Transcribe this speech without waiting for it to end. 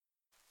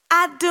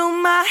I do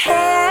my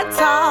hair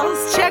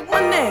toss, check my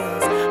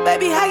nails.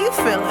 Baby, how you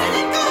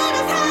feeling?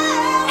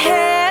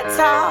 Hair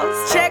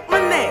toss, check my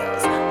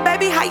nails.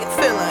 Baby, how you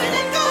feeling?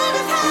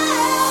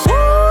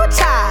 Woo,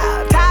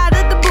 child, tired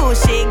of the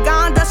bullshit.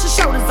 Gone, dust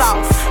your shoulders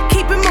off.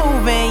 Keep it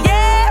moving,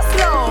 yes,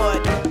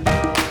 Lord.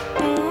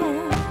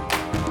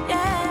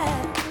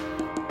 Yeah.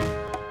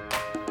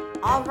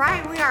 All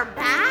right, we are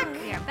back.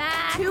 We are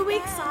back. 2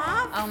 weeks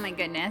off. Oh my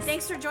goodness.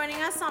 Thanks for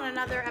joining us on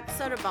another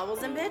episode of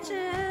Bubbles and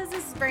Bitches.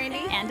 This is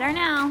Brandi. And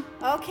Darnell.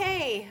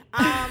 Okay.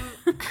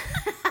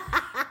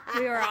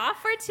 We were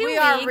off for 2 weeks. We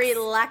are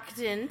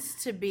reluctant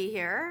to be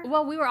here.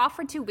 Well, we were off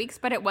for 2 weeks,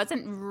 but it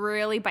wasn't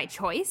really by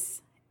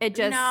choice. It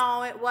just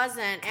No, it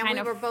wasn't. And kind we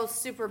of were both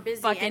super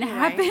busy fucking anyway.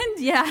 happened.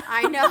 Yeah.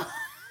 I know.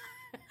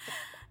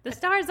 The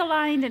stars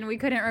aligned and we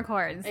couldn't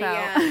record. So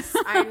Yes,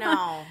 I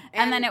know.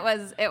 and then it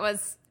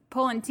was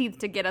pulling teeth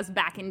to get us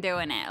back and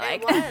doing it.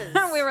 Like It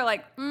was. we were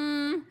like,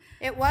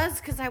 It was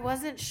because I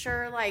wasn't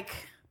sure. Like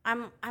I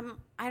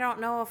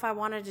don't know if I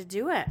wanted to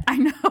do it. I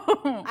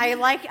know.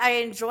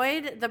 I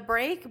enjoyed the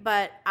break,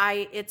 but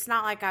it's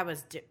not like I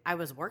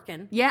was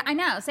working. Yeah, I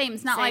know. Same.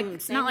 It's not Same-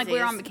 like we were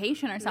samesies. on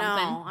vacation or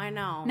something. No, I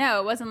know. No,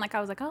 it wasn't like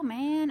I was like, oh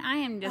man, I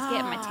am just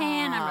getting my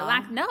tan. I'm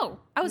relaxed. No,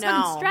 I was No.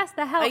 fucking stressed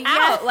the hell Yeah.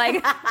 out.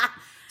 Like,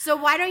 So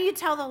why don't you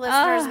tell the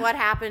listeners what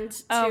happened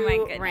to oh my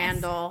goodness.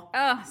 Randall?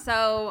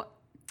 So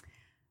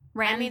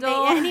Randall.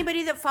 I mean,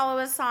 anybody that follow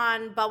us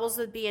on Bubbles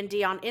with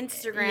B&D on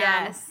Instagram,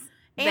 Yes.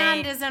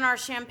 and is in our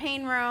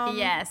champagne room,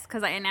 Yes,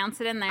 because I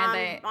announced it in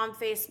there. on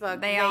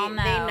Facebook, they all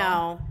know. They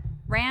know.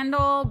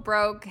 Randall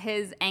broke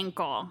his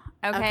ankle.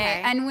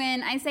 Okay? And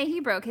when I say he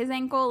broke his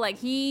ankle, like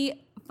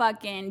he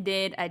fucking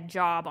did a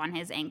job on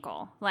his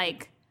ankle.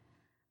 Like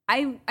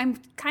I'm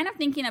kind of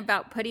thinking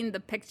about putting the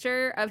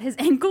picture of his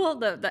ankle,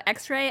 the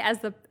X-ray, as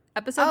the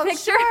episode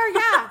picture. Sure,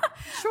 yeah,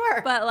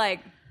 sure. But like,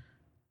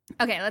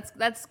 okay,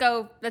 let's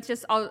go.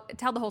 I'll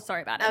tell the whole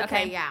story about it.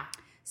 Okay, yeah.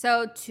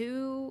 So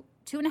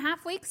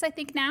 2.5 weeks, I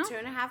think now.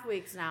 2.5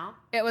 weeks now.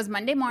 It was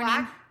Monday morning.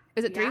 Black?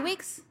 Is it 3 Yeah.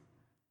 weeks?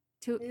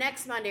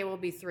 Next Monday will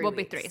be 3 Will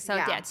weeks. be 3. So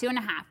yeah,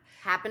 2.5.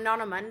 Happened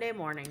on a Monday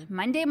morning.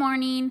 Monday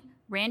morning,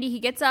 Randy, he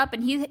gets up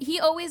and he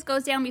always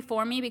goes down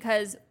before me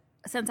because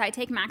since I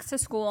take Max to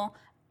school,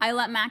 I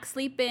let Max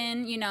sleep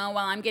in, while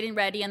I'm getting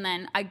ready, and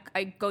then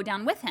I go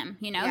down with him,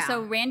 Yeah.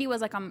 So Randy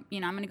was like, I'm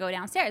going to go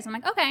downstairs. I'm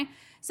like, okay.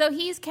 So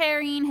he's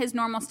carrying his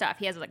normal stuff.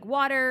 He has like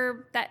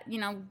water, that,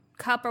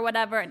 cup or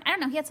whatever. And I don't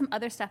know, he had some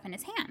other stuff in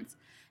his hands.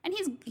 And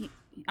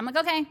I'm like,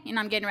 okay,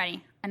 I'm getting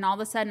ready. And all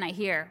of a sudden I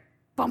hear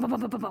boom, boom,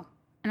 boom, boom, boom, boom.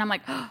 And I'm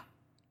like, oh.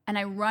 And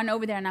I run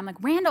over there and I'm like,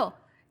 Randall,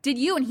 did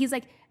you? And he's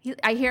like,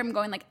 I hear him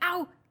going like,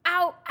 ow,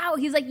 ow, ow.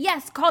 He's like,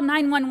 yes, call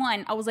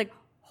 911. I was like,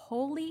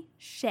 holy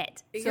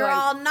shit. So You're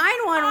all 911.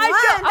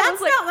 I That's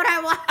was like- not what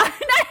I want.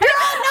 You're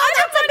all, no,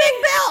 that's a big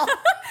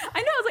bill.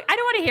 I know. I was like, I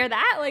don't want to hear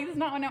that. Like, this is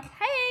not what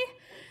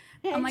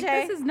hey. I'm like,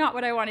 Jay. this is not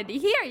what I wanted to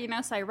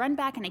hear, So I run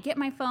back and I get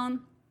my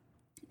phone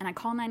and I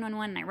call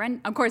 911 and I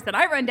run, of course, then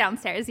I run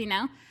downstairs,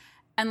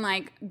 And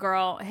like,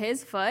 girl,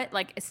 his foot,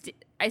 like,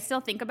 I still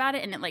think about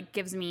it and it like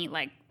gives me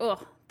like,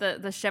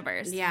 the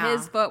shivers. Yeah.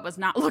 His foot was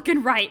not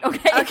looking right.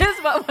 Okay. His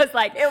foot was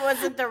like, It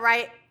wasn't the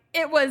right.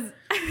 it was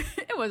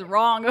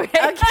wrong. Okay.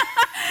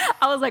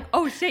 I was like,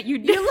 oh shit, you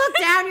did. You look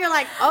down, you're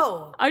like,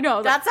 oh. I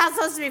know. That's not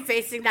supposed to be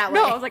facing that way.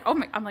 No, I was like, oh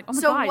my god.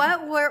 So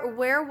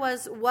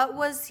what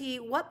was he,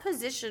 what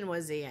position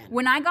was he in?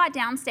 When I got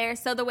downstairs,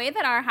 so the way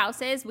that our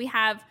house is, we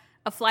have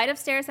a flight of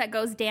stairs that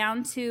goes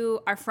down to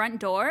our front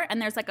door, and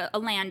there's like a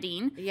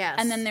landing. Yes.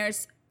 And then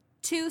there's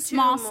two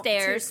small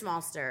stairs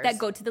that that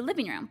go to the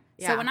living room.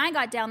 Yeah. So when I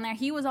got down there,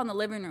 he was on the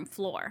living room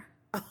floor.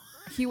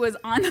 He was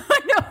on the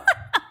window.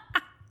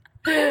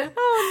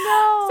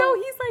 Oh So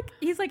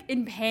he's like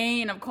in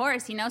pain, of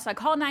course, So I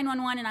called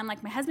 911 and I'm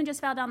like, my husband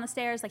just fell down the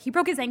stairs. Like he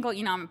broke his ankle,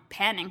 I'm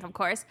panicking, of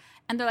course.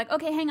 And they're like,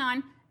 okay, hang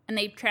on. And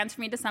they transfer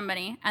me to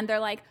somebody and they're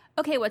like,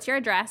 okay, what's your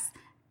address?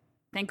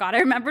 Thank God I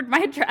remembered my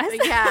address.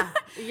 Yeah.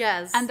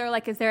 Yes. And they're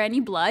like, is there any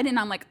blood? And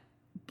I'm like,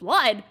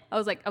 blood? I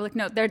was like,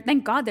 no,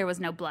 thank God there was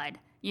no blood.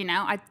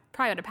 I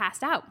probably would have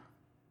passed out.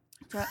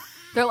 So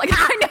they're like,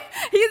 I know.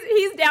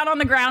 He's down on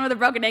the ground with a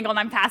broken ankle and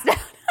I'm passed out.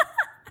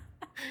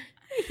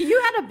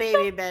 You had a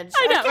baby, bitch.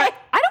 I know. Okay. Like,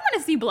 I don't want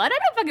to see blood. I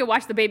don't fucking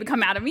watch the baby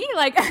come out of me.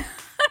 Like, I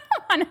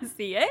don't want to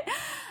see it.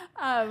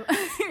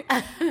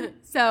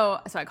 So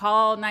I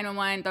called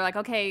 911. They're like,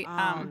 okay.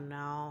 Oh,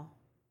 no.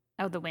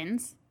 Oh, the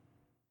winds?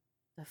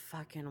 The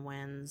fucking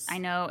winds. I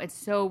know. It's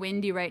so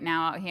windy right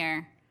now out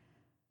here.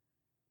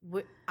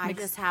 I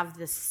just have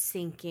this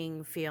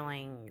sinking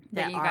feeling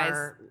that you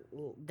guys-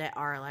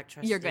 our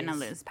electricity. You're going to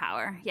lose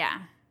power.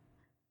 Yeah.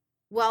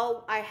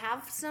 Well, I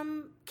have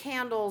some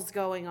candles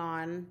going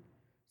on,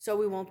 so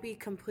we won't be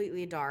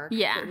completely dark.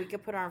 Yeah. But we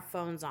could put our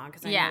phones on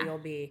because I Yeah. know you'll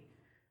be.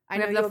 I We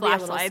know have the you'll be a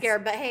little flashlights.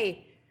 scared, but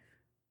hey,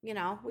 we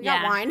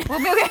got wine. We'll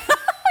be okay.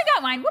 We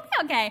got wine. We'll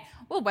be okay.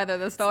 We'll weather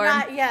the storm.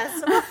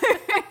 Yes.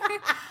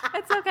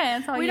 It's okay.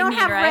 That's all We you don't need,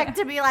 have right? Rick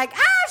to be like,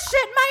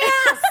 shit in my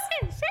ass.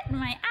 Shit in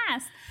my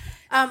ass.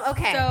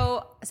 Okay.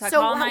 So I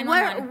call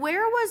 911.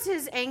 Where was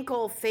his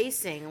ankle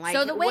facing? Like,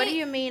 So the way- what do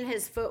you mean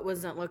his foot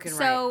wasn't looking right?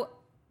 So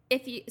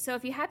if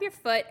you have your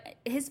foot,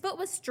 his foot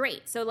was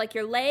straight. So like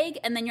your leg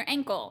and then your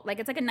ankle, like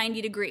it's like a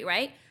 90 degree,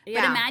 right?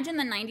 Yeah. But imagine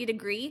the 90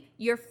 degree,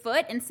 your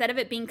foot, instead of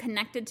it being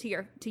connected to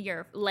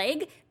your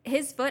leg,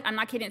 his foot, I'm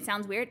not kidding, it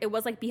sounds weird, it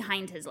was like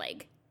behind his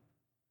leg.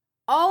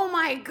 Oh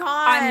my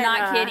God. I'm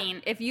not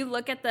kidding. If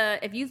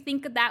you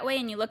think of that way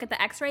and you look at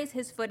the x-rays,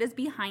 his foot is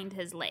behind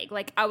his leg.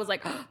 Like I was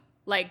like,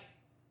 like,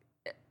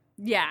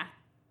 yeah,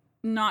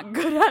 not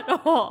good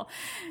at all.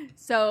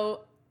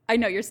 So I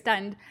know you're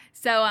stunned.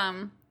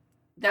 So,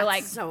 they're That's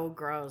like, so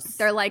gross.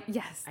 they're like,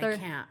 yes. I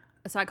can't.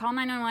 So I call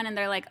 911 and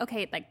they're like,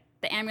 okay, like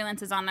the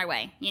ambulance is on their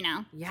way, you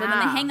know? Yeah. So then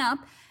they hang up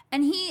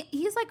and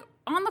he's like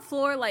on the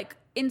floor, like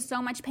in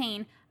so much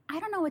pain. I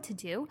don't know what to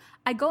do.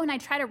 I go and I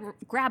try to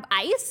grab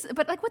ice,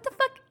 but like, what the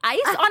fuck?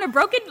 Ice on a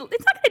broken,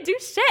 it's not going to do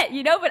shit,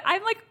 you know? But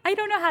I'm like, I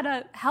don't know how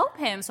to help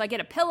him. So I get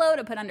a pillow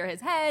to put under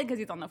his head because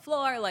he's on the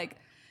floor. Like,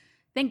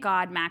 thank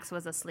God Max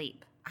was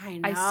asleep. I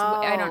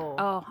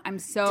know. I'm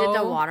so.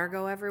 Did the water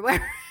go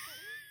everywhere?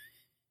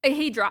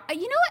 He dropped.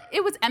 You know what?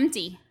 It was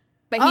empty.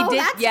 But Oh,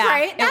 that's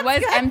great. That's it was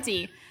good.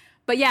 empty.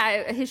 But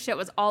yeah, his shit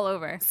was all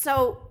over.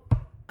 So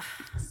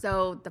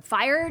So the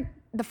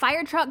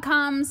fire truck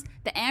comes,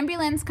 the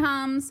ambulance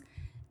comes,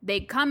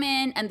 they come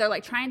in and they're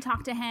like trying to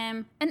talk to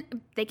him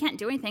and they can't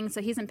do anything.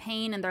 So he's in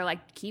pain and they're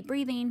like, keep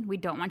breathing. We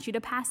don't want you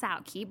to pass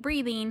out. Keep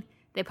breathing.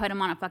 They put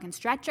him on a fucking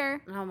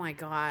stretcher, oh my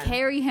God.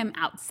 carry him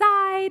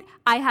outside.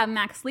 I have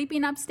Max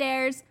sleeping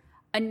upstairs.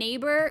 A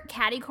neighbor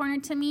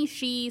catty-cornered to me.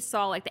 She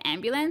saw like the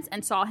ambulance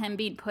and saw him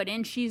being put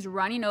in. She's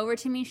running over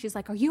to me. She's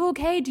like, are you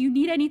okay? Do you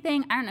need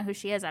anything? I don't know who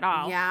she is at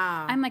all.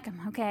 Yeah. I'm like,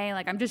 I'm okay.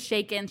 Like, I'm just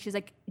shaking. She's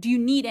like, do you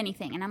need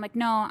anything? And I'm like,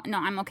 no,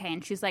 I'm okay.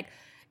 And she's like,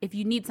 if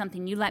you need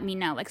something, you let me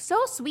know. Like,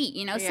 so sweet,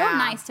 you know, so Yeah.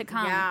 nice to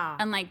come Yeah.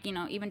 and like, you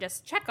know, even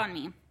just check on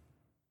me.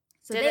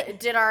 So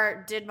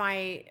Did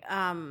my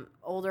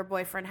older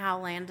boyfriend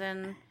Hal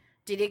Landon,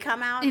 did he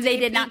come out? they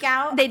did peek not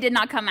out? They did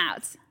not come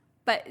out.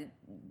 But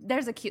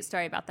there's a cute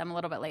story about them a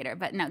little bit later.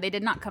 But no, they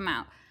did not come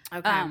out.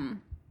 Okay.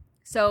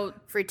 So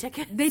Free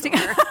tickets? they took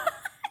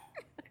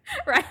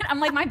right. I'm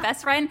like, my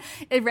best friend,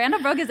 if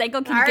Randall broke his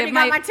ankle, can I you already give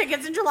got my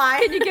tickets in July.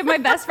 can you give my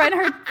best friend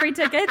her free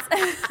tickets?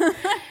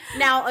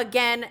 Now,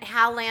 again,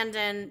 Hal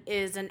Landon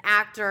is an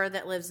actor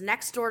that lives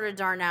next door to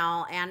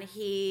Darnell, and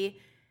he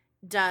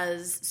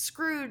does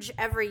Scrooge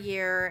every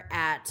year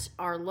at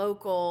our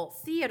local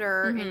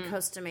theater in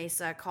Costa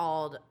Mesa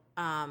called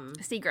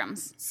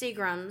Seagram's.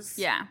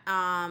 Yeah.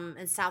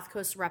 In South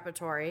Coast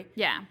Repertory.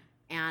 Yeah.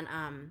 And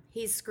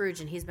he's Scrooge,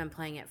 and he's been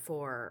playing it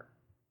for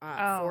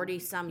 40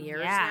 some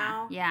years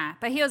now. Yeah.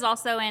 But he was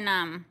also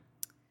in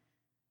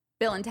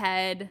Bill and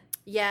Ted.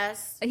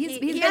 Yes. He's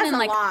he been has in a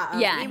like lot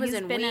of, yeah, he was he's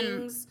in been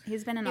Wings.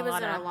 he's been in He a was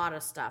lot in of a lot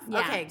of stuff. yeah,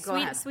 Okay, go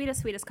ahead.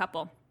 sweetest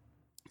couple.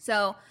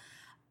 So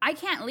I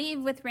can't leave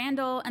with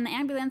Randall and the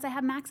ambulance. I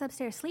have Max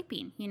upstairs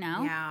sleeping, you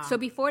know? Yeah. So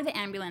before the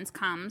ambulance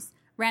comes,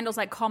 Randall's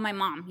like, call my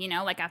mom, you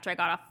know, like after I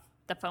got off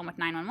the phone with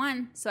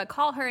 911. So I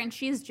call her and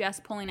she's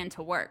just pulling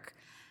into work.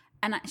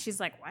 And she's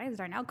like, why is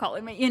Darnell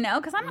calling me, you know?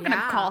 Because I'm not going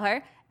to call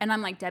her. And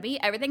I'm like, Debbie,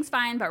 everything's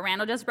fine, but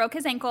Randall just broke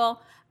his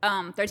ankle.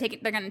 They're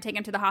going to take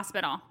him to the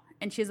hospital.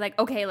 And she's like,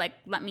 okay, like,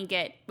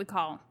 we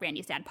call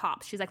Randy's dad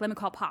Pops. She's like, let me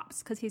call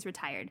Pops because he's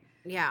retired.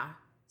 Yeah.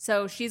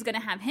 So she's going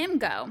to have him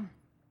go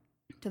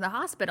to the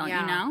hospital,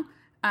 Yeah. you know,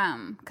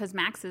 because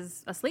Max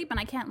is asleep and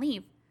I can't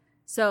leave.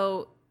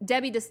 So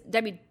Debbie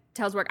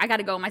tells work, I got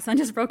to go. My son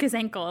just broke his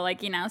ankle,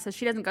 like, you know, so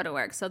she doesn't go to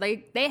work. So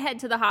they head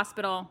to the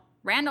hospital.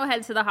 Randall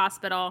heads to the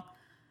hospital.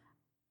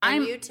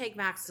 And you take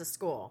Max to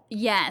school.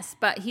 Yes,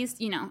 but he's,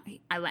 you know,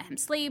 I let him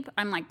sleep.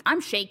 I'm like,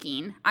 I'm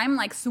shaking. I'm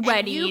like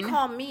sweating. And you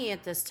call me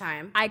at this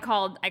time. I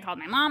called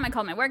my mom. I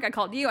called my work. I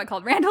called you. I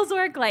called Randall's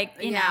work. Like,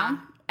 you know,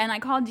 and I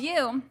called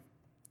you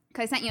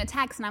because I sent you a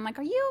text and I'm like,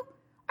 are you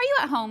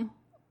at home?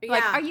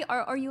 Like,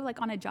 are you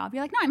like on a job?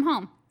 You're like, no, I'm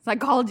home. So I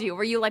called you.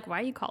 Were you like,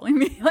 why are you calling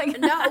me? Like,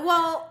 No,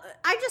 well,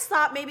 I just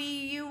thought maybe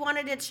you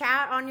wanted to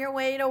chat on your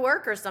way to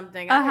work or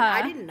something.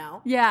 I didn't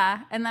know. Yeah.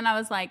 And then I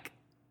was like,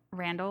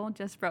 Randall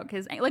just broke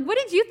his ankle. Like, what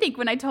did you think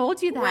when I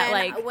told you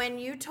that? When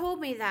you told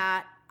me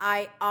that,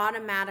 I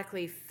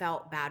automatically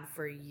felt bad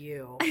for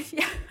you.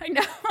 Yeah, I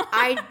know.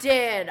 I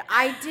did.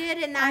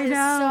 And that is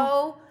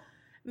so,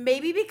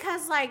 maybe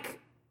because like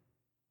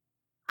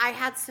I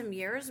had some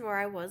years where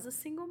I was a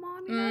single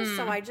mom, you know,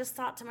 so I just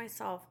thought to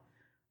myself,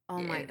 oh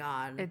my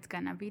God. It's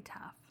going to be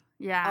tough.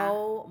 Yeah.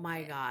 Oh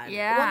my God.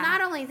 Yeah. Well,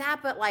 not only that,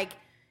 but like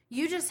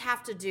you just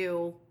have to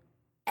do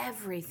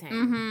everything.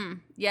 Mm-hmm.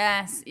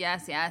 Yes.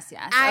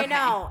 I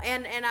know.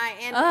 And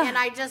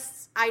I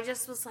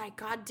just was like,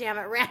 God damn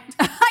it, Rand.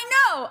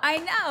 I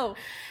know.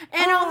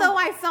 And although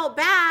I felt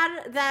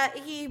bad that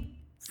he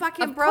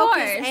fucking broke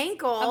his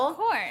ankle. Of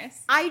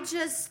course.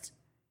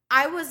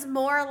 I was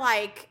more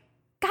like,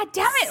 God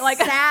damn it. Like,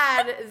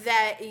 sad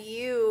that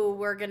you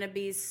were going to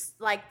be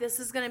like, this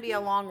is going to be a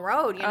long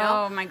road, you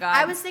know? Oh my God.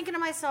 I was thinking to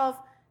myself,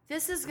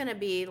 This is going to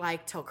be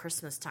like till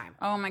Christmas time.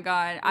 Oh my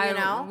God.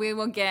 We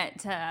will get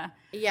to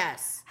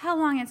how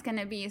long it's going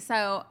to be.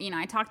 So,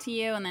 I talk to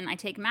you and then I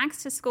take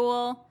Max to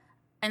school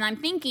and I'm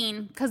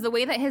thinking, because the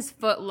way that his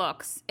foot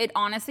looks, it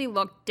honestly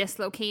looked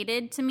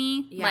dislocated to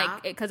me. Yeah.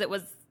 Like, because it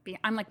was,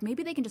 I'm like,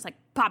 maybe they can just like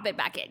pop it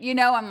back in,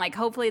 I'm like,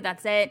 hopefully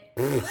that's it.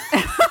 Girl,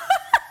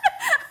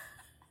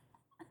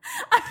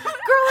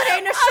 it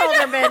ain't a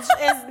shoulder, bitch.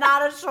 It's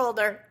not a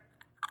shoulder.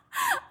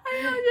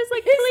 I know, just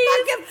like, His please.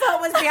 fucking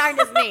foot was behind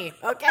his knee,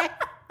 okay?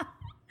 I'm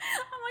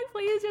like,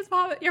 please just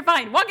pop it. You're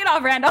fine. Walk it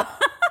off, Randall.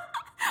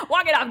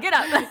 Walk it off. Get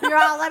up. You're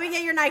all, let me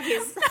get your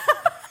Nikes.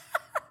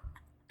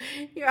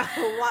 You're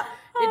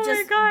all,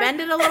 just bend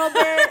it a little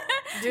bit.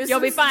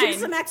 You'll be fine. Do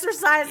some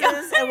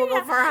exercises, and we'll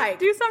go for a hike.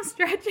 Do some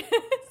stretches.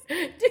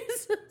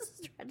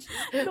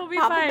 You'll be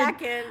Pop fine. it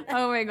back in.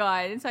 Oh my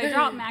God. So I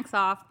drop Max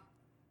off.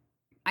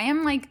 I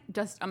am like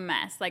just a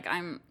mess. Like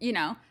I'm,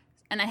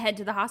 and I head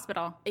to the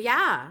hospital.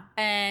 Yeah.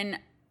 And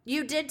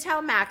you did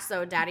tell Max,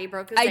 though, Daddy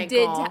broke his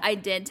ankle. I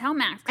did tell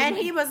Max. And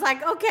he was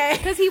like, okay.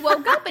 Because he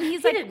woke up and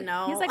he's he like, didn't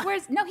know. He's like,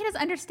 no, he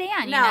doesn't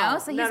understand, No,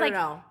 So he's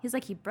no. He's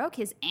like, he broke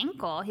his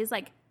ankle. He's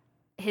like,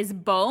 his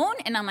bone?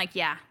 And I'm like,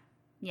 yeah,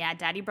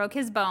 Daddy broke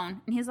his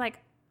bone. And he's like,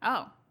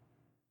 oh,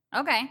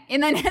 okay.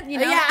 And then,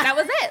 that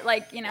was it.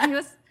 Like, he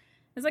was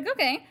like,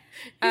 okay.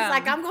 He's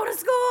like, I'm going to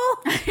school.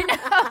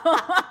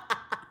 I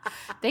know.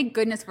 Thank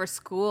goodness for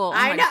school. Oh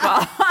I my know.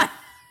 God.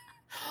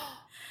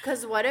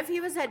 Because what if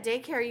he was at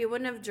daycare? You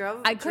wouldn't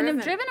have I couldn't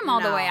have driven him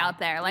all the way out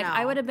there. Like, no.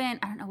 I would have been,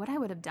 I don't know what I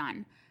would have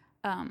done.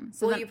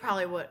 You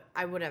probably would.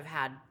 I would have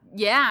had.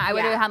 Yeah, I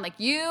would have had like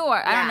you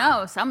or I don't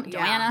know,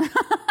 Joanna.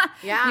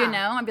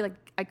 Yeah. I'd be like,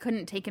 I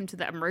couldn't take him to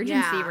the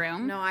emergency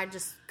room. No, I'd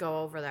just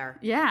go over there.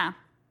 Yeah.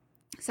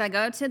 So I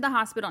go to the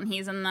hospital and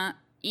he's in the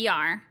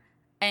ER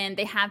and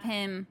they have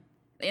him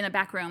in the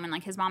back room and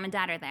like his mom and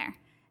dad are there.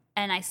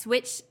 And I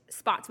switch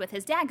spots with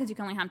his dad because you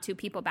can only have 2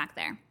 people back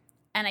there.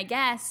 And I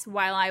guess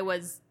while I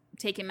was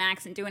taking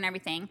Max and doing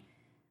everything,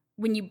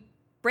 when you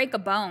break a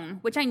bone,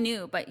 which I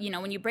knew, but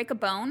when you break a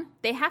bone,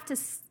 they have to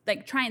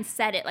like try and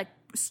set it, like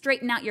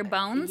straighten out your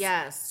bones.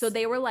 Yes. So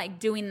they were like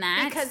doing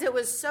that. Because it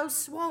was so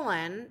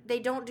swollen, they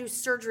don't do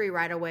surgery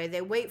right away.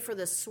 They wait for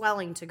the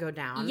swelling to go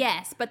down.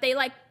 Yes, but they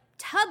like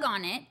tug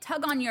on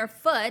your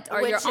foot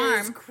or your arm.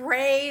 Which is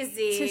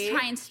crazy. To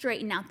try and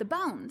straighten out the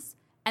bones.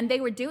 And they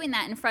were doing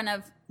that in front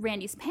of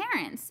Randy's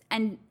parents.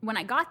 And when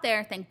I got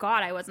there, thank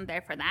God I wasn't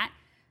there for that.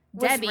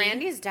 Was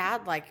Randy's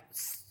dad like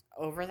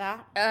over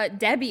that?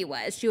 Debbie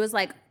was. She was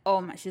like, oh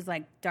my, she's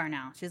like,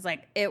 Darnell. She's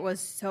like, it was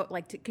so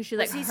like, because she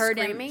like heard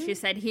screaming? him. She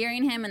said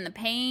hearing him in the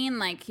pain,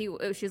 like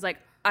she's like,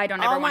 I don't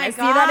ever Oh want my to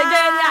see that again.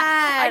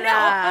 Yeah, I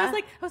know. I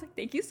was like,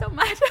 thank you so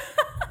much.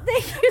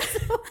 Thank you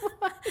so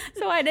much.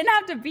 So I didn't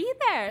have to be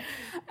there.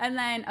 And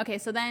then,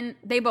 so then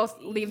they both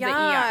leave the ER.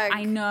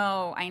 I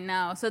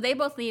know. So they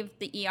both leave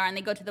the ER and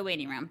they go to the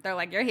waiting room. They're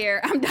like, you're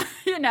here. I'm done,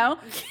 Yeah,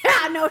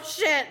 no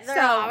shit.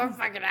 I'm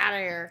fucking out of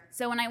here.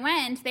 So when I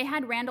went, they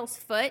had Randall's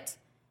foot,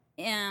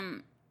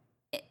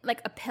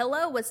 like a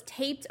pillow was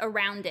taped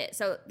around it.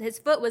 So his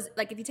foot was,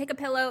 like if you take a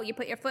pillow, you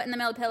put your foot in the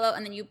middle of the pillow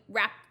and then you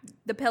wrap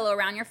the pillow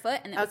around your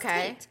foot and it was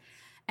taped.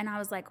 And I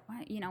was like,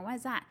 what, what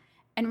is that?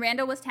 And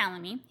Randall was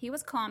telling me, he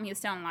was calm, he was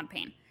still in a lot of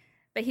pain.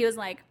 But he was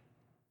like,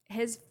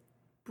 his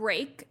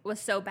break was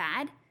so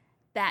bad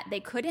that they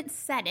couldn't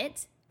set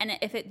it. And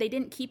if they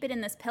didn't keep it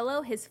in this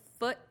pillow, his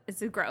foot,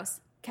 this is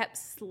gross, kept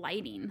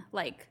sliding,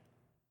 like,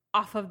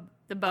 off of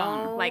the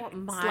bone, like,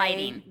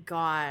 sliding.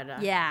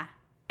 God. Yeah.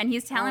 And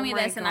he's telling me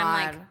this, and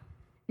I'm like, God.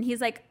 and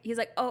he's like,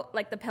 oh,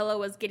 like, the pillow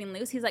was getting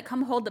loose. He's like,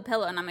 come hold the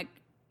pillow. And I'm like,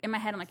 in my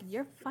head, I'm like, if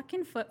your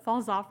fucking foot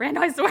falls off,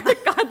 Randall, I swear to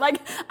God,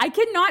 like, I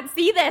cannot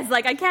see this.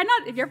 Like, I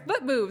cannot, if your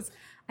foot moves,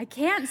 I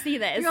can't see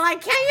this. You're like,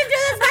 can't you do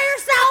this by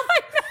yourself?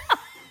 I know.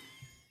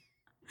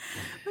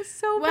 It was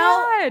so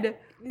bad.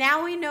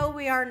 Now we know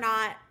we are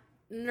not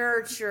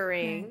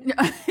nurturing.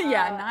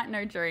 Yeah, not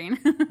nurturing.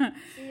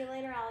 See you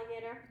later,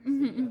 alligator.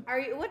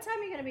 Mm-hmm. What time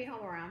are you going to be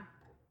home around?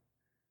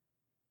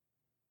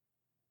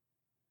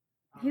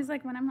 He's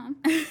like, when I'm home.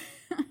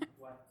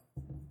 What?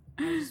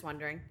 I was just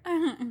wondering.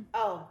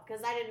 Oh,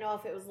 because I didn't know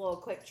if it was a little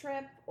quick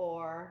trip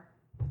or...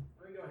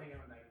 Let me go hang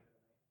out tonight.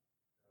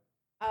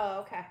 Oh,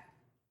 okay.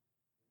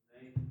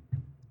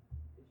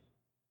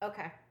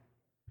 Okay.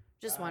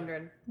 Just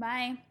wondering.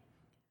 Bye.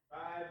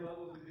 Bye,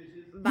 bubbles and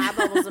bitches. Bye,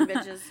 bubbles and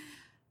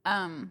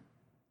bitches.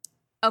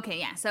 Okay,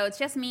 yeah. So it's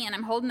just me, and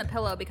I'm holding the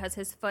pillow because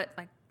his foot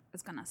like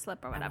is gonna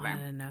slip or whatever. I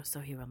wanted to know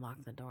so he would lock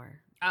the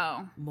door.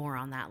 Oh. More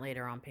on that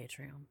later on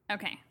Patreon.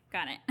 Okay,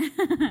 got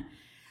it.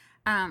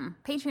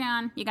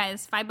 Patreon, you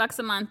guys, $5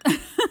 a month.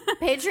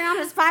 Patreon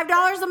is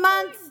 $5 a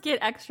month. Get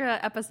extra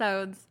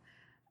episodes.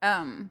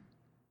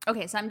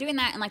 Okay, so I'm doing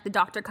that, and like the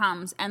doctor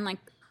comes, and like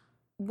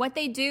what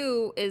they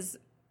do is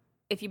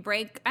if you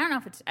break, I don't know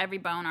if it's every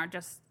bone or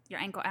just your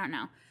ankle, I don't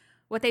know.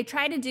 What they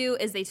try to do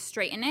is they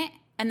straighten it,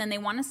 and then they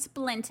want to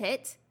splint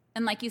it,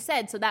 and like you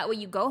said, so that way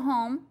you go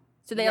home.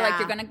 So they're like,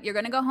 you're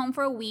gonna go home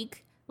for a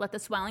week, let the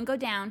swelling go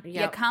down.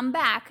 Yep. You come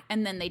back,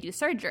 and then they do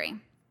surgery.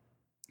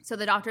 So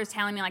the doctor is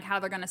telling me like how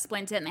they're gonna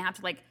splint it, and they have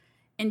to like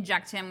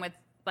inject him with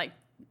like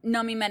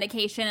numbing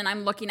medication, and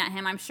I'm looking at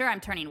him. I'm sure I'm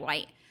turning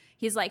white.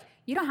 He's like,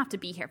 you don't have to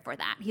be here for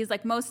that. He's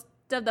like, most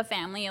of the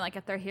family, like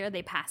if they're here,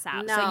 they pass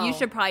out. No. So you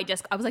should probably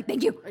just, I was like,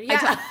 thank you.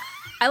 Yeah.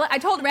 I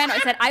told Randall, I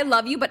said, I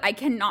love you, but I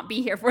cannot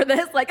be here for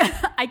this. Like,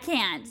 I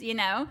can't, you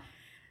know?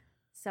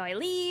 So I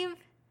leave.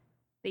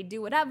 They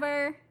do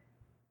whatever.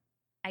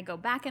 I go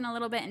back in a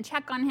little bit and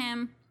check on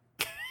him.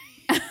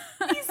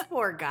 These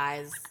poor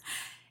guys.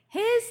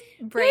 His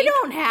break. They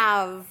don't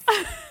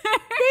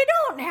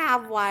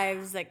have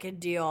wives that could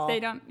deal. They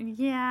don't.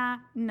 Yeah.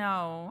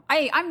 No.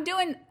 I'm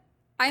doing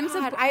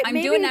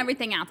maybe- doing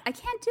everything else. I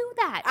can't do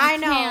that. I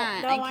know.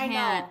 Can't. No, I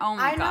can't. know. Oh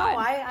my God. I know.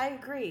 I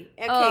agree.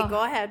 Okay, Ugh.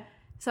 go ahead.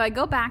 So I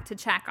go back to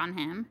check on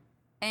him,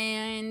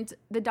 and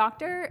the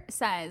doctor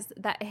says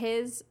that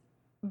his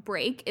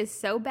break is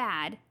so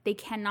bad they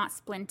cannot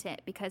splint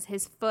it because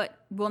his foot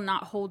will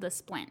not hold a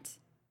splint.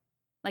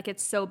 Like,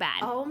 it's so bad.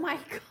 Oh my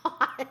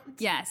God.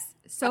 Yes,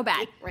 so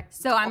bad. Randall.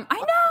 So I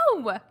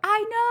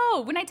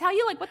know. When I tell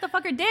you, like, what the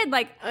fucker did,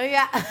 like, Oh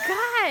yeah.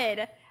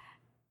 God.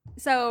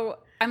 So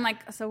I'm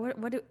like, so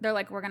what do, they're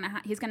like,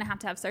 he's gonna have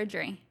to have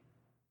surgery.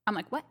 I'm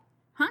like, what?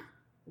 Huh?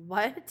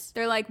 What?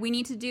 They're like, we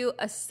need to do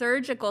a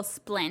surgical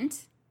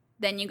splint.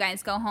 Then you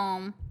guys go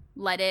home,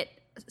 let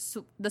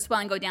the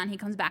swelling go down. He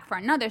comes back for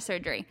another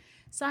surgery.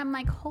 So I'm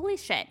like, holy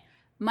shit.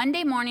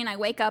 Monday morning, I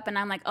wake up and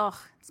I'm like, oh,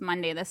 it's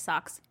Monday. This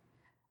sucks.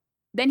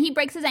 Then he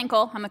breaks his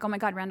ankle. I'm like, oh my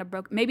God, Randall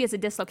broke. Maybe it's a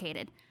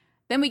dislocated.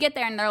 Then we get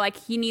there and they're like,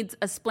 he needs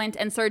a splint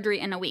and surgery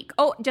in a week.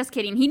 Oh, just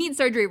kidding. He needs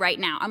surgery right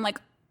now. I'm like,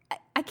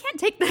 I can't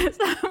take this.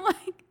 I'm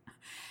like,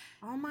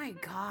 Oh my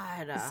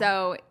God.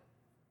 so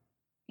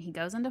he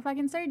goes into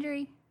fucking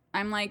surgery.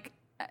 I'm like,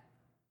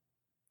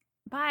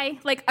 bye.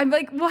 Like, I'm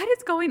like, what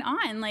is going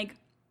on? Like,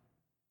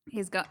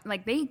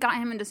 they got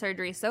him into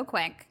surgery so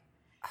quick.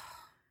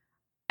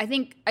 I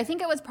think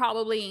it was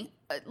probably,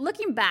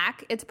 looking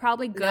back, it's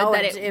probably good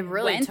that it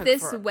really went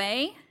this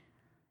way.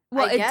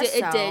 Well, I guess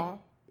it did. so.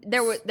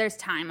 There's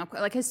time.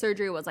 Like, his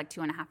surgery was like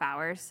 2.5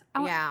 hours.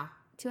 Yeah.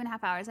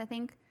 2.5 hours, I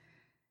think.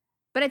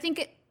 But I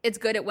think it's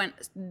good it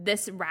went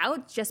this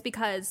route, just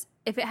because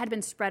if it had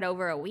been spread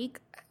over a week,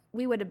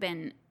 we would have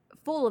been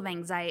full of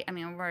anxiety. I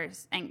mean, we're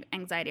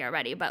anxiety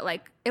already, but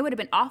like, it would have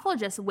been awful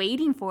just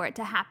waiting for it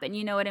to happen.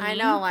 You know what I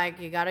mean? I know, like,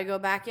 you got to go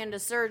back into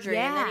surgery.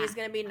 And then Yeah. he's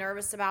going to be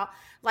nervous about,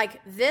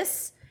 like,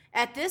 this.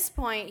 At this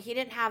point, he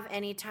didn't have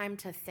any time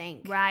to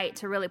think. Right,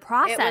 to really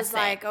process it. It was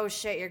like, oh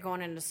shit, you're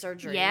going into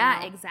surgery. Yeah,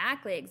 you know?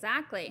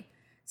 exactly.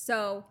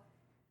 So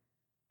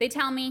they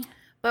tell me.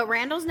 But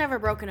Randall's never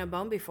broken a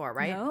bone before,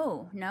 right?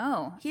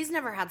 No. He's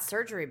never had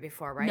surgery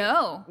before, right?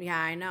 No. Yeah,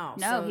 I know.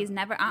 No, So- he's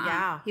never,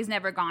 Yeah. He's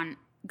never gone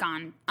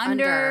under,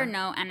 Under.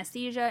 no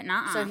anesthesia,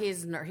 nuh-uh. So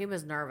he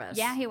was nervous.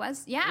 Yeah, he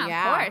was. Yeah,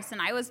 Yeah. of course.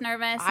 And I was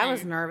nervous. I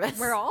was and nervous.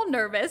 We're all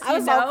nervous. I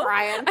was you all know?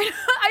 crying.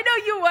 I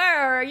know you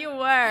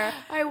were.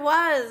 I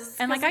was.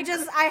 And, like,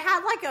 I had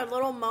like a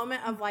little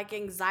moment of like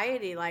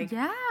anxiety, like,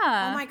 Yeah.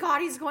 oh my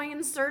God, he's going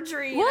in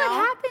surgery. You What know?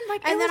 happened?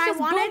 Like, And it then was I just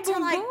wanted boom, to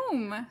boom,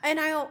 like, boom. and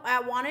I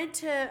wanted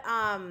to,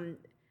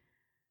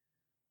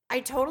 I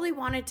totally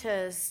wanted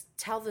to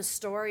tell the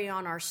story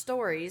on our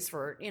stories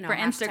for, you know, For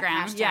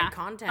Instagram, hashtag yeah.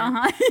 content.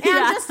 Uh-huh. And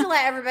Yeah. just to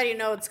let everybody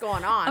know what's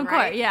going on, Of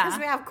right? course, yeah. Because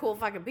we have cool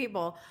fucking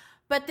people.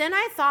 But then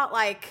I thought,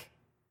 like,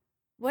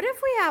 what if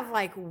we have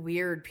like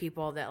weird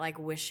people that like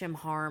wish him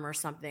harm or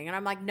something? And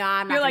I'm like,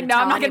 nah, I'm not You're going like, to no,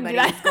 I'm tell not gonna do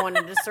anybody that. he's going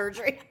into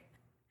surgery.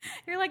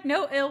 You're like,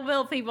 no ill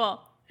will,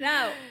 people.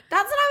 No.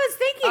 That's what I was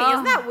thinking. Oh.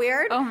 Isn't that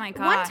weird? Oh my One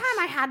gosh. time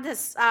I had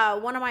this,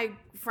 one of my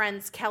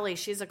friends, Kelly,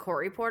 she's a court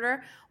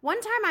reporter. One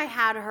time I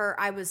had her,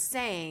 I was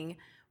saying,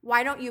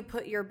 why don't you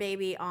put your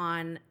baby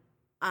on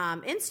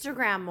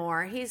Instagram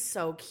more? He's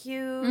so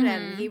cute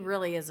and he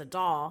really is a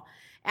doll.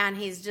 And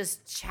he's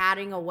just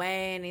chatting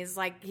away and he's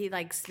like, he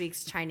like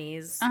speaks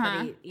Chinese,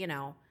 but he, you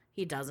know,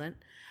 he doesn't.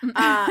 He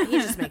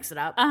just makes it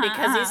up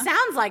because he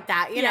sounds like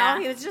that, you know?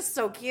 He was just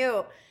so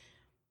cute.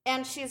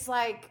 And she's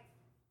like,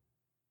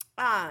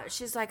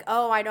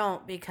 oh, I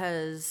don't,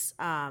 because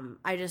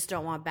I just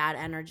don't want bad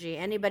energy.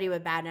 Anybody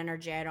with bad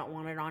energy, I don't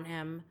want it on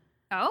him.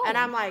 Oh. And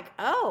I'm like,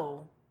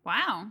 oh.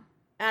 Wow.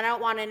 I don't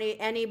want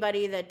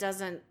anybody that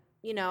doesn't,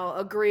 you know,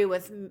 agree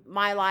with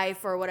my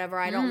life or whatever.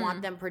 I don't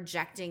want them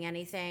projecting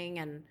anything.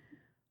 And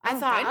I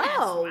thought, goodness.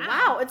 oh,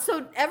 wow. And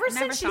so ever Never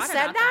since she thought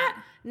said about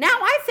that, now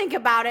I think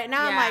about it.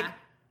 Now Yeah.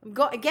 I'm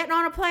like, getting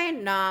on a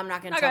plane? No, I'm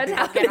not going to Not tell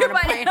gonna people tell to get on a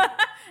anybody. plane.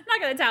 Not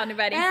gonna tell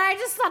anybody. And I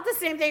just thought the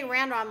same thing,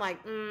 Randall. I'm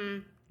like,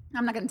 I'm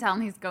not gonna tell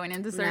him he's going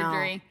into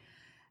surgery.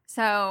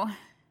 So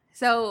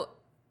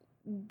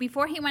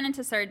before he went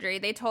into surgery,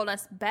 they told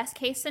us best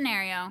case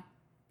scenario,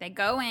 they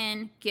go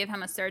in, give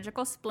him a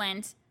surgical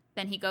splint,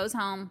 then he goes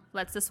home,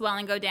 lets the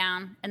swelling go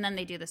down, and then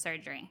they do the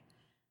surgery.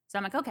 So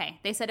I'm like, okay.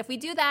 They said if we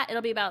do that,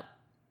 it'll be about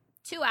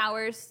 2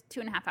 hours,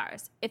 2.5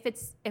 hours.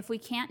 If we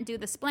can't do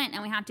the splint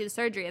and we have to do the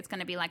surgery, it's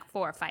gonna be like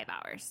 4 or 5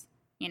 hours.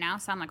 You know?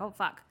 So I'm like, oh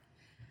fuck.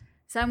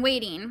 So I'm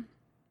waiting.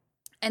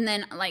 And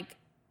then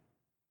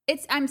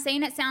I'm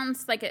saying it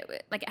sounds like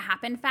it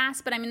happened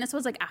fast, but I mean, this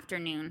was like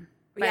afternoon.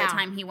 by the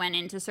time he went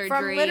into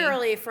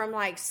surgery. From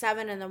like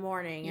 7 in the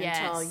morning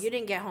until you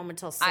didn't get home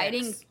until 6. I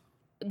didn't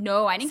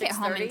get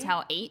home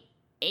until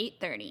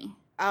 8:30.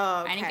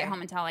 Oh, okay. I didn't get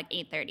home until like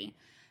 8:30.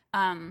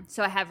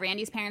 So I have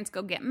Randy's parents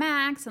go get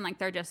Max, and like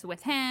they're just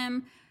with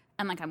him,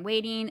 and like I'm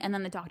waiting, and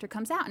then the doctor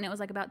comes out, and it was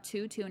like about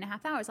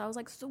 2.5 hours. I was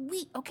like,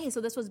 sweet, okay,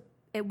 so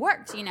it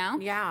worked, you know?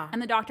 Yeah. And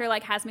the doctor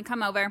like has me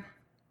come over,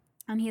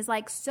 and he's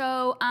like,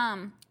 so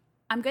I'm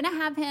gonna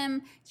have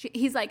him.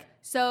 He's like,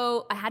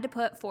 so I had to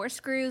put 4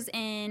 screws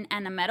in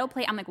and a metal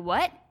plate. I'm like,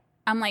 what?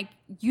 I'm like,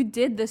 you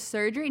did the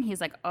surgery? And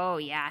he's like, oh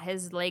yeah,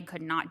 his leg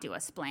could not do a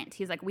splint.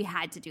 He's like, we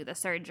had to do the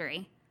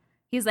surgery.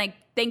 He's like,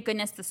 thank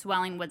goodness the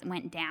swelling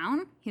went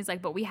down. He's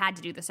like, but we had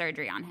to do the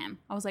surgery on him.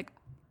 I was like,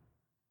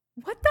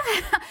 what the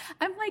hell?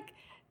 I'm like,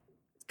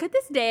 could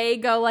this day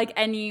go like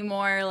any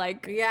more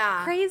like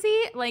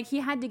crazy? Like he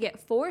had to get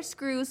 4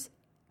 screws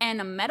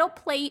and a metal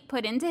plate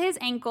put into his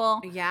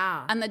ankle.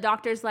 Yeah. And the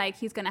doctor's like,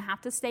 he's going to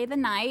have to stay the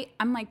night.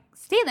 I'm like,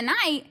 stay the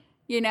night?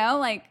 You know,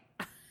 like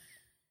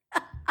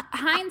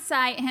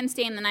hindsight, him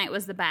staying the night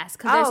was the best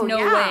because there's no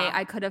way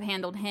I could have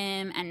handled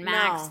him and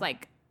Max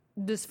like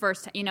this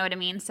first time. You know what I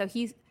mean? So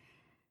he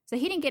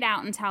didn't get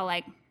out until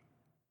like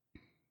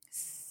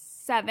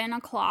 7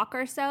 o'clock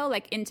or so,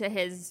 like into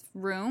his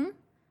room.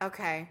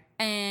 Okay.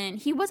 And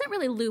he wasn't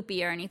really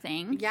loopy or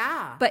anything.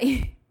 Yeah.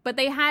 But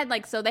they had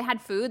like, so they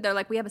had food. They're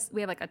like, we have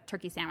like a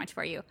turkey sandwich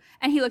for you.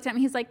 And he looked at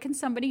me. He's like, can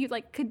somebody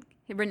like,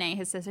 Renee,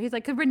 his sister, he's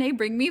like, could Renee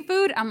bring me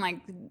food? I'm like,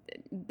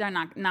 they're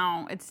not,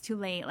 no, it's too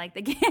late. Like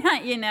they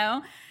can't, you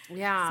know?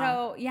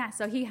 Yeah.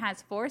 So he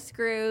has 4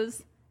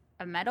 screws,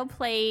 a metal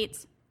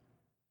plate.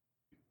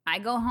 I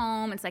go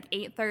home. It's like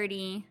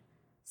 8:30.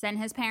 Send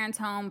his parents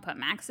home. Put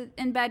Max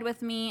in bed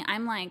with me.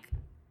 I'm like,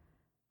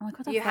 what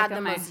the fuck? You had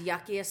the most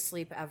yuckiest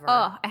sleep ever.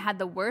 Oh, I had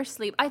the worst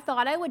sleep. I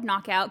thought I would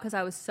knock out because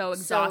I was so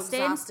exhausted.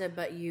 So exhausted,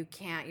 but you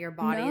can't. Your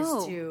body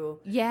is too.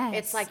 Yes.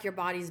 It's like your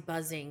body's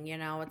buzzing, you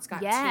know? It's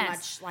got too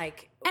much,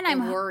 like,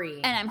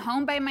 worry. And I'm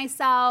home by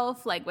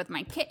myself, like, with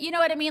my kid. You know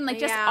what I mean? Like,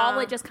 just all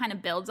it just kind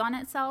of builds on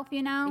itself,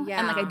 you know? Yeah.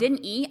 And, like, I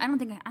didn't eat. I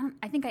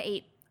think I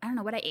ate. I don't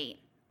know what I ate.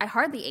 I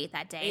hardly ate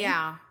that day.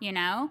 Yeah. You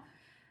know?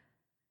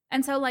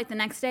 And so, like, the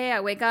next day I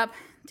wake up,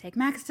 take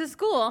Max to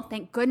school.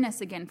 Thank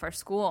goodness again for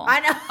school. I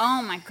know.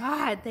 Oh, my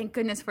God. Thank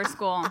goodness for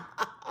school.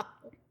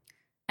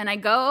 And I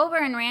go over,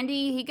 and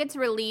Randy, he gets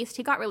released.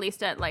 He got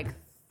released at, like,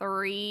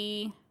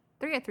 3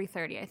 or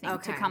 3:30, I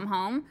think, to come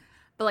home.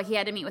 But, like, he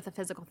had to meet with a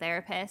physical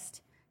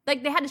therapist.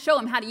 Like, they had to show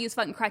him how to use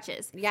fucking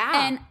crutches.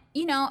 Yeah. And,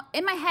 you know,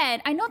 in my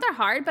head, I know they're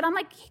hard, but I'm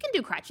like, he can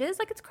do crutches.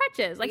 Like, it's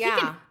crutches. Like,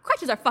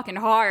 crutches are fucking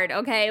hard,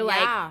 okay?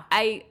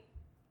 Like,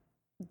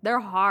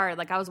 they're hard.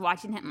 Like, I was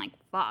watching him, like,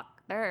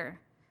 fuck,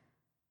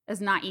 it's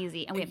not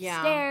easy. And we have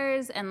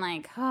stairs and,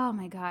 like, oh,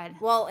 my God.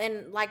 Well,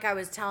 and like I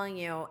was telling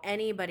you,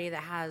 anybody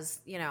that has,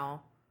 you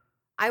know,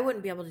 I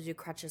wouldn't be able to do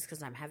crutches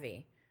because I'm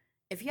heavy.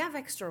 If you have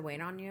extra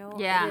weight on you,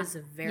 it is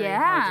very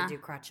hard to do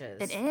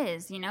crutches. It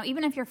is, you know,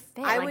 even if you're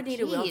fit. I would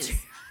need a wheelchair.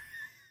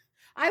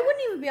 I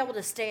wouldn't even be able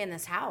to stay in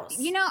this house.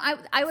 You know,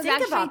 I was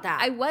Think about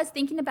that. I was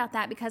thinking about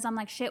that because I'm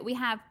like, shit, we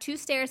have 2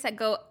 stairs that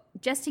go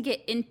just to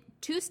get in,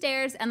 2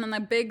 stairs and then a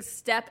big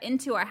step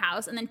into our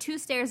house and then 2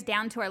 stairs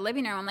down to our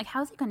living room. I'm like,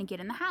 how's he going to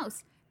get in the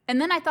house? And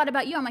then I thought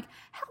about you. I'm like,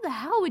 how the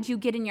hell would you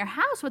get in your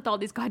house with all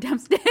these goddamn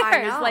stairs?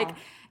 I know. Like,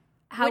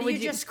 how would you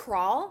just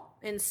crawl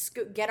and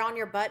get on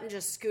your butt and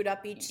just scoot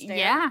up each stair?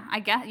 Yeah, I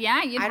guess.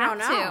 Yeah, you'd have don't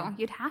know. to.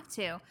 You'd have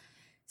to.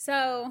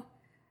 So,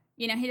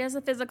 you know, he does a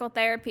physical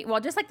therapy.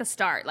 Well, just like the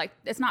start, like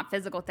it's not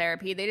physical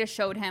therapy. They just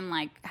showed him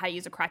like how to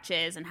use the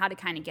crutches and how to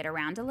kind of get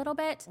around a little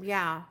bit.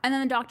 Yeah. And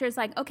then the doctor's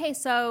like, okay,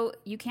 so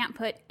you can't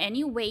put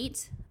any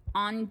weight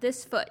on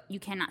this foot. You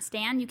cannot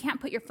stand. You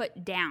can't put your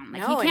foot down.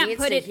 Like no, he can't it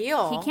needs put to it.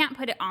 heal. He can't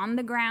put it on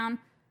the ground.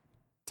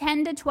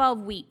 10 to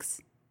 12 weeks.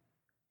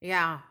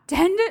 Yeah.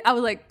 10 to. I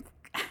was like,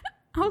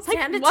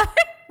 10 to what?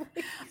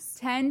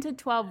 10 to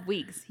 12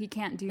 weeks. He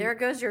can't do. There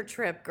goes your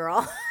trip,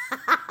 girl.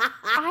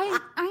 I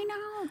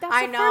know.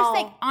 That's the first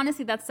thing.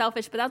 Honestly, that's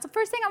selfish, but that's the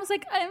first thing I was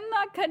like, I'm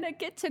not gonna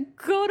get to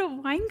go to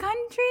wine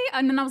country.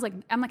 And then I was like,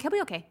 he'll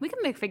be okay. We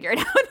can figure it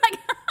out. Like,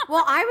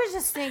 well, I was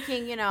just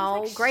thinking, you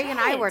know, like, Greg and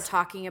I shit. were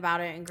talking about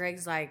it, and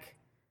Greg's like,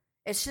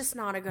 it's just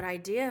not a good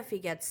idea if he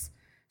gets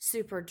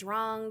super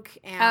drunk.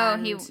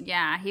 And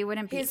he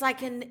wouldn't be. He's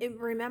like, and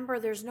remember,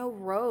 there's no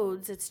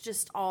roads. It's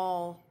just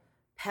all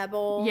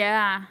pebble.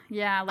 Yeah,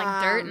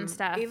 like dirt and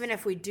stuff. Even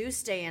if we do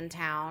stay in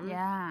town.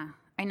 Yeah,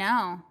 I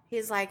know.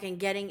 He's like, and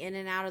getting in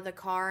and out of the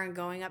car and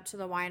going up to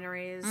the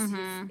wineries.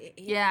 Mm-hmm.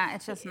 Yeah,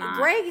 it's just not.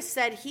 Greg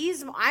said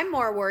I'm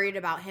more worried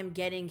about him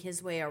getting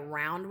his way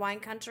around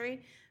wine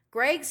country.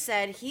 Greg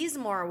said he's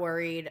more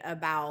worried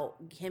about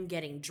him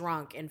getting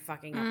drunk and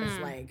fucking up his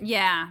leg.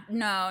 Yeah,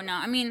 no.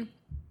 I mean,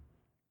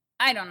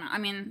 I don't know. I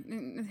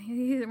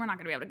mean, we're not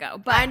going to be able to go.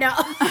 But I know.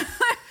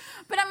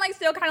 But I'm like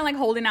still kind of like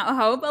holding out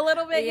hope a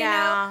little bit, you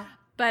Yeah. know?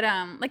 But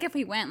like if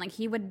we went, like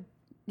he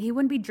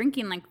wouldn't be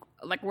drinking like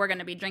we're going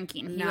to be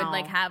drinking. He would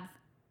like have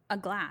a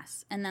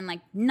glass and then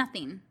like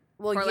nothing.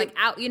 Well, for like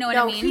out. You know what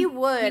I mean? He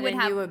would. He would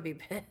and have. you would be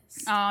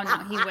pissed. Oh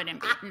no, he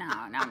wouldn't be.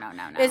 No.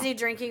 Is he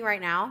drinking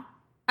right now?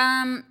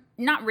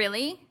 Not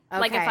really.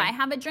 Like if Okay. I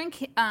have a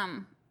drink,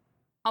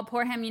 I'll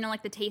pour him. You know,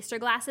 like the taster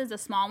glasses, the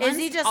small ones. Is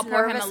he just I'll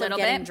pour him nervous a little of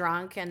getting bit.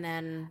 drunk and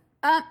then?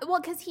 Well,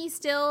 because he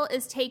still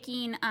is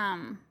taking.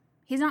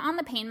 He's not on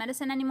the pain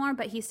medicine anymore,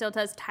 but he still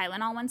does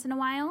Tylenol once in a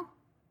while.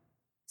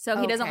 So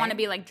he doesn't Okay. want to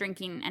be like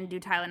drinking and do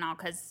Tylenol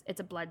because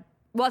it's a blood.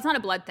 Well, it's not a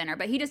blood thinner,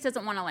 but he just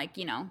doesn't want to like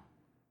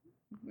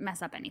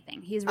mess up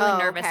anything. He's really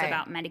nervous okay.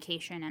 about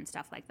medication and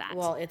stuff like that.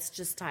 Well, it's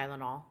just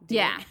Tylenol.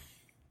 yeah,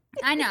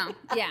 I know.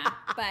 Yeah,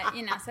 but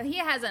so he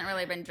hasn't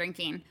really been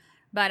drinking.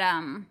 But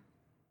oh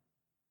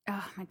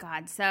my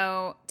God.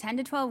 So 10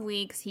 to 12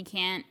 weeks, he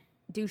can't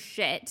do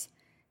shit.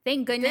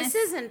 Thank goodness.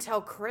 This is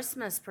until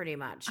Christmas, pretty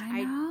much.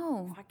 I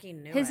know.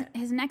 Fucking knew His it.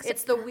 his next.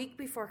 It's the week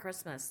before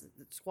Christmas.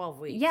 It's 12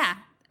 weeks. Yeah.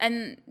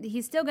 And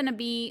he's still going to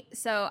be,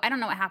 so I don't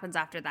know what happens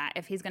after that,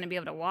 if he's going to be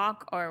able to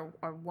walk or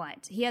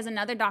what. He has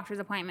another doctor's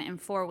appointment in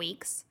 4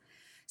 weeks.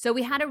 So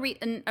we had a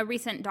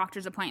recent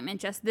doctor's appointment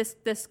just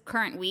this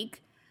current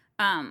week,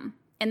 and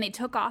they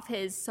took off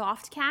his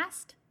soft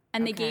cast,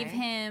 and they gave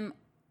him,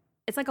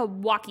 it's like a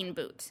walking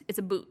boot. It's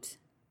a boot.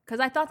 Because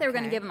I thought they were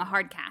going to give him a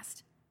hard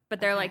cast,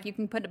 but they're like, you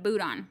can put a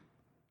boot on.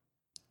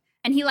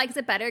 And he likes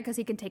it better because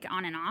he can take it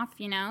on and off,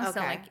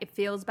 so like it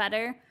feels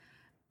better.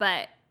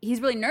 But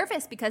he's really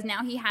nervous because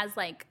now he has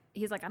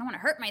he's like, I don't want to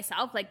hurt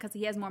myself, because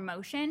he has more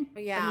motion.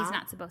 Yeah. But he's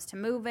not supposed to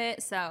move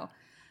it. So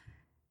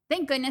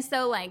thank goodness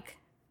though,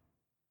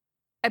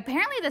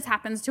 apparently this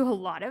happens to a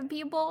lot of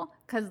people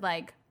because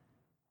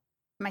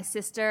my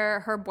sister,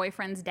 her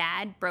boyfriend's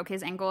dad broke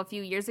his ankle a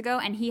few years ago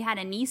and he had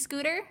a knee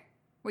scooter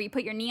where you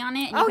put your knee on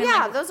it. And you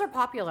can, those are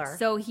popular.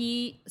 So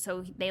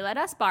they let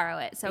us borrow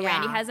it. So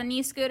Randy has a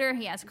knee scooter.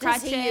 He has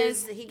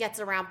crutches. He gets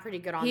around pretty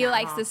good on that. He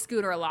likes the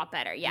scooter a lot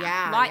better.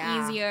 Yeah, a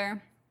lot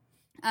easier.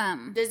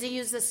 Does he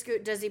use the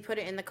scoot? Does he put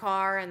it in the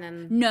car and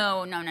then?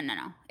 No.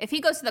 If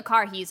he goes to the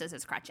car, he uses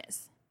his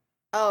crutches.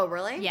 Oh,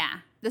 really? Yeah.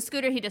 The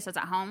scooter he just does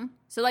at home.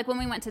 So when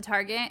we went to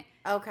Target,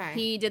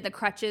 he did the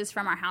crutches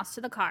from our house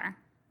to the car.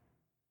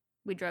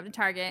 We drove to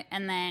Target,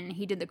 and then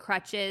he did the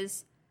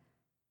crutches.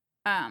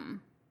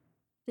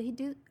 Did he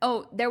do?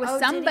 Oh, there was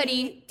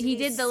somebody. He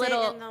did the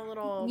little.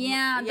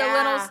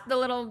 The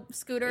little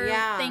scooter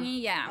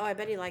thingy. Yeah. Oh, I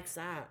bet he likes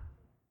that.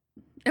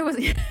 It was.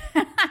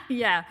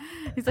 Yeah.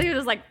 He's he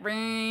was like,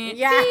 beep,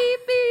 Yeah. beep,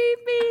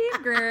 beep,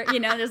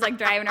 grr, just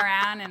driving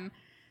around, and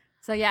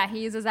so he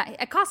uses that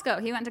at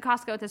Costco. He went to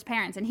Costco with his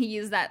parents, and he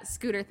used that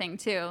scooter thing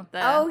too.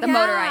 The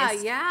motorized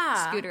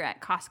scooter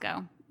at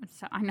Costco.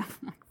 So I know,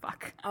 I'm like,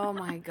 fuck. Oh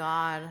my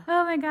God.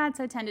 Oh my God.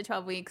 So 10 to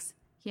 12 weeks.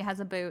 He has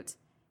a boot.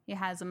 He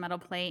has a metal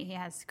plate. He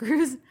has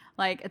screws.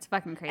 It's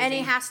fucking crazy. And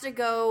he has to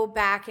go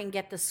back and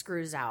get the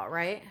screws out,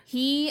 right?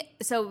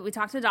 So we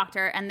talked to the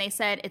doctor, and they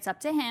said it's up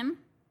to him.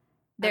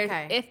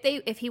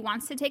 If he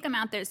wants to take them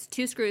out, there's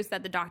 2 screws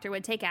that the doctor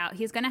would take out.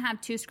 He's going to have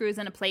 2 screws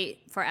and a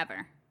plate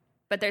forever.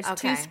 But there's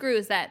 2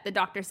 screws that the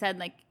doctor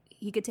said,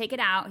 he could take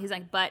it out. He's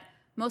like, but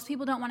most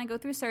people don't want to go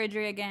through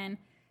surgery again.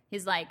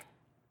 He's like,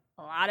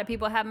 a lot of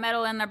people have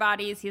metal in their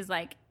bodies. He's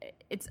like,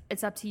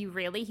 it's up to you,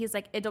 really. He's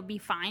like, it'll be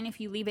fine if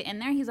you leave it in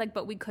there. He's like,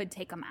 but we could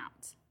take them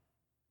out.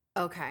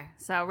 Okay.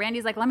 So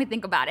Randy's like, let me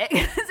think about it.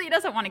 Because he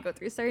doesn't want to go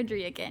through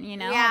surgery again,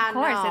 Yeah, of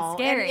course, no. it's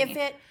scary.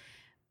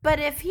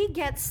 And if he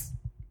gets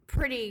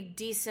pretty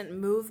decent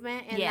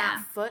movement in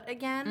that foot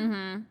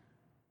again.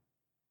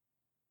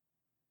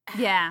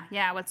 Mm-hmm.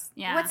 Yeah. What's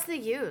the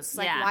use?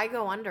 Why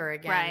go under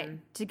again?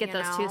 Right. To get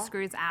those 2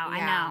 screws out.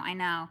 Yeah. I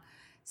know.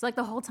 So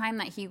the whole time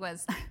that he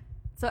was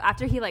so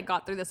after he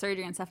got through the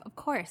surgery and stuff, of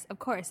course.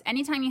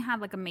 Anytime you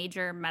have a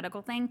major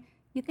medical thing,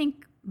 you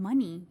think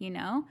money,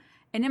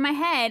 And in my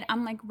head,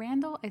 I'm like,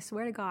 Randall, I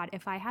swear to God,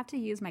 if I have to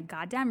use my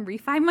goddamn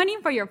refi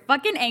money for your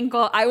fucking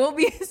ankle, I will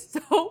be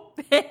so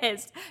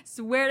pissed.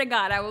 Swear to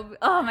God, I will be,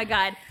 oh my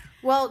God.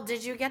 Well,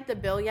 did you get the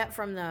bill yet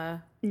from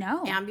the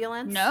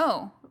ambulance?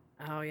 No.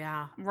 Oh,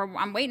 yeah.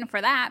 I'm waiting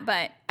for that,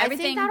 but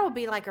everything. I think that'll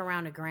be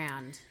around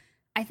 $1,000.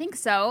 I think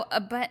so,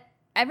 but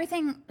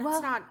everything.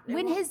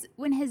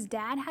 When his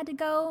dad had to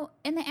go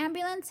in the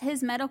ambulance,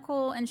 his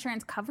medical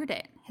insurance covered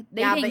it.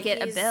 They didn't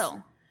get a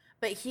bill.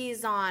 But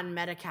he's on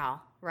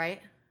Medi-Cal,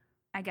 right?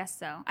 I guess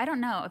so. I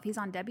don't know if he's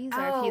on Debbie's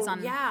or if he's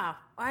on. Yeah,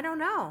 I don't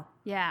know.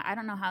 Yeah, I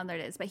don't know how that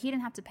is, but he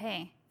didn't have to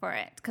pay for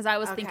it because I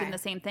was thinking the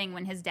same thing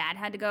when his dad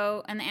had to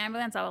go in the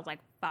ambulance. I was like,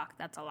 "Fuck,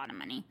 that's a lot of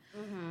money."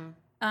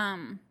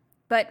 Mm-hmm.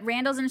 But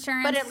Randall's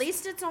insurance. But at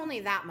least it's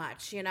only that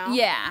much,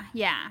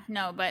 Yeah.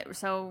 No, but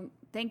so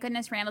thank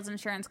goodness Randall's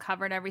insurance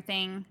covered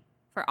everything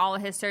for all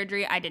of his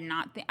surgery. I did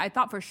not. I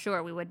thought for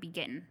sure we would be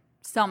getting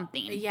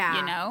something.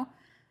 Yeah.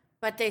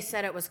 But they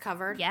said it was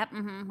covered. Yep.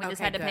 Mm-hmm. We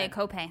just had to pay a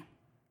copay.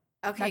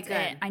 Okay, That's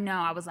good. it. I know.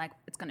 I was like,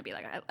 it's going to be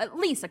at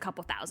least a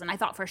couple thousand. I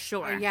thought for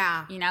sure.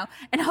 Yeah.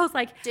 And I was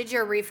like, did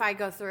your refi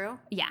go through?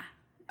 Yeah.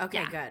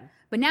 Okay, good.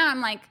 But now I'm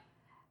like,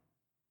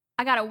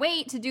 I got to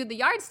wait to do the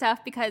yard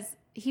stuff because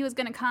he was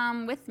going to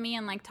come with me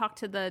and talk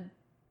to the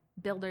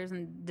builders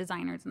and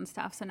designers and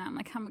stuff. So now I'm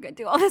like, I'm going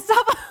to do all this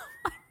stuff. Oh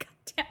my God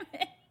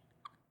damn it.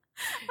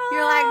 You're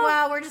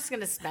well, we're just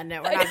going to spend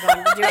it. We're not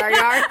going to do our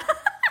yard.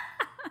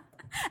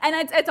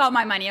 And it's all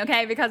my money,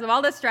 okay? Because of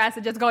all the stress,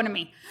 it's just going to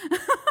me.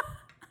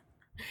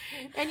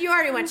 And you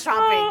already went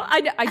shopping.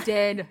 Oh, I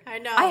did. I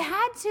know. I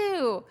had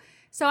to.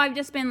 So I've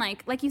just been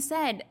like you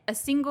said, a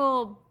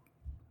single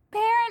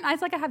parent.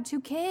 I have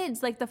 2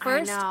 kids. Like the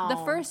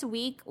first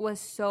week was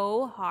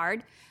so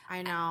hard.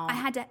 I know. I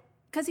had to,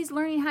 because he's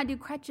learning how to do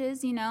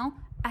crutches,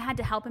 I had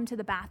to help him to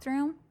the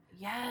bathroom.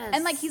 Yes.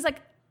 And he's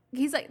like,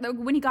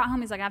 when he got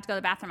home, he's like, I have to go to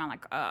the bathroom.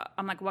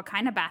 I'm like, what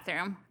kind of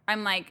bathroom?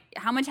 I'm like,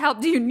 how much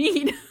help do you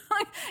need?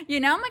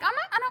 I'm like,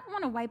 I don't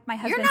want to wipe my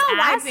husband's You're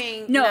not ass.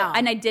 wiping. No,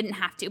 and I didn't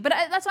have to. But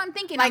that's what I'm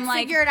thinking. I'm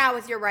like, figure it out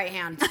with your right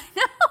hand.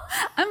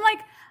 I'm like,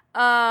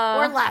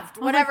 or left,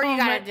 whatever you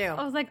got to do.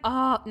 I was like,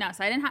 oh, no.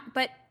 So I didn't have,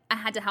 but I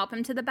had to help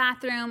him to the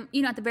bathroom.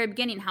 At the very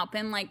beginning, help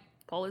him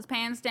pull his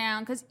pants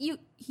down, because he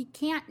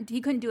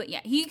couldn't do it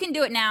yet. He can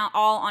do it now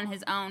all on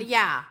his own.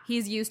 Yeah.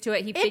 He's used to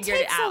it. He figured it out.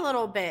 It takes a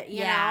little bit,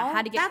 you know?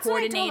 How to get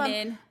coordinated. What I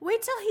told him.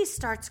 Wait till he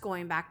starts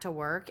going back to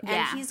work,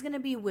 and he's going to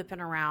be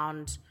whipping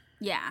around.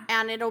 Yeah.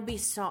 And it'll be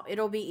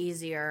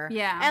easier.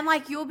 Yeah. And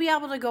you'll be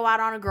able to go out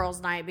on a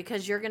girls' night,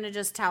 because you're going to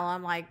just tell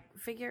him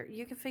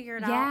you can figure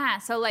it out. Yeah.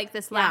 So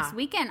this last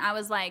weekend, I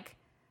was like,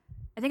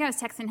 I think I was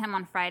texting him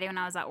on Friday when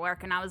I was at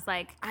work, and I was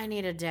like, I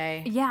need a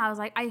day. Yeah. I was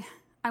like, I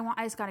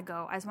just gotta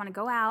go. I just want to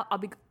go out. I'll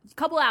be a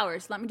couple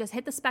hours. Let me just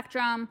hit the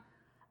Spectrum.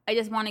 I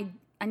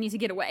need to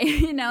get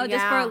away,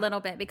 just for a little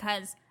bit,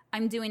 because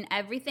I'm doing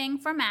everything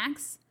for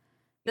Max.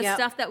 The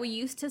stuff that we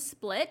used to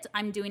split,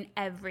 I'm doing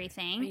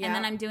everything. Yep. And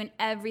then I'm doing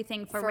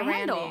everything for Randy.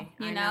 Randall.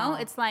 You know?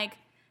 It's like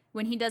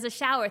when he does a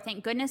shower,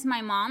 thank goodness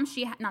my mom,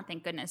 not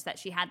thank goodness that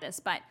she had this,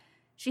 but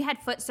she had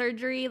foot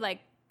surgery 4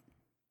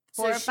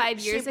 or 5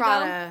 years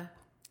ago.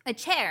 A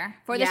chair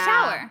for the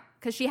shower.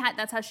 Because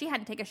that's how she had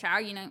to take a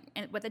shower,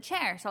 with a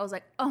chair. So I was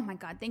like, oh my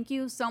God, thank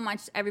you so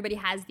much. Everybody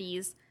has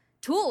these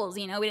tools,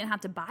 we didn't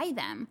have to buy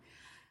them.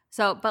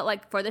 So,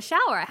 but for the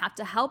shower, I have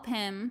to help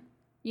him,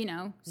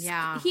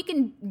 Yeah. He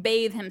can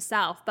bathe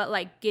himself, but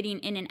getting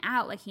in and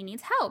out, he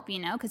needs help,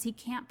 because he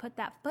can't put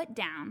that foot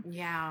down.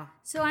 Yeah.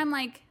 So I'm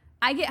like,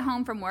 I get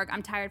home from work.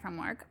 I'm tired from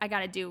work. I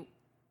got to do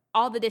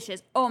all the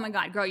dishes. Oh my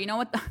God, girl, you know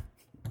what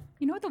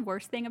the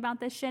worst thing about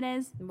this shit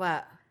is?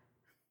 What?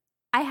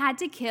 I had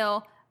to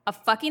kill a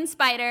fucking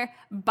spider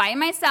by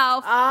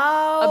myself.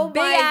 Oh, a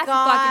big ass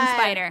fucking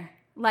spider.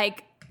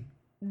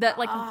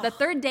 The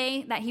third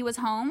day that he was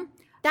home.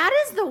 That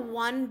is the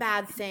one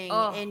bad thing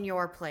in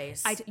your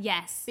place.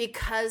 Yes.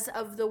 Because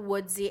of the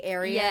woodsy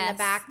area in the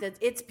back.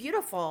 It's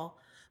beautiful.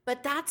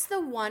 But that's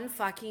the one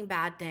fucking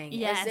bad thing.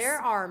 Yes. Is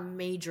there are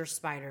major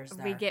spiders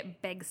there. We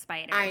get big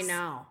spiders. I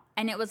know.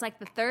 And it was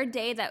the third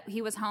day that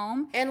he was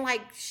home. And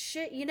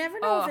shit, you never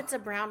know if it's a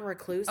brown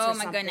recluse or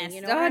something. Oh my goodness.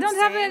 You know what I I'm don't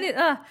saying?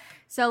 have it.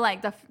 So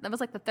that was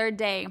the third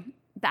day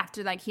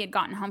after he had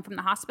gotten home from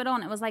the hospital,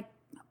 and it was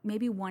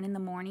maybe 1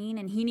 a.m,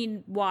 and he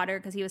needed water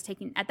because he was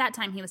taking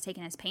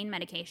his pain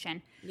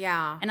medication.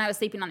 Yeah. And I was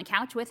sleeping on the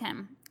couch with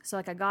him. So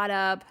I got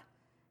up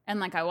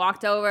and I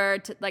walked over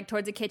to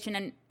towards the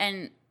kitchen,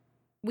 and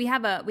we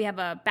have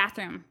a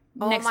bathroom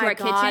next to our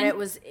kitchen. Oh my God, it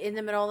was in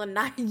the middle of the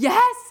night.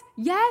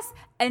 Yes.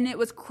 And it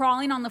was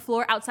crawling on the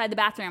floor outside the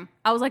bathroom.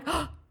 I was like,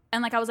 oh,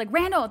 and I was like,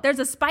 Randall, there's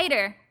a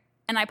spider.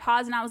 And I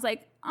paused and I was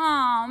like,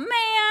 oh man.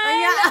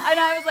 Yeah. And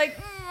I was like,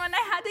 and I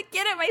had to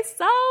get it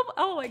myself.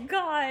 Oh my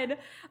God.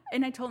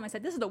 And I told him, I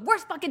said, this is the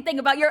worst fucking thing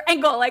about your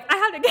ankle. I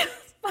have to get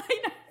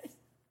spiders.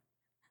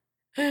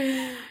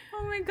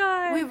 Oh my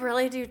God. We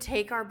really do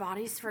take our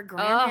bodies for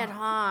granted,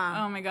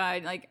 huh? Oh my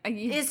God.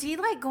 Is he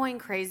going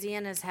crazy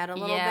in his head a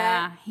little bit?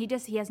 Yeah. He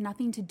has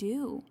nothing to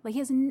do.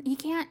 He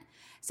can't.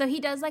 So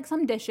he does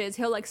some dishes.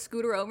 He'll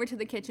scooter over to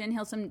the kitchen.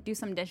 He'll do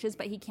some dishes,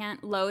 but he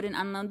can't load and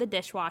unload the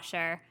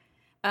dishwasher.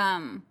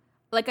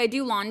 I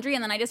do laundry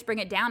and then I just bring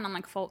it down.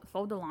 I'm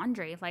fold the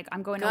laundry.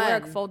 I'm going to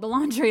work, fold the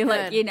laundry.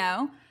 But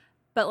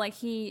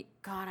he.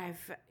 God,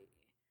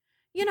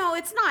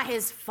 it's not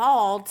his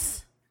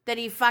fault that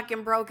he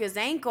fucking broke his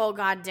ankle,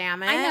 God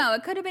damn it. I know.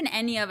 It could have been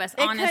any of us,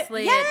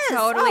 honestly. Yes. It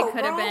totally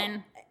could have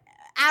been.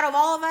 Out of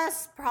all of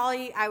us,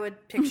 probably I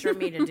would picture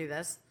me to do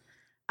this.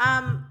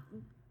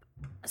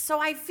 So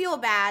I feel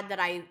bad that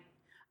I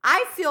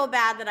feel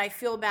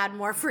bad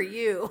more for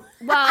you.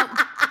 Well,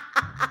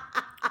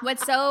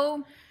 what's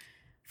so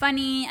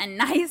funny and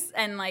nice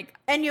and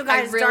and you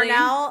guys,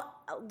 Darnell,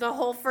 the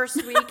whole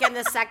first week and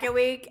the second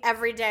week,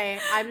 every day,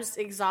 I'm just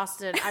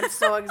exhausted. I'm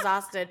so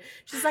exhausted.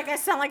 She's like, I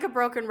sound like a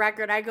broken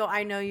record. I go,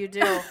 I know you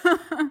do.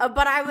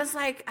 But I was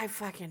like, I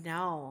fucking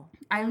know.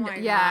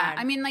 God.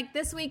 I mean,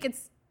 this week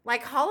it's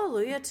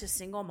hallelujah to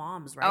single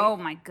moms, right? Oh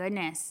my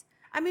goodness.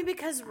 I mean,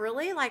 because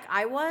really,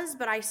 I was,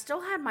 but I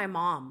still had my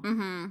mom.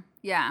 Mm-hmm.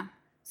 Yeah.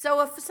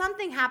 So if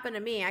something happened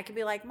to me, I could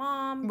be like,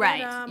 Mom,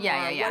 right?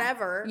 Yeah,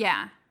 whatever.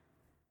 Yeah.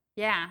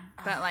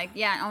 But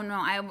oh no,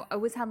 I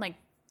always had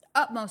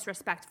utmost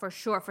respect for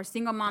sure for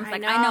single moms. I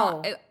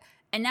know.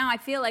 And now I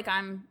feel like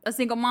I'm a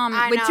single mom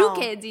with 2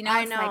 kids.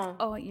 I it's know.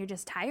 Oh, you're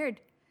just tired.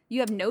 You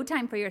have no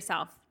time for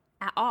yourself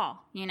at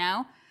all.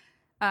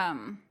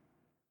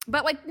 But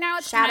But like now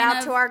it's Shout kind out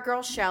of, to our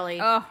girl Shelly.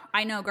 Oh,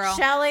 I know, girl.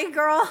 Shelly,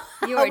 girl.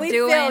 You are we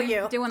feel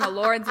you. doing the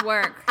Lord's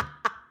work.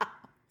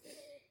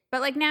 But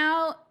like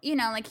now, you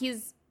know, like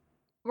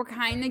we're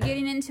kind of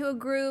getting into a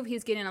groove.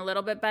 He's getting a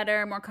little bit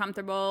better, more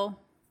comfortable,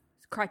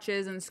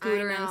 crutches and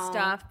scooter and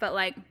stuff. But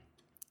like,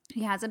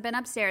 he hasn't been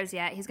upstairs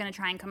yet. He's gonna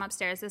try and come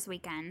upstairs this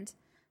weekend,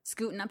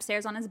 scooting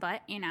upstairs on his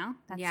butt. You know,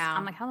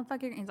 I'm like, how the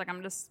fuck? He's like,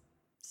 I'm just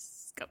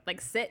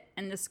like sit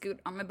and just scoot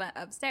on my butt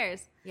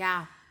upstairs.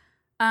 Yeah.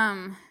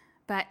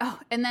 But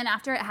and then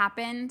after it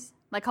happened,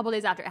 like a couple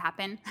days after it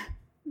happened,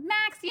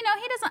 Max, you know,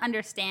 he doesn't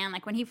understand.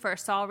 Like when he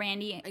first saw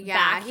Randy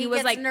back, he was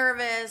gets like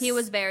nervous. He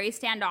was very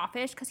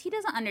standoffish because he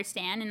doesn't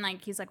understand, and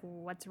like he's like,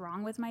 "What's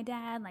wrong with my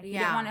dad?" Like he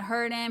didn't want to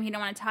hurt him, he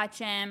didn't want to touch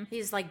him.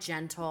 He's like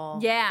gentle.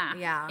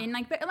 Yeah, and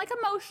like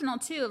emotional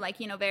too. Like,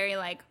 you know, very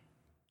like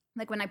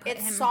when I put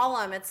him. It's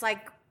solemn. It's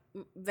like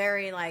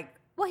very like.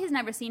 Well, he's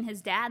never seen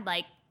his dad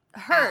like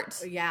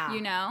hurt. Yeah,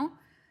 you know,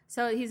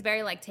 so he's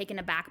very like taken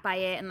aback by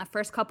it. And the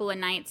first couple of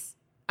nights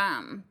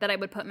that I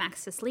would put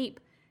Max to sleep,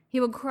 he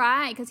would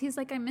cry because he's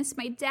like, I miss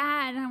my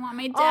dad. I want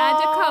my dad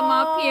to come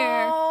up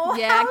here.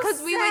 Yeah,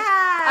 because we would.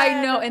 I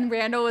know. And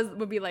Randall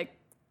would be like,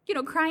 you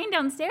know, crying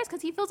downstairs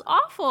because he feels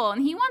awful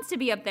and he wants to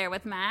be up there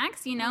with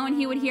Max, you know. And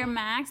he would hear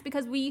Max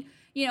because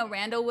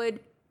Randall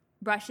would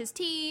brush his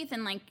teeth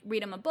and like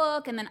read him a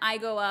book, and then I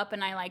go up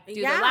and I like do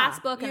the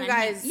last book, and you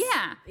then guys,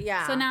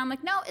 yeah. So now I'm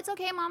like, no, it's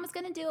okay, Mama's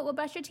gonna do it. We'll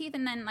brush your teeth,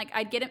 and then like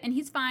I'd get him, and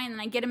he's fine,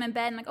 and I get him in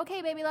bed, and like,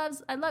 okay, baby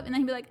loves, I love, and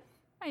then he'd be like,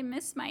 I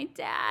miss my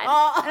dad,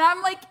 and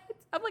I'm like,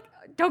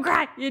 don't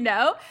cry, you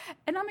know,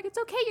 and I'm like, it's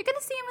okay, you're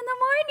gonna see him in the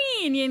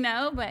morning, you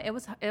know. But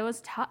it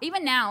was tough.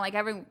 Even now, like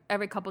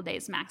every couple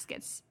days, Max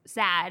gets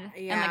sad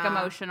and like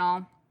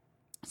emotional.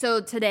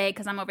 So today,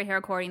 because I'm over here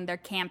recording, they're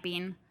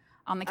camping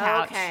on the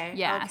couch.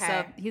 Yeah,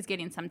 so he's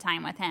getting some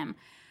time with him.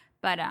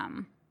 But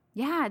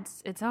yeah,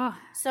 it's all.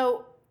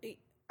 So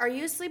are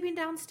you sleeping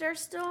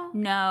downstairs still?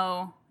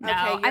 No.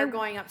 Okay, you're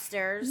going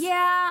upstairs?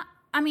 Yeah,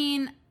 I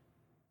mean,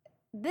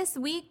 this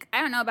week,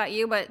 I don't know about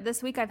you, but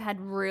this week I've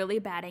had really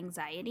bad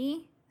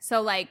anxiety.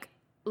 So like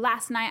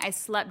last night I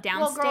slept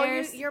downstairs.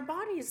 Well, girl, your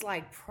body's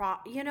like,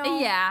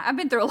 Yeah, I've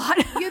been through a lot.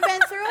 You've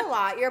been through a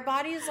lot. Your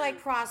body's like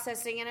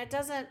processing, and it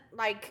doesn't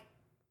like.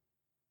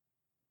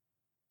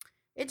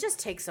 It just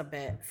takes a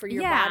bit for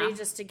your body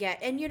just to get,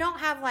 and you don't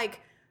have like,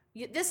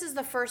 this is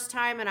the first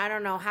time, and I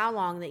don't know how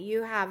long that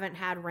you haven't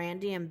had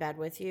Randy in bed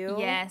with you.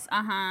 Yes,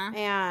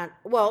 And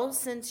well,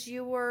 since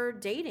you were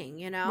dating,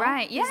 you know,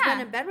 right? Yeah, he's been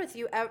in bed with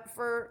you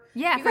for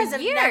you for guys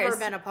have years. never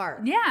been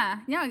apart. Yeah,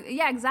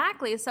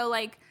 exactly. So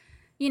like,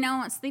 you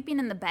know, sleeping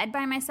in the bed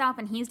by myself,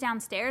 and he's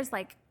downstairs,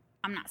 like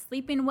I'm not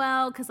sleeping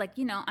well because like,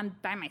 you know, I'm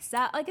by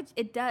myself. Like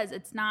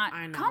it's not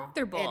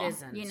comfortable. It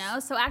isn't. You know.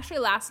 So actually,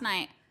 last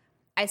night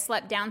I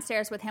slept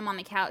downstairs with him on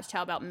the couch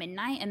till about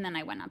midnight, and then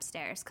I went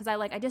upstairs because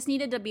I just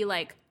needed to be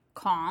like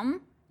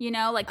calm, you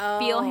know, like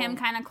feel him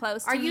kind of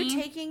close to me. Are you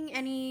taking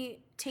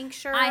any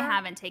tincture? I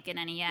haven't taken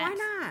any yet. Why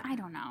not? I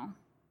don't know.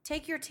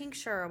 Take your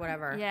tincture or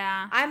whatever.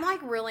 Yeah. I'm like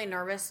really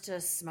nervous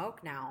to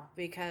smoke now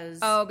because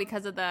of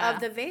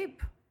the vape.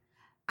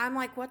 I'm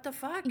like, what the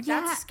fuck?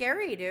 Yeah, that's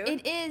scary, dude.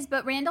 It is,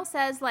 but Randall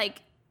says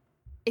like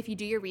if you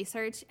do your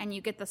research and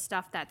you get the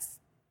stuff that's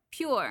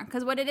pure,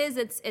 because what it is,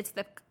 it's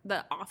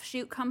the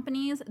offshoot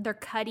companies. They're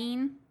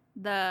cutting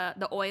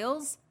the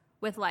oils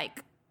with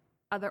like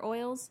other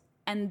oils,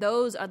 and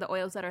those are the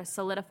oils that are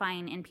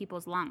solidifying in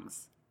people's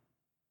lungs.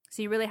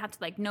 So you really have to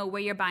like know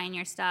where you're buying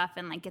your stuff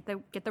and like get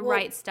the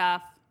right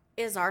stuff.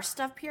 Is our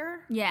stuff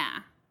pure? Yeah.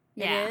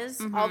 It is.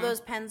 Mm-hmm. All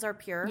those pens are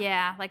pure.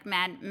 Yeah, like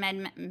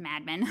MedMen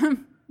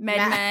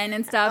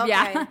and stuff.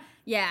 Okay.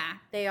 Yeah,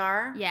 they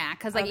are. Yeah,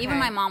 because like even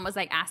my mom was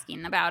like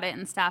asking about it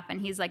and stuff,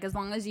 and he's like, as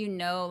long as you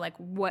know like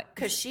what,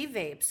 because she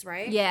vapes,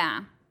 right?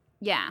 Yeah,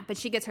 but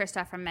she gets her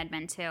stuff from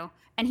MedMen too,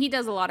 and he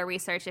does a lot of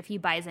research if he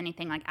buys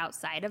anything like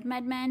outside of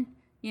MedMen,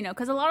 you know,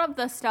 because a lot of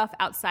the stuff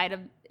outside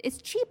of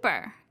it's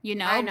cheaper, you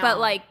know, I know. But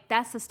like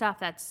that's the stuff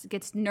that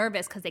gets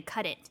nervous because they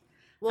cut it.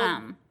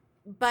 Well,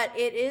 but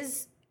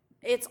it's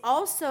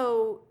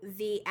also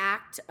the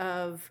act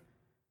of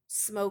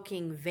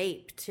smoking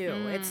vape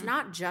too. It's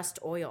not just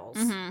oils.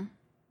 Mm-hmm.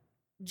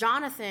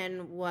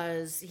 Jonathan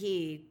was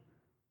he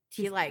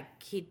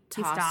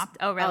stopped.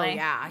 Oh really? Oh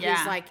yeah.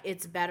 He's like,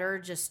 it's better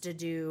just to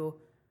do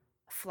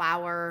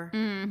flower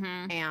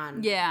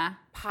and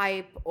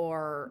pipe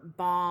or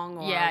bong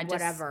or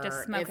whatever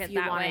just smoke if it you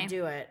that want way. to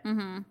do it.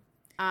 Yeah,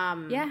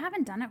 I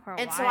haven't done it for a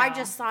while. And so I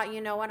just thought, you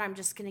know what, I'm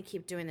just gonna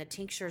keep doing the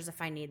tinctures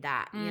if I need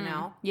that, you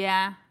know?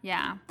 Yeah.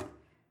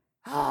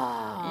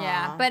 Oh.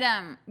 Yeah, but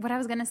what I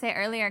was gonna say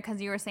earlier, because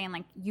you were saying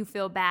like you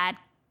feel bad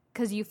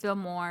because you feel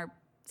more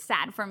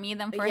sad for me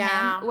than for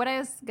him. What I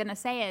was gonna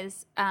say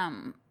is,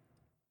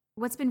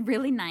 what's been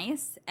really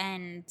nice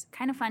and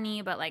kind of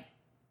funny, but like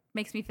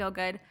makes me feel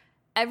good.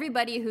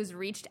 Everybody who's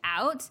reached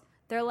out,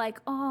 they're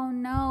like, "Oh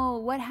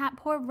no, what happened?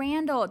 Poor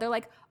Randall." They're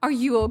like, "Are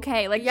you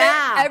okay?" Like,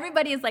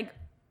 everybody is like.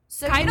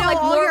 So kind of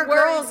like all your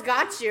girls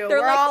got you.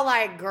 We're like, all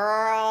like,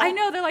 girl. I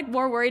know, they're like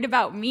more worried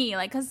about me,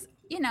 like, because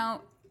you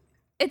know.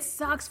 It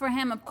sucks for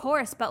him, of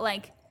course, but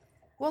like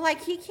Well,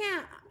 like he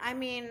can't. I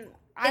mean,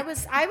 I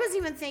was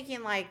even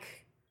thinking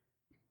like,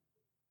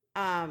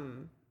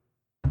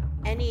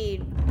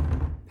 any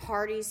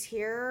parties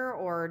here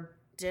or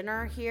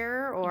dinner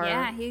here or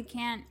yeah, he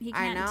can't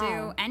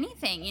do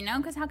anything, you know,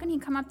 because how can he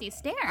come up these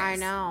stairs? I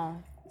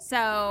know.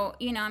 So,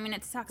 you know, I mean,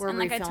 it sucks. We're and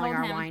like I refilling told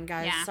our him, wine,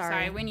 guys. Yeah,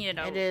 sorry. We needed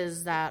It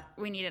is that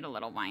we needed a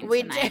little wine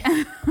we tonight.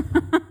 did.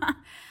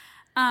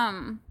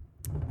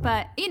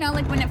 But you know,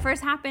 like when it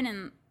first happened,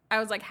 and I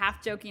was like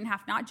half joking,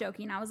 half not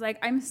joking. I was like,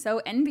 I'm so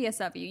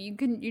envious of you.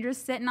 You're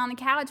just sitting on the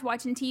couch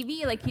watching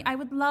TV. Like I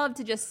would love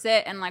to just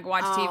sit and like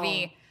watch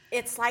TV.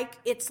 It's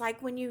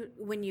like when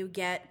you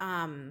get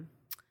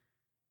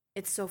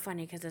it's so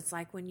funny because it's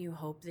like when you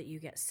hope that you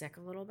get sick a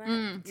little bit. So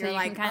You're you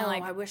like, can kinda oh,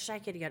 like, I wish I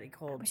could get a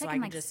cold so I I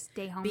can could like just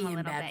stay home be a in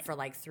little bed bit for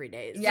like 3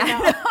 days. Yeah,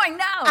 you know? I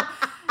know.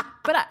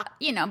 But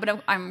you know,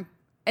 but I'm.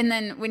 And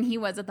then when he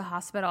was at the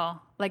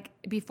hospital, like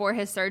before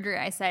his surgery,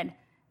 I said,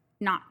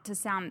 not to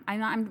sound.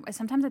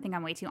 Sometimes I think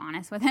I'm way too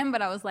honest with him,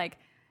 but I was like,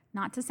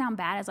 not to sound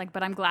bad. I was like,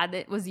 but I'm glad that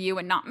it was you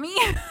and not me.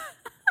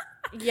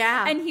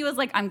 Yeah. And he was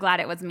like, I'm glad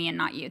it was me and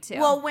not you too.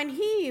 Well,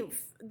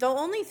 the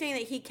only thing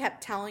that he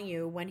kept telling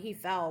you when he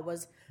fell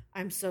was,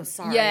 I'm so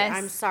sorry. Yes.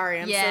 I'm sorry.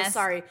 I'm so Yes.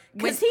 sorry.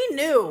 Because he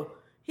knew.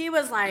 He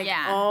was like,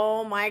 Yeah.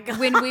 oh my God.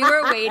 when we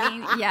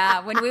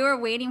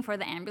were waiting for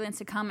the ambulance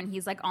to come and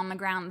he's like on the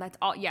ground, that's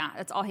all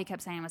he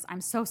kept saying was,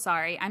 I'm so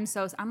sorry. I'm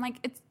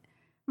like,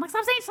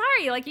 stop saying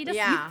sorry. Like you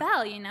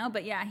fell, you know?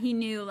 But yeah, he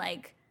knew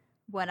like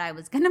what I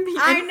was going to be in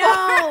I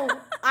know.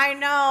 for. I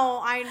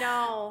know.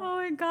 Oh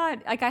my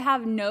God. Like I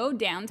have no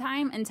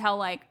downtime until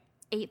like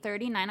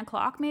 8:30, 9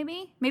 o'clock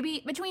maybe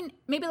between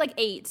like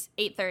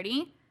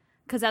 8:30.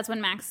 Because that's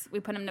when we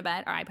put him to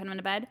bed, or I put him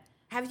to bed.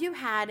 Have you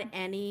had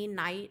any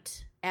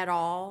night at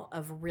all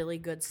of really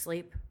good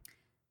sleep?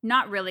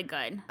 Not really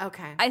good.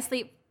 Okay. I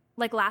sleep,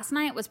 like last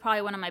night was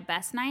probably one of my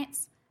best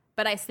nights,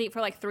 but I sleep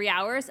for like 3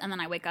 hours and then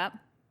I wake up.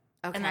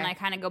 Okay. And then I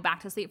kind of go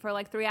back to sleep for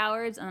like 3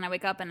 hours and then I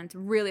wake up and it's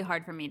really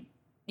hard for me.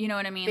 You know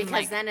what I mean? Because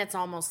like, then it's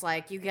almost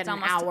like you get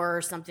an hour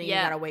or something, you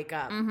got to wake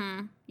up.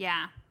 Mm-hmm.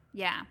 Yeah.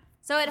 Yeah.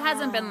 So it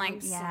hasn't been like,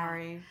 I'm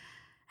sorry.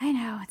 I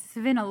know. It's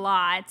been a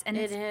lot. And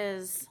It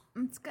is.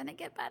 It's going to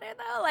get better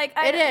though. Like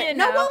It is. You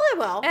know, No, well, it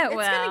will. It's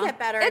will. going to get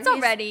better. It's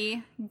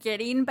already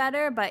getting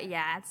better, but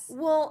yeah, it's.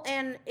 Well,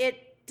 and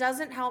it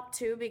doesn't help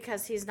too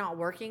because he's not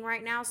working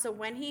right now. So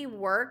when he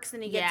works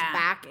and he gets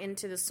back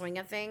into the swing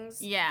of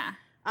things. Yeah.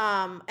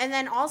 And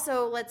then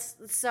also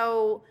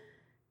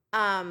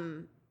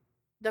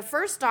the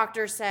first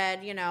doctor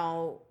said, you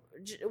know,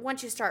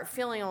 once you start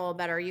feeling a little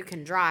better, you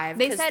can drive.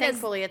 They because said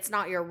thankfully it's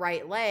not your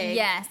right leg.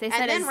 Yes, they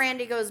said. And then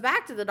Randy goes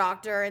back to the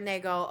doctor and they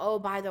go, oh,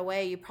 by the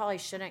way, you probably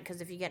shouldn't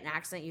because if you get an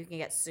accident, you can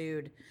get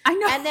sued. I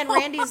know. And then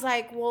Randy's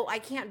like, well, I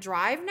can't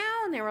drive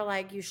now. And they were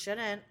like, you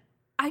shouldn't.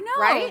 I know.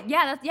 Right?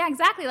 Yeah,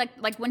 exactly.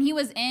 Like when he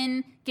was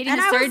in getting And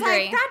the I surgery. was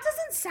like, that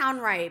doesn't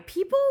sound right.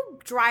 People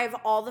drive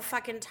all the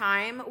fucking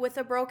time with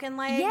a broken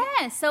leg.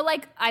 Yeah. So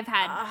like I've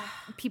had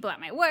people at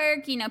my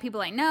work, you know,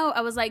 people I know.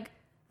 I was like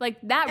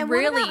that and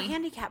really. What about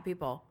handicapped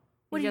people?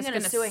 What are you just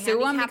going to gonna sue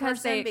a them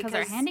handicapped because person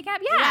they're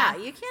handicapped? Yeah,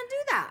 you can't do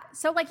that.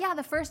 So like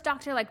the first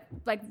doctor like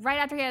right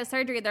after he had a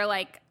surgery, they're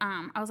like,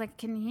 I was like,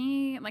 can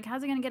he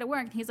how's he gonna get to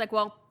work? And he's like,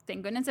 well,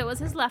 thank goodness it was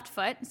his left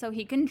foot, so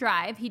he can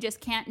drive. He just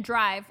can't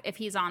drive if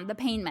he's on the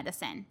pain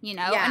medicine, you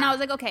know. Yeah. And I was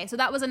like, okay, so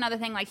that was another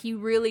thing. Like he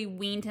really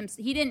weaned him.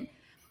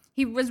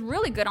 He was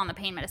really good on the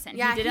pain medicine.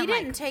 Yeah, he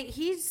didn't take.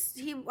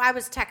 I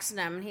was texting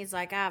him, and he's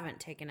like, I haven't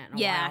taken it in a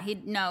while. Yeah, he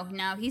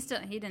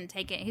didn't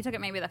take it. He took it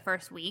maybe the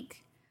first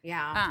week.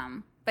 Yeah.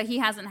 But he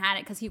hasn't had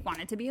it because he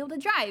wanted to be able to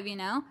drive, you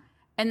know?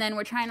 And then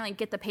we're trying to, like,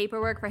 get the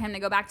paperwork for him to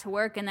go back to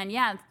work. And then,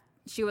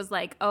 she was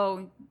like,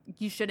 oh,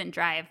 you shouldn't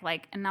drive.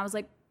 Like, and I was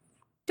like,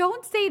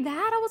 don't say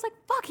that. I was like,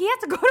 fuck, he has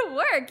to go to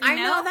work, you know? I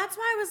know. That's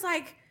why I was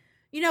like,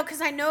 you know,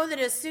 because I know that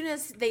as soon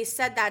as they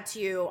said that to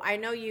you, I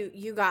know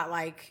you got,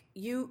 like,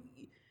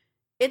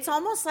 it's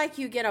almost like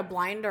you get a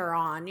blinder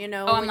on, you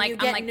know, when you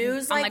get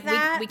news like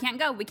that. We can't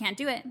go. We can't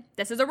do it.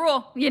 This is a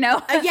rule, you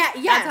know? Yes.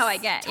 That's how I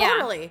get.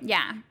 Totally.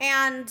 Yeah.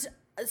 And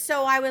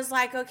so I was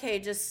like, okay,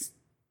 just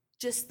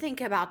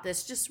think about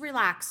this. Just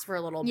relax for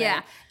a little bit.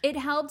 Yeah. It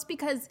helped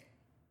because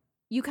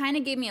you kind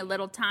of gave me a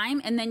little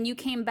time and then you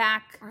came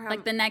back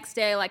like the next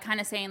day, like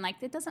kind of saying like,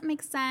 it doesn't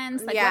make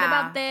sense. Like, what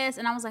about this?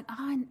 And I was like,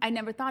 oh, I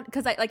never thought,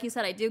 because like you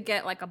said, I do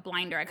get like a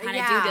blinder. I kind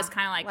of do just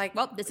kind of like,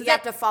 well, this is you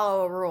have to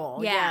follow a rule.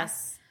 Yeah.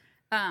 Yes.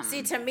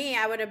 See, to me,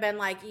 I would have been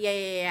like,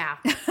 yeah.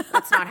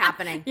 That's not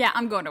happening. Yeah,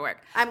 I'm going to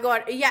work.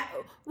 Yeah.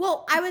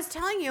 Well, I was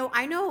telling you,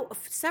 I know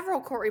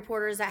several court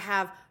reporters that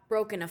have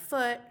broken a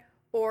foot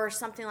or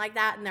something like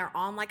that, and they're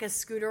on like a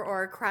scooter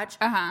or a crutch,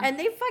 and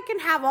they fucking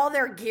have all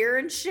their gear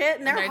and shit,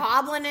 and they're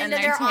hobbling into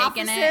their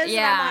offices.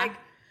 Yeah. And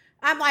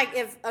I'm like,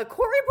 if a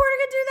court reporter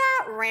could do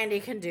that, Randy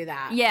can do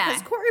that. Yeah.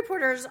 Because court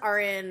reporters are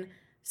in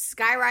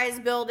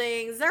skyrise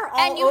buildings. They're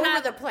all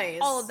over the place.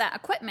 All of that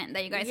equipment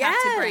that you guys have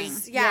to bring.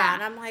 Yeah.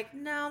 And I'm like,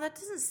 no, that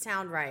doesn't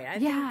sound right. I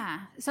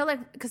think So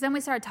like, because then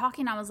we started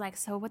talking. I was like,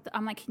 so what?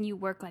 I'm like, can you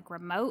work like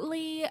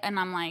remotely? And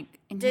I'm like,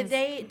 did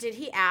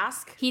he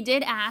ask? He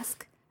did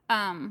ask.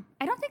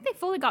 I don't think they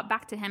fully got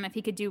back to him if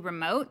he could do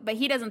remote, but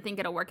he doesn't think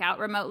it'll work out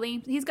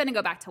remotely. He's going to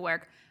go back to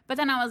work. But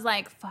then I was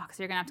like, fuck,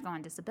 so you're going to have to go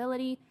on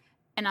disability.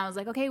 And I was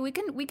like, okay, we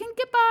can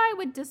get by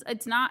with this.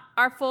 It's not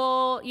our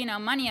full,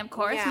 money, of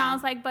course. Yeah. And I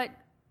was like, but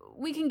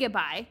we can get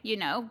by,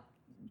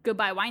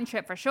 goodbye wine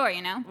trip for sure,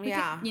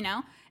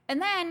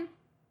 And then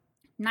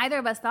neither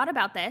of us thought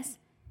about this.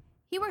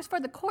 He works for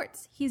the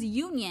courts. He's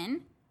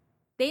union.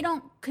 They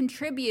don't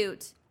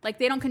contribute. Like,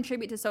 they don't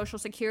contribute to Social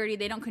Security.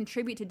 They don't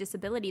contribute to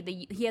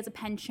disability. He has a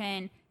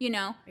pension,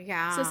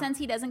 Yeah. So since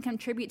he doesn't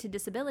contribute to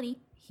disability,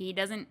 he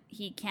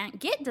can't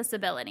get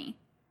disability.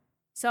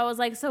 So I was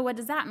like, so what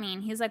does that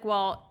mean? He's like,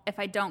 well, if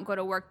I don't go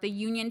to work, the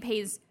union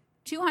pays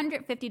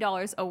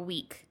 $250 a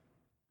week.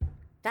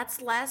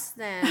 That's less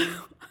than...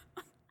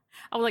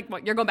 I was like,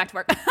 well, you're going back to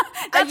work.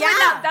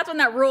 That's when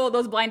that rule,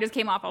 those blinders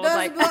came off. I was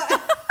like...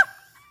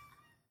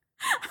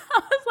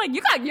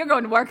 you're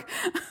going to work.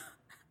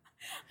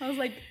 I was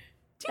like...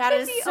 That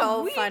is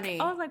so week. funny.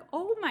 I was like,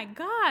 oh my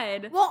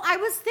God. Well, I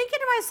was thinking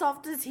to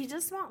myself, does he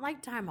just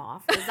want time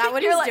off? Is that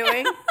what he's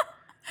doing?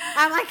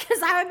 I'm like,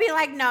 because I would be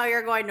like, no,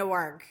 you're going to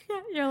work.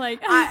 You're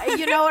like,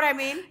 you know what I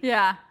mean?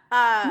 Yeah.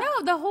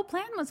 No, the whole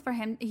plan was for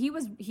him. He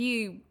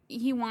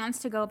wants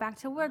to go back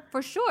to work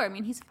for sure. I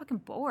mean, he's fucking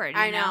bored.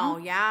 I know.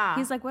 Yeah.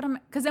 He's like,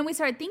 because then we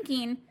started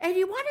thinking. And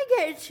you want to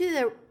get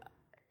into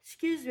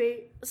excuse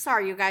me.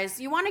 Sorry, you guys.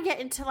 You want to get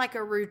into like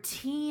a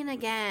routine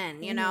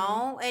again,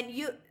 know? And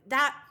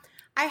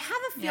I have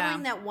a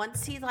feeling that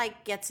once he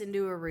gets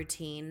into a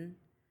routine,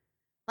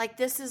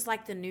 this is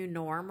the new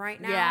norm right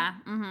now. Yeah.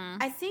 Mm-hmm.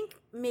 I think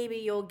maybe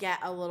you'll get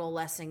a little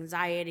less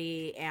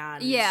anxiety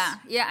and yeah,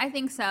 I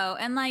think so.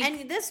 And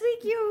and this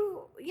week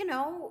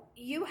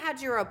you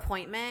had your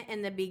appointment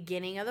in the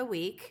beginning of the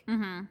week,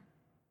 mm-hmm.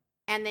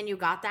 and then you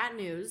got that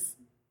news.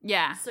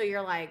 Yeah. So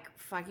you're like,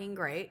 fucking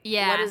great.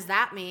 Yeah. What does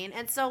that mean?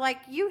 And so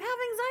you have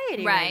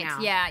anxiety right now.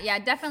 Yeah,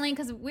 definitely.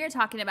 Because we were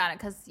talking about it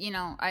because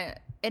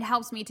it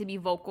helps me to be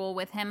vocal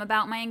with him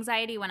about my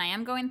anxiety when I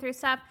am going through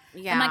stuff.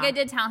 Yeah. And I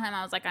did tell him,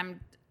 I was like,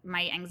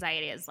 my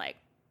anxiety is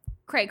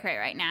cray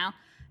right now.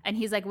 And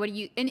he's like, what do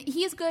you, and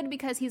he's good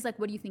because he's like,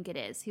 what do you think it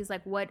is? He's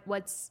like,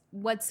 what's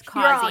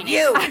causing it?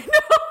 You.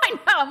 I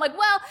know. I'm like,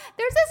 well,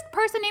 there's this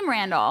person named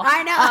Randall.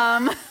 I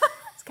know.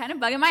 It's kind of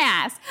bugging my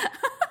ass.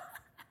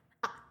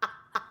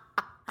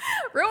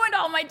 Ruined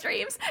all my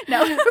dreams.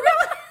 No. Ruined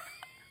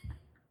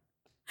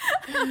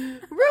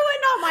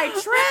all my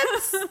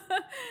trips.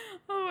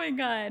 Oh my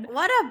God.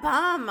 What a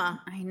bum.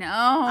 I know.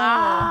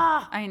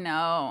 Ah. I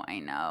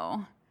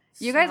know.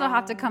 You guys will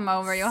have to come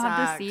over. You'll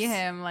have to see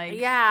him.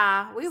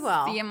 Yeah, we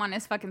will. See him on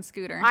his fucking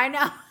scooter. I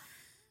know.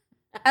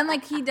 And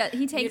he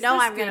takes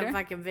I'm gonna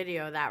fucking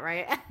video that,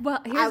 right?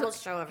 Well, I will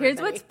show everybody. Here's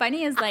what's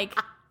funny is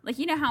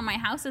how my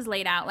house is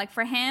laid out.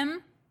 For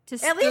him to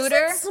scooter. At least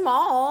it's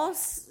small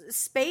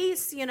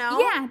space,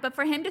 Yeah, but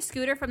for him to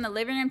scooter from the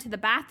living room to the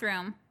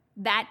bathroom,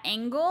 that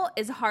angle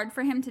is hard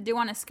for him to do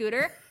on a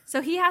scooter.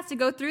 So he has to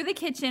go through the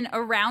kitchen,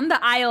 around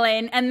the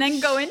island, and then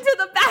go into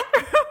the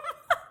bathroom.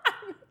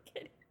 I'm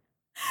kidding.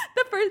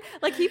 The first,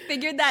 he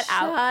figured that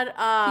out. Shut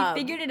up.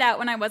 He figured it out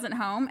when I wasn't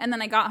home, and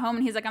then I got home,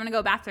 and he's like, I'm going to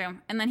go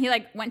bathroom. And then he,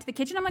 went to the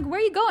kitchen. I'm like, where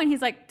are you going?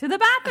 He's like, to the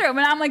bathroom.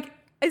 And I'm like,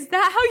 is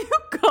that how you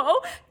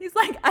go? He's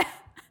like, I'm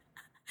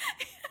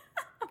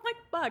like,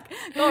 fuck.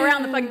 Go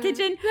around the fucking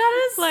kitchen.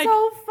 That is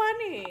so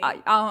funny.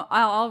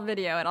 I'll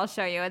video it. I'll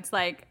show you. It's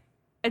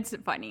it's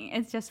funny.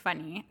 It's just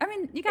funny. I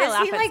mean, you gotta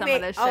laugh at some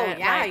of this shit. Oh,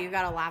 yeah, you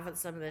gotta laugh at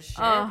some of this shit.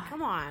 Oh.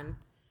 Come on.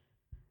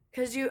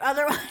 Because you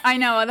otherwise... I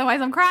know,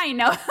 otherwise I'm crying.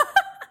 No.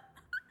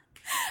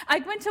 I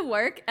went to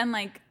work and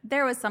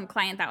there was some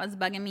client that was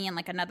bugging me and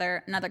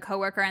another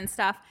coworker and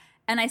stuff.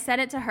 And I said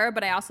it to her,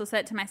 but I also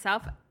said it to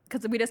myself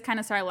because we just kind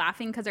of started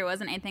laughing because there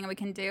wasn't anything we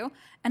can do.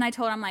 And I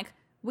told her, I'm like,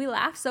 we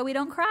laugh so we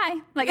don't cry.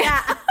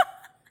 Yeah.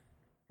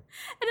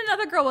 And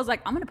another girl was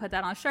like, I'm going to put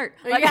that on a shirt.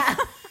 Yeah.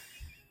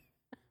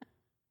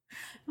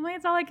 I'm like,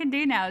 it's all I can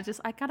do now. It's just,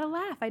 I gotta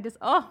laugh.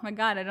 Oh my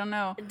God, I don't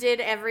know. Did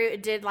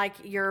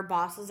your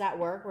bosses at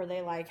work, were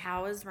they like,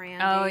 how is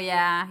Randy? Oh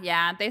yeah.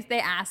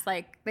 They ask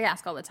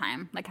all the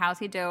time, how's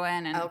he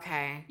doing? And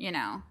okay.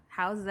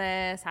 How's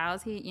this?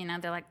 How's he?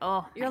 They're like,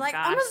 oh, you're my like,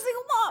 gosh. I'm a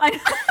single mom.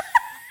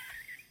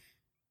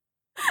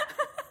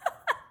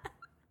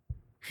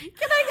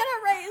 Can I get a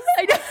raise?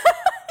 I know.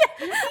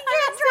 He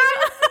can't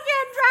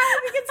drive.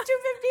 He gets $250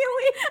 a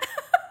week.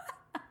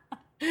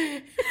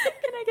 Can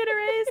I get a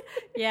raise?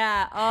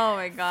 Yeah. Oh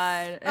my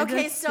God.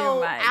 Okay,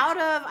 so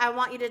I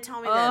want you to tell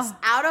me this.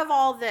 Out of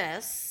all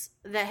this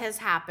that has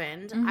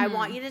happened, mm-hmm. I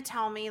want you to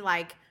tell me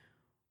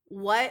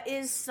what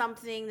is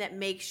something that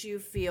makes you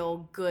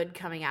feel good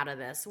coming out of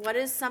this? What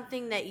is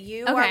something that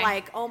you are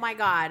like, oh my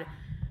God,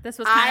 this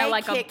was kind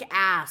of kick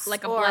ass, a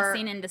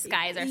blessing in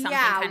disguise or something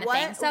kind of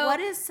thing. So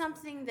what is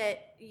something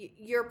that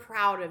you're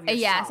proud of yourself?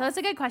 Yeah, so that's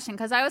a good question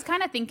because I was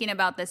kind of thinking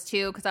about this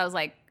too because I was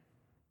like,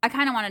 I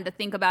kind of wanted to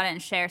think about it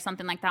and share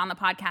something like that on the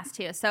podcast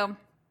too. So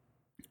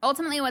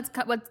ultimately what's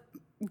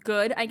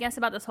good, I guess,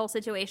 about this whole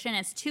situation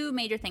is two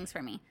major things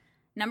for me.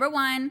 Number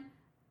one,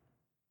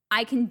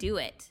 I can do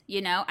it,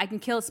 you know? I can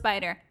kill a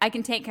spider. I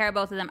can take care of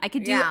both of them. I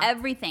could do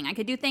everything. I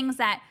could do things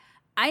that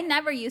I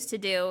never used to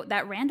do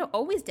that Randall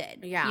always did,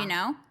 you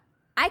know?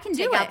 I can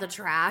do it. Take out the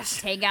trash.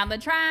 Take out the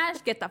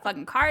trash, get the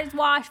fucking cars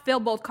washed,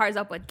 fill both cars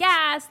up with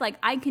gas. Like,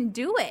 I can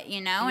do it,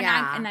 you know?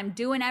 And I'm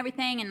doing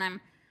everything, and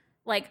I'm,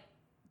 like,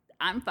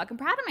 I'm fucking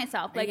proud of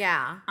myself. Like,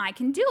 I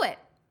can do it.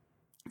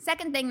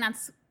 Second thing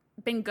that's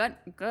been good,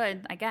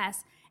 I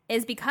guess,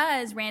 is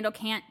because Randall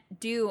can't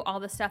do all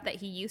the stuff that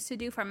he used to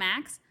do for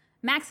Max.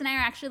 Max and I are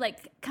actually,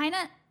 like, kind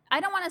of, I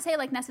don't want to say,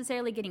 like,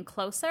 necessarily getting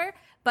closer,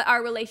 but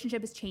our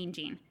relationship is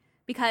changing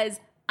because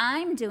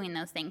I'm doing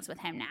those things with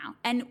him now.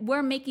 And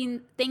we're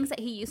making things that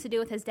he used to do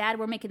with his dad,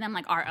 we're making them,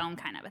 like, our own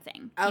kind of a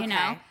thing, you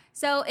know?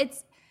 So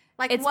it's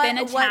been a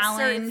challenge. What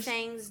certain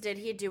things did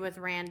he do with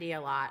Randy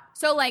a lot?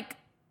 So, like,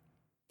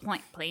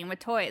 playing with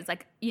toys.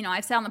 Like, you know,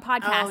 I've said on the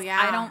podcast,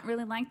 I don't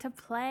really like to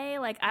play.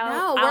 Like,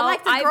 we're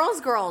like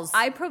the girls.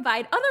 I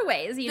provide other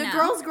ways, you know.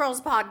 The girls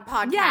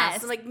podcast.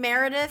 Yes. Like,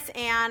 Meredith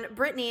and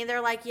Brittany,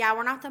 they're like,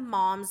 we're not the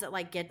moms that,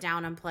 like, get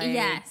down and play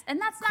and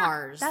that's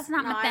cars. That's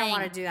not my thing. I don't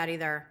want to do that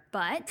either.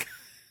 But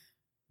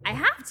I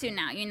have to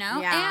now, you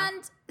know? Yeah.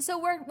 And so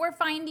we're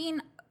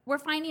finding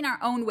our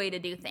own way to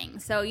do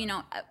things. So, you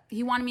know,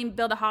 he wanted me to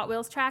build a Hot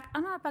Wheels track.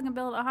 I'm not fucking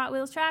build a Hot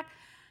Wheels track.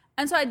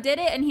 And so I did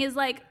it, and he's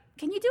like,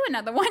 can you do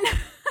another one?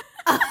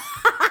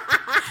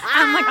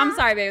 I'm like, I'm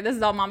sorry, baby. This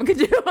is all Mama could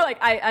do. Like,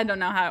 I don't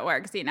know how it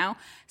works, you know?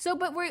 So,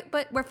 but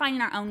we're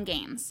finding our own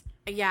games.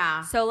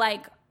 Yeah. So,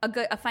 like,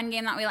 a fun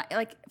game that we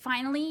like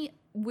finally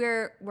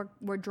we're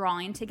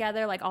drawing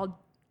together. Like,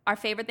 our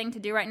favorite thing to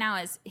do right now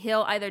is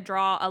he'll either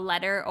draw a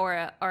letter or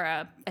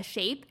a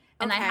shape,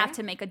 and I have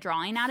to make a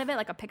drawing out of it,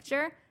 like a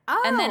picture.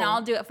 Oh. And then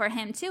I'll do it for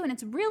him too. And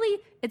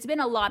it's been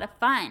a lot of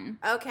fun.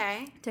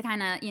 Okay. To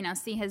kind of, you know,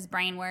 see his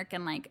brain work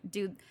and, like,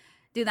 do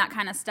that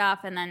kind of stuff.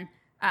 And then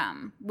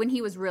when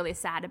he was really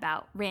sad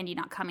about Randy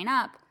not coming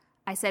up,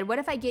 I said, what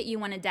if I get you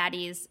one of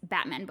Daddy's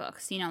Batman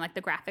books, you know, like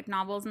the graphic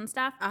novels and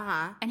stuff?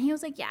 Uh-huh. And he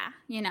was like, yeah,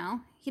 you know.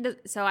 He does.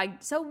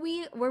 So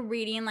we were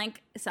reading,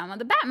 like, some of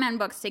the Batman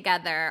books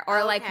together,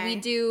 or like we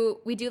do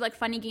like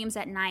funny games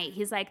at night.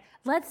 He's like,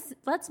 let's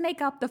make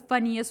up the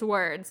funniest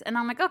words. And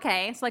I'm like,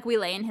 okay. So, like, we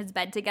lay in his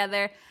bed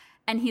together,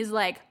 and he's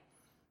like,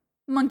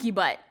 monkey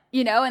butt.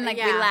 You know, and, like,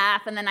 we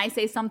laugh, and then I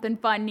say something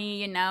funny,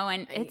 you know,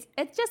 and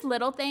it's just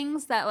little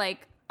things that,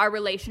 like, our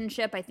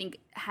relationship, I think,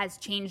 has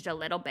changed a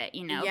little bit,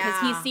 you know,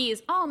 because he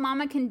sees, oh,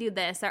 Mama can do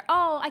this, or,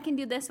 oh, I can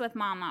do this with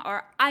Mama,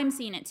 or I'm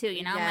seeing it too,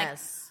 you know. I'm like,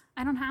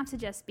 I don't have to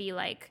just be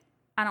like,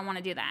 I don't want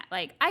to do that.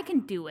 Like, I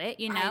can do it,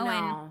 you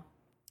know,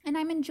 and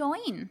I'm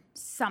enjoying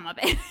some of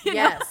it, you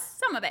know?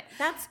 Some of it.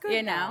 That's good,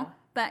 you know.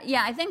 But,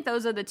 yeah, I think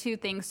those are the two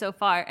things so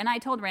far. And I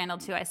told Randall,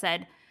 too, I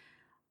said,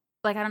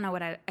 like, I don't know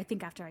what I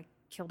think after I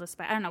killed a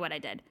spider. I don't know what I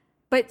did.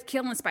 But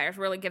killing spiders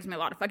really gives me a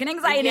lot of fucking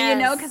anxiety, you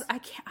know, because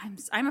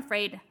I'm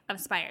afraid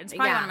of spiders. It's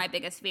probably one of my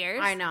biggest fears.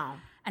 I know.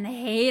 And I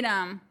hate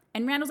them.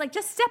 And Randall's like,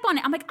 just step on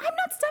it. I'm like, I'm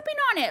not stepping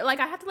on it. Like,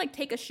 I have to, like,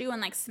 take a shoe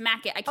and, like,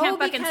 smack it. I can't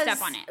fucking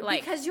step on it.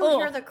 Like, because you'll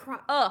hear the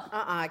crunch.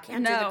 I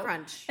can't do the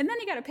crunch. And then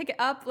you got to pick it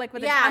up, like,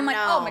 with I'm like,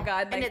 oh, my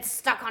God. Like, and it's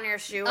stuck on your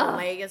shoe. A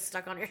leg is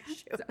stuck on your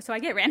shoe. So I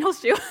get Randall's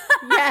shoe.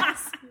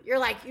 Yes. You're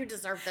like, you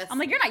deserve this. I'm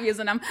like, you're not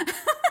using them.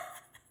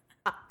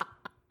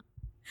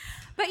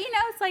 But, you know,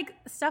 it's like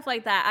stuff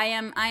like that. I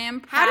am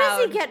proud. How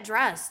does he get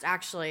dressed,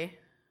 actually?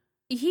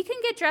 He can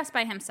get dressed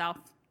by himself.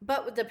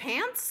 But with the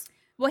pants?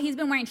 Well, he's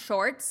been wearing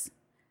shorts.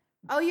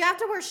 Oh, you have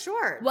to wear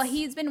shorts. Well,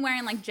 he's been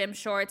wearing, like, gym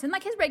shorts. And,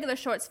 like, his regular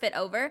shorts fit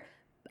over.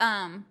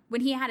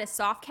 When he had his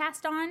soft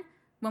cast on,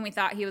 when we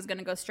thought he was going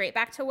to go straight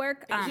back to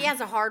work. He has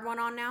a hard one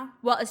on now?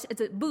 Well,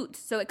 it's a boot,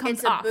 so it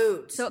comes off. It's a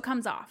boot. So it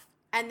comes off.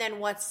 And then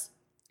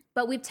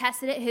But we've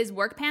tested it. His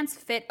work pants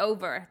fit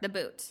over the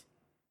boot.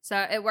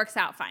 So it works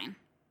out fine.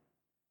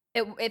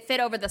 It fit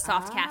over the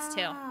soft cast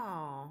too.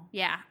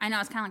 Yeah, I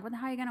know. It's kind of like, what the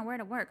hell are you gonna wear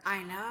to work?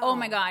 I know. Oh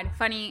my God,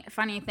 funny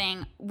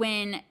thing.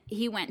 When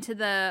he went to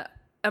the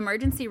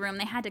emergency room,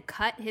 they had to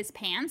cut his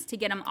pants to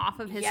get him off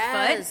of his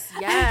foot.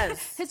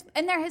 Yes.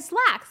 And they're his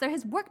slacks. They're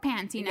his work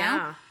pants, you know.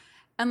 Yeah.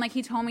 And, like,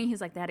 he told me,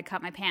 he's like, they had to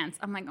cut my pants.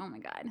 I'm like, oh my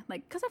God,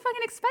 like, because they're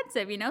fucking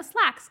expensive, you know,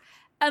 slacks.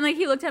 And, like,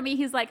 he looked at me,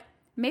 he's like,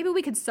 maybe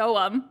we could sew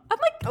them. I'm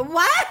like,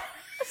 what?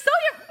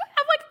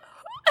 I'm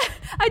like,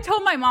 I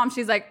told my mom,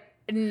 she's like,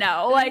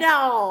 no, like,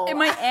 no. And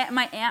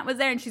my aunt was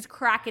there, and she's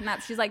cracking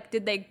up. She's like,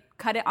 did they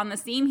cut it on the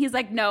seam? He's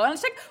like, no. And I'm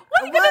like,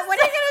 what are you gonna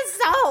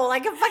sew?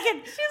 Like a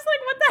fucking? She's like,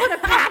 what the? Put a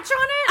patch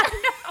on it?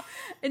 No.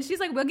 And she's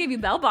like, we'll give you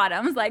bell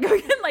bottoms. Like,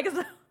 we can, like.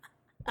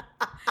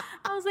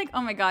 I was like,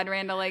 oh my God,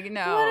 Randall, like,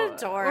 no. What a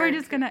dork.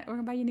 We're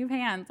gonna buy you new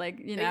pants, like,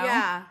 you know.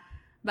 Yeah.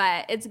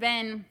 But it's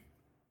been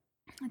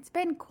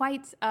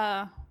quite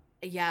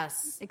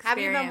yes. Experience. Have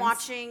you been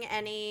watching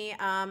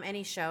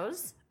any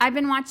shows? I've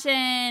been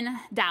watching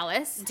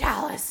Dallas.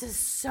 Dallas is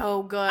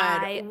so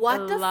good.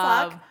 What the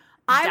fuck?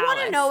 I want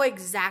to know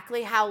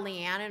exactly how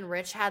Leanne and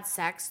Rich had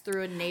sex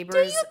through a neighbor's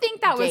Do you think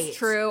that gate. was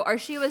true, or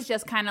she was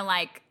just kind of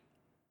like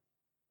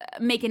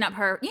making up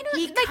her? You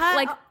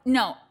know,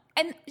 no.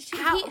 And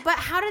but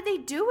how did they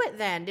do it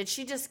then? Did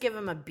she just give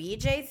him a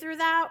BJ through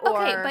that?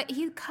 Or? Okay, but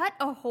he cut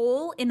a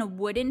hole in a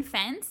wooden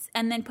fence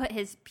and then put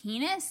his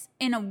penis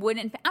in a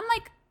wooden fence. I'm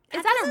like,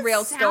 is that a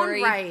real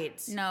story?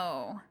 Right.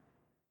 No.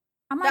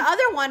 The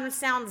other one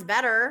sounds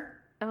better.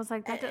 I was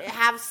like,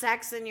 have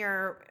sex in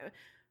your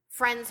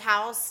friend's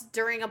house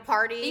during a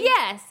party.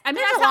 Yes. I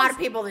mean, there's a lot of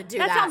people that do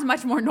that. That sounds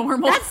much more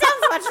normal. That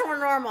sounds much more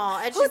normal.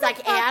 And she's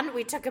like, and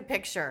we took a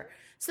picture.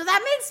 So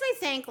that makes me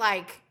think,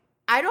 like,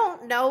 I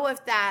don't know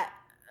if that...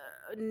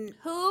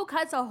 Who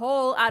cuts a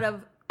hole out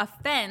of a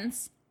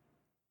fence?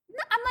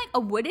 I'm like, a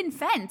wooden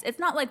fence. It's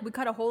not like we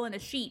cut a hole in a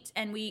sheet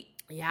and we...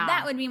 Yeah.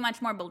 That would be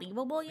much more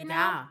believable, you know?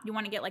 Yeah. You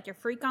want to get, like, your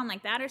freak on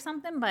like that or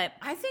something, but...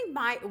 I think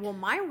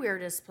my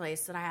weirdest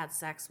place that I had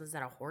sex was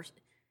at a horse...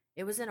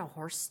 It was in a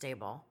horse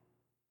stable.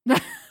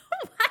 What?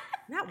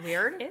 Isn't that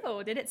weird?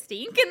 Ew, did it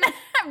stink?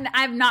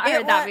 I've not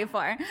heard that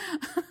before.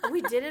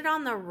 We did it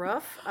on the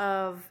roof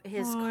of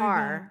his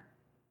car.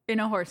 In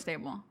a horse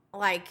stable.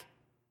 Like,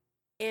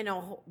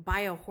 by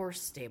a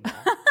horse stable.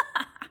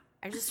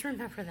 I just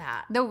remember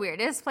that. The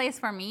weirdest place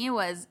for me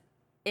was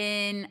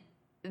in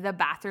the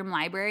bathroom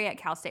library at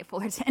Cal State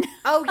Fullerton.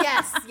 Oh,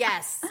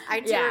 yes. I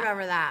do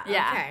remember that.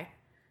 Yeah. Okay.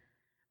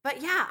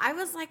 But yeah, I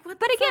was like, what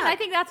the But again, fuck? I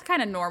think that's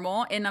kind of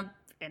normal in a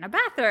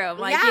bathroom.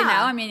 Like, you know,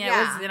 I mean,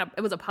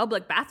 it was a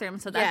public bathroom,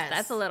 so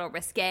that's a little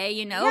risque,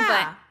 you know,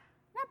 but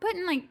not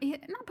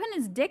putting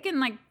his dick in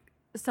like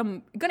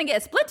gonna get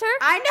a splinter.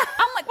 I know.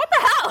 I'm like, what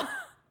the hell?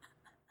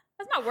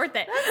 That's not worth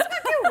it. That's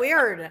fucking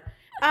weird.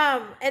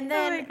 And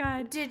then oh my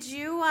God. Did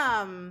you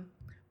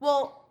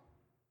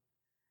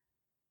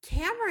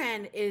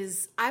Cameron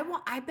is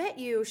I bet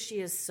you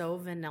she is so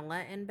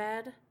vanilla in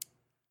bed.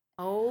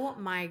 Oh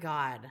my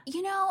God.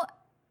 You know,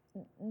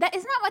 that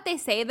isn't that what they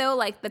say though?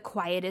 Like the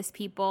quietest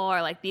people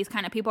or like these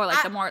kind of people are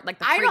like the more like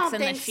the freaks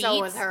in the sheets. I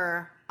don't think so with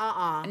her.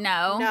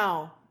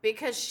 No,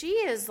 because she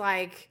is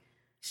like.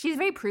 She's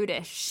very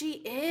prudish. She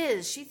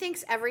is. She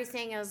thinks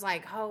everything is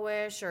like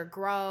hoish or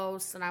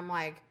gross. And I'm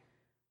like,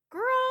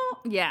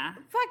 girl,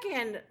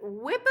 fucking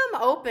whip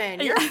them open.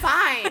 You're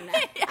fine.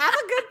 Have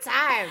a good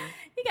time.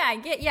 You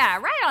gotta get,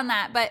 right on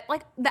that. But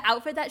like the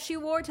outfit that she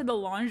wore to the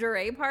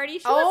lingerie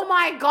party.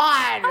 My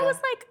God. I was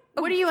like,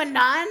 what are you, a nun?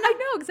 I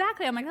know,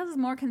 exactly. I'm like, this is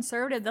more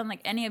conservative than like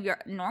any of your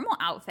normal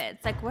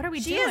outfits. Like, what are we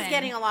doing? She is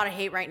getting a lot of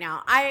hate right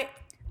now.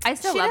 I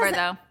still love her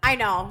though. I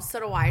know, so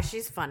do I.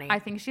 She's funny. I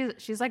think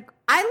she's like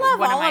I love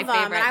one all of my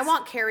them, favorites. and I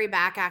want Carrie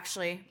back.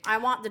 Actually, I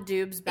want the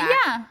Dubes back.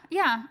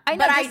 Yeah.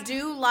 I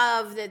do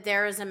love that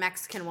there is a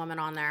Mexican woman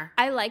on there.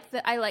 I like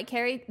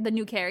Carrie, the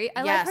new Carrie.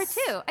 I like her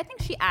too. I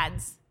think she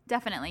adds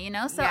definitely. You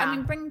know, so I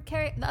mean, bring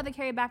Carrie, the other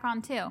Carrie, back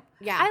on too.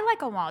 Yeah, I like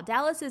them all.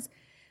 Dallas is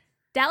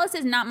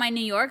not my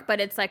New York, but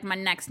it's like my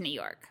next New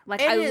York.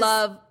 Like I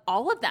love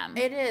all of them.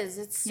 It is.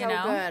 It's so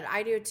good.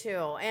 I do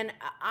too, and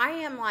I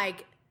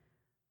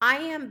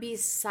am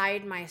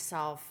beside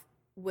myself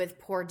with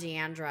poor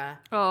Deandra.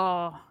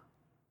 Oh.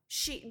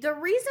 The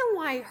reason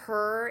why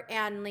her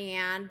and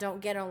Leanne don't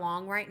get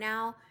along right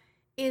now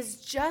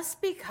is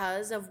just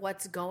because of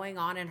what's going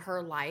on in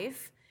her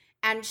life.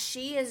 And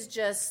she is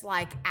just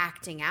like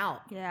acting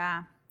out.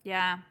 Yeah.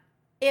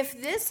 If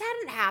this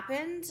hadn't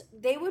happened,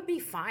 they would be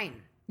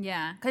fine.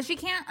 Yeah. Because she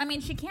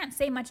can't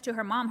say much to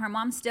her mom. Her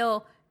mom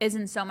still is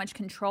in so much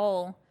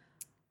control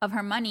of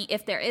her money,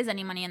 if there is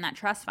any money in that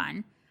trust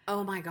fund.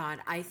 Oh my God.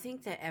 I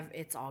think that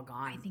it's all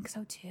gone. I think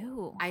so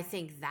too. I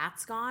think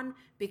that's gone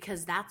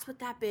because that's what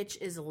that bitch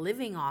is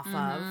living off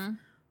of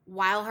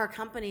while her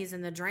company's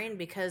in the drain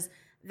because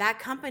that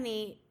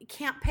company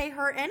can't pay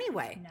her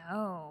anyway.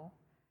 No.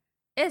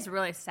 It's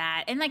really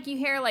sad. And like you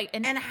hear like...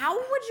 And how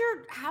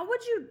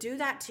would you do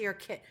that to your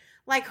kid?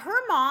 Like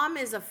her mom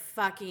is a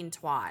fucking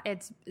twat.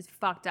 It's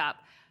fucked up.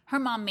 Her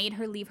mom made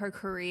her leave her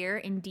career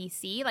in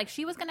D.C. Like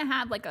she was going to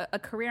have like a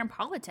career in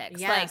politics.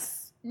 Yes. Like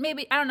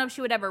maybe, I don't know if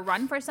she would ever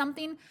run for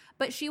something,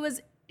 but she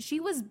was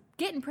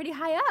getting pretty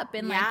high up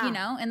and like, you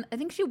know, and I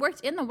think she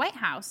worked in the White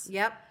House.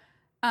 Yep.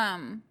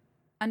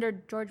 Under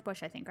George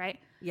Bush, I think, right?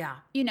 Yeah.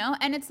 You know,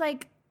 and it's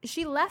like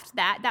she left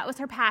that. That was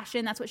her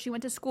passion. That's what she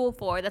went to school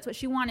for. That's what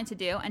she wanted to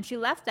do. And she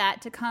left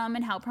that to come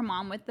and help her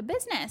mom with the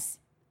business.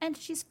 And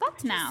she's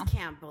fucked now. I just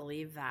can't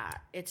believe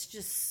that. It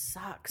just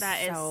sucks.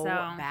 That is so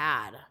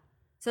bad.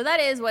 So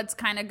that is what's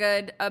kind of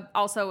good.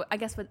 Also, I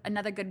guess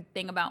another good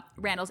thing about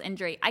Randall's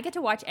injury, I get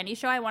to watch any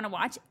show I want to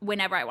watch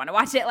whenever I want to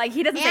watch it. Like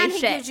he doesn't say shit. And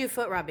he gives you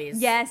foot rubbies.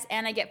 Yes,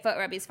 and I get foot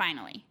rubbies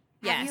finally.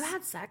 Yes. Have you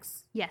had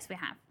sex? Yes, we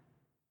have.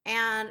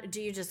 And do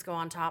you just go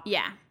on top?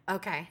 Yeah.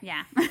 Okay.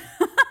 Yeah.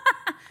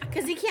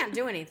 Because he can't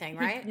do anything,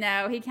 right?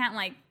 No, he can't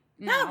like.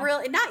 No. Not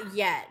really. Not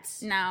yet.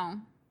 No.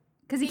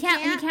 Because he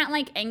can't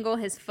like angle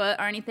his foot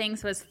or anything,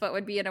 so his foot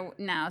would be at a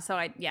no. So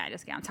I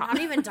just get on top.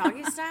 Not even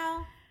doggy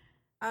style.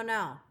 Oh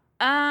no.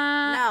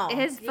 No,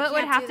 his foot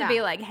would have to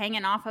be like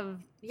hanging off of.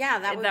 Yeah,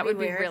 that would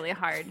be weird. Really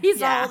hard. He's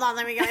all, hold on,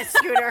 let me get my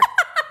scooter.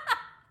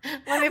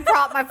 Let me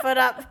prop my foot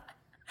up.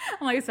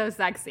 I'm like so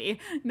sexy.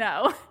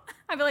 No,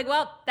 I'd be like,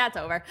 well, that's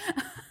over.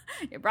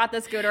 You brought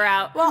the scooter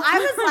out. Well, I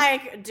was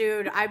like,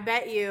 dude, I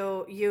bet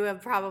you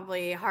have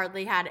probably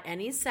hardly had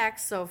any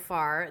sex so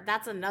far.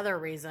 That's another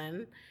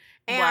reason.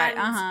 And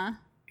What?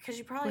 because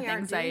you probably With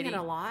aren't anxiety. doing it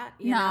a lot.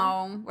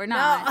 No, we're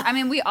not. No. I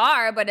mean, we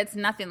are, but it's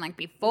nothing like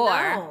before.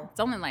 No. It's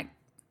only like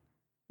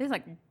there's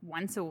like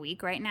once a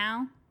week right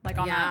now, like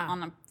on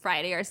a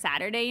Friday or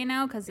Saturday, you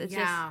know, because it's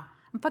just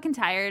I'm fucking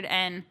tired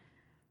and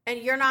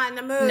you're not in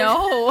the mood.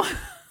 no,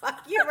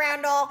 Fuck you,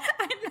 Randall.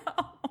 I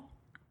know.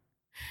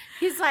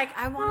 He's like,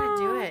 I want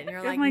to do it, and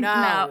you're like, I'm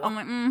no. I'm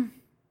like,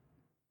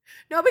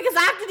 No, because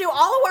I have to do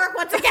all the work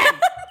once again.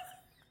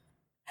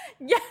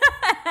 yes,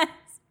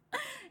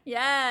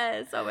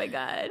 yes. Oh my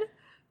god.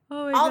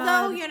 Oh my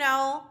Although,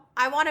 god.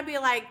 I want to be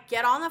like,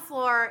 get on the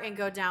floor and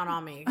go down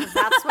on me, because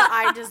that's what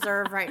I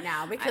deserve right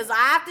now, because I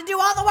have to do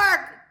all the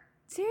work.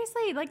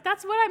 Seriously, like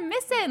that's what I'm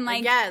missing.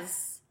 Like,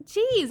 yes.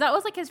 geez, that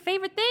was like his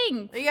favorite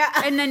thing. Yeah.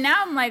 And then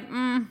now I'm like,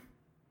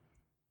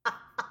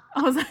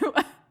 I was like,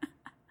 what?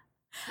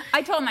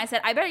 I told him, I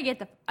said, I better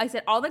get I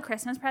said, all the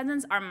Christmas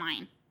presents are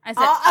mine. I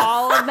said,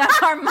 all of them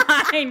are mine.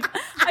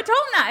 I told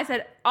him that. I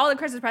said, all the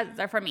Christmas presents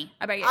are for me.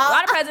 I better get a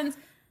lot of presents.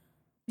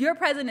 Your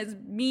present is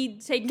me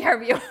taking care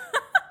of you.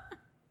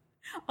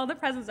 All the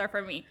presents are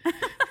for me.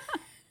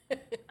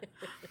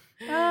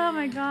 Oh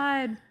my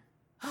God.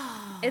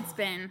 It's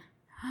been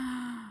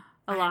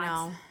a lot. I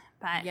know.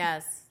 But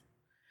Yes.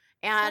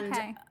 And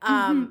okay.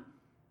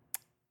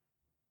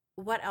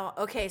 what else?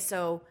 Okay,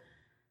 so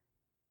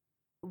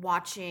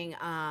watching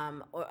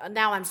now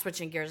I'm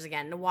switching gears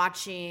again.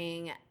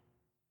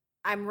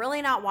 I'm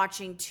really not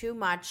watching too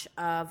much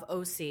of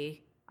OC.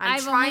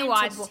 I've only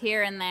watched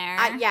here and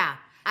there. Yeah.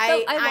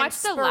 I I'm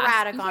watched the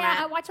sporadic last. on Yeah,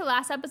 it. I watched the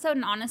last episode,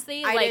 and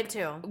honestly, I like, did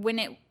too. When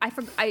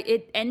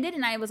it ended,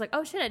 and I was like,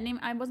 oh shit,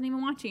 I wasn't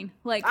even watching.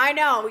 Like, I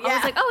know. Yeah. I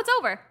was like, oh, it's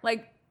over.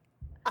 Like,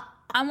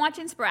 I'm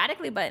watching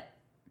sporadically, but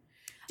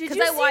did 'cause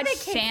you I see watched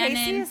that Kate Casey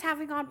Shannon- is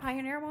having on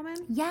Pioneer Woman?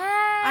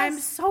 yes, I'm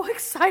so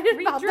excited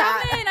about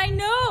that. Redrummond, I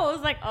know. I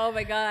was like, oh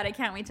my god, I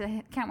can't wait to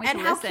And to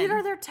how listen. cute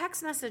are their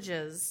text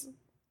messages?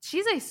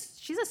 She's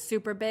a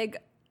super big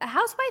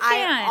housewife I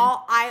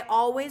fan.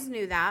 always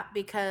knew that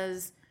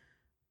because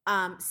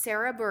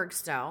Sarah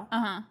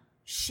Bergstow,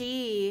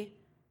 she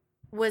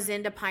was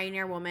into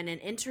Pioneer Woman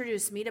and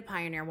introduced me to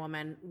Pioneer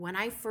Woman when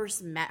I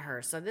first met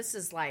her. So this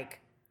is like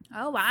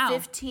oh wow,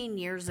 15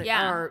 years ago,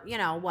 Yeah. or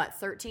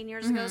 13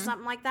 years ago,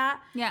 something like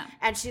that. Yeah.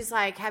 And she's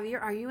like,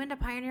 are you into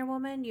Pioneer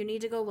Woman? You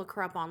need to go look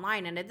her up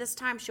online. And at this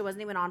time, she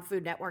wasn't even on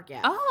Food Network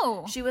yet.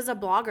 Oh. She was a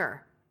blogger.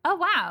 Oh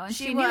wow, and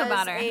she knew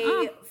about her.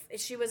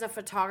 She was a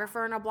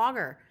photographer and a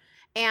blogger.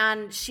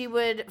 And she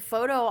would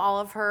photo all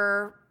of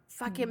her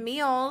fucking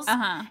meals.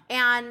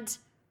 And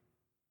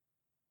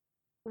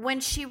when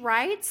she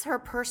writes, her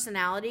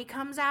personality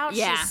comes out.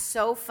 Yeah. She's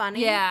so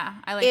funny. Yeah,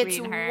 I like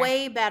reading her. It's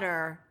way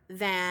better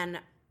than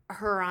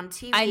her on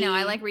TV. I know.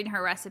 I like reading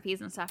her recipes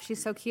and stuff. She's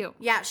so cute.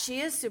 Yeah, she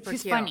is super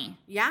She's cute. funny.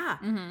 Yeah.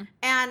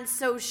 And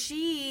so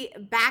she,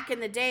 back in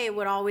the day,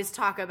 would always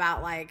talk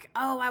about like,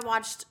 oh, I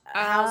watched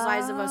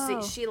Housewives of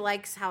OC. She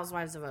likes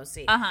Housewives of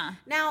OC.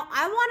 Now,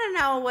 I want to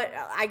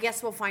know I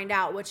guess we'll find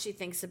out what she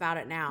thinks about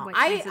it now. What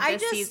she thinks of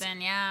this season,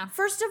 yeah.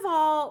 First of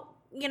all,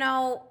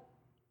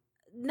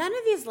 none of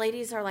these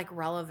ladies are like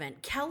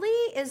relevant. Kelly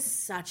is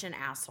such an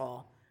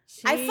asshole.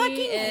 I fucking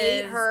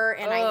hate her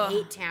and I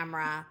hate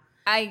Tamra.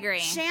 I agree.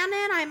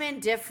 Shannon, I'm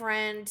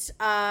indifferent.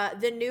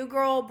 The new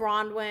girl,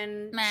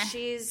 Bronwyn, Meh.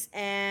 she's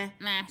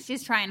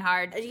she's trying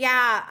hard.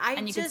 Yeah,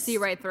 And you can see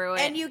right through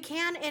it. And you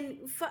can,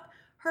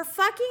 her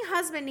fucking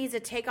husband needs to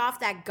take off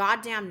that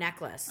goddamn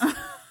necklace.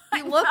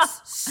 He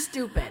looks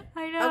stupid.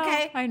 I know.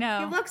 Okay? I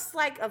know. He looks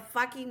like a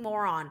fucking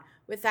moron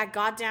with that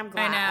goddamn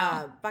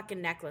fucking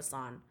necklace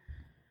on.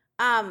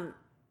 I'm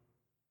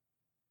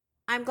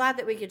glad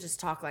that we could just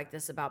talk like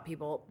this about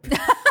people.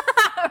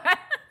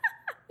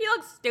 He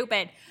looks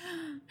stupid.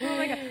 Oh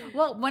my god.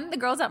 Well, one of the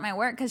girls at my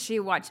work, because she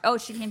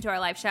came to our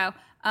live show,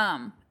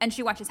 and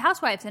she watches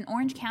Housewives, and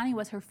Orange County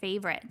was her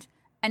favorite.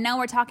 And now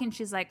we're talking,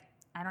 she's like,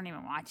 I don't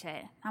even watch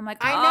it. I'm like,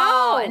 I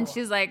know. And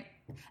she's like,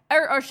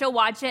 or she'll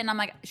watch it,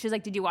 and she's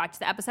like, did you watch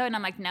the episode? And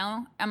I'm like,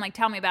 no. I'm like,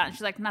 tell me about it. And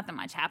she's like, nothing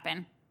much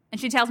happened. And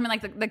she tells me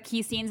like the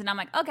key scenes, and I'm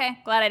like, okay,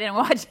 glad I didn't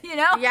watch,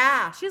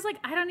 Yeah. She's like,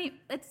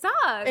 it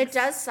sucks. It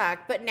does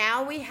suck, but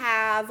now we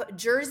have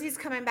Jersey's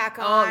coming back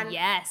on. Oh,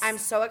 yes. I'm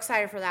so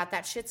excited for that.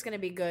 That shit's going to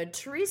be good.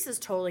 Teresa's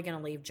totally going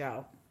to leave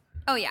Joe.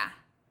 Oh, yeah.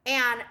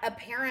 And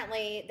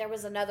apparently there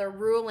was another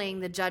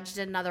ruling. The judge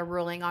did another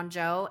ruling on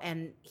Joe,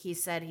 and he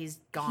said he's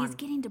gone. He's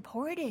getting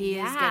deported. He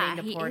is getting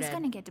deported. He is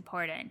going to get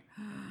deported.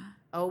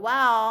 Oh,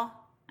 well.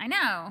 I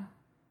know.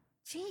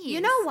 Jeez.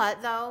 You know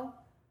what, though?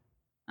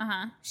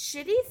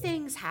 Shitty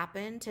things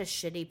happen to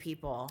shitty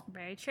people.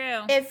 Very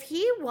true. If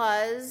he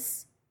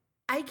was,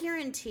 I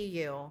guarantee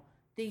you,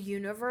 the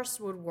universe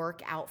would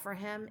work out for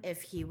him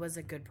if he was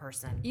a good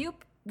person. You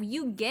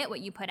get what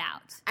you put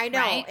out. I know.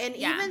 Right? And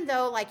even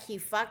though like he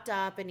fucked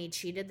up and he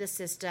cheated the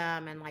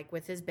system and like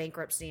with his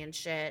bankruptcy and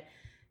shit,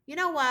 you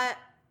know what?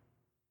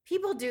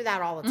 People do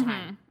that all the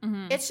time.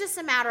 It's just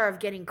a matter of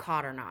getting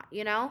caught or not,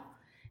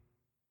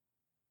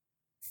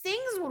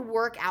 things would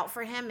work out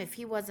for him if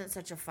he wasn't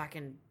such a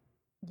fucking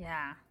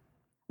Yeah.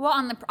 Well,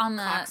 on the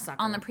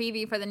cocksucker.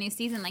 preview for the new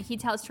season, like he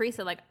tells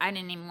Teresa, like, I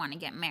didn't even want to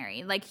get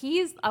married. Like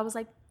I was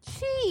like,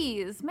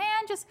 jeez,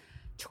 man, just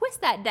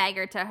twist that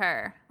dagger to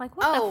her. Like,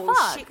 what the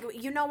fuck?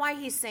 You know why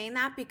he's saying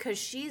that? Because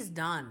she's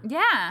done.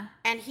 Yeah.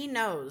 And he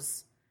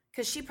knows.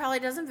 Because she probably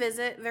doesn't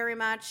visit very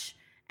much.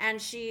 And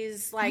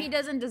she's like... He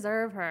doesn't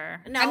deserve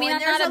her. No, I mean,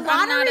 and there's a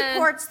lot of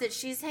reports that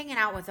she's hanging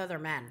out with other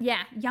men.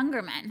 Yeah,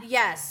 younger men.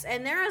 Yes,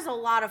 and there is a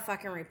lot of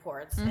fucking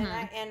reports.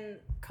 And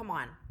come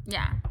on.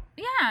 Yeah.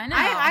 Yeah, I know.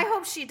 I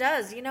hope she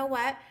does. You know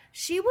what?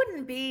 She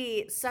wouldn't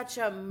be such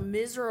a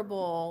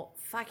miserable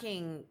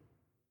fucking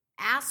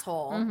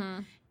asshole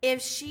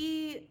if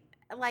she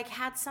like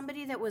had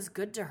somebody that was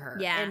good to her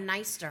and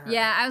nice to her.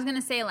 Yeah, I was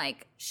gonna say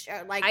like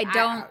I like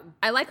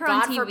her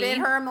God on TV. God forbid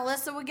her and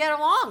Melissa would get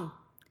along.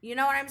 You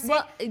know what I'm saying?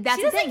 Well, that's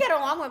she doesn't get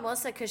along with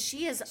Melissa because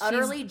she is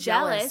utterly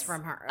jealous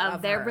from her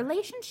of their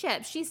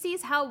relationship. She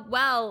sees how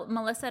well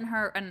Melissa and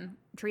her and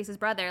Teresa's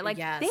brother, like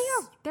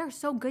they're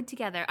so good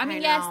together. I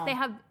mean, yes, they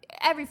have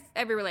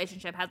every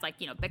relationship has like,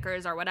 you know,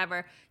 bickers or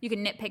whatever. You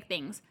can nitpick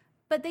things,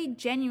 but they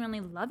genuinely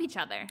love each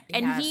other,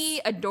 and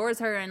he adores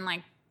her and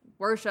like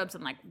worships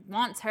and like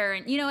wants her,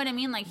 and you know what I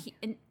mean. Like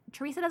and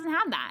Teresa doesn't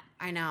have that.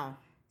 I know.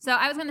 So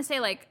I was gonna say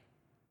like.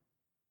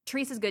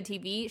 Teresa's good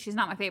TV. She's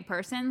not my favorite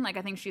person. Like,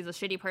 I think she's a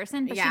shitty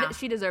person, but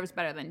she deserves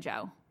better than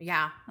Joe.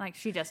 Yeah. Like,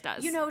 she just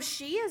does. You know,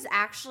 she is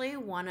actually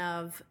one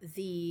of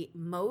the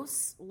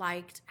most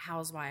liked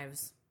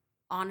housewives.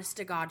 Honest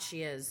to God,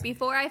 she is.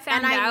 Before I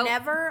found out.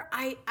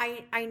 And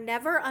I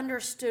never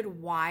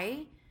understood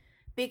why,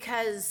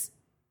 because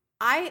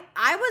I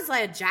was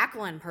like a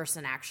Jacqueline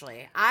person,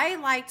 actually. I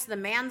liked the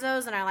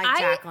Manzos and I liked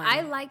Jacqueline.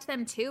 I liked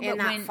them too.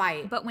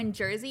 But when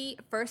Jersey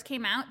first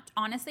came out,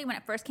 honestly, when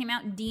it first came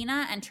out,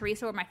 Dina and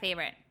Teresa were my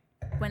favorite.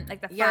 When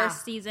like the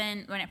first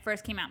season, when it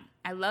first came out.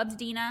 I loved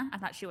Dina. I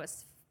thought she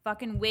was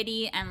fucking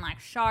witty and like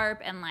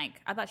sharp and like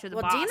I thought she was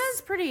a boss.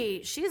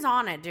 Dina's she's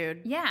on it,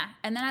 dude. Yeah.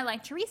 And then I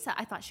liked Teresa.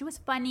 I thought she was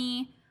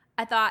funny.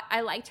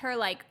 I liked her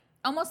like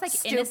almost like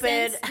stupid.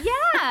 Innocence.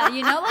 Yeah,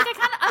 you know, like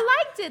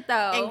I liked it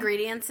though.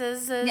 Ingredients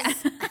is yeah.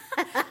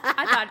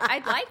 I thought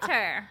I liked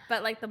her,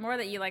 but like the more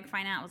that you like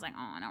find out, I was like,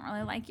 oh, I don't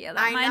really like you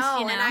that much.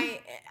 You know, and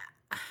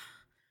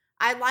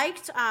I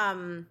liked.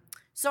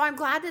 So I'm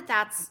glad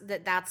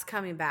that's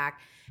coming back,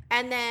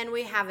 and then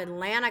we have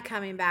Atlanta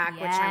coming back,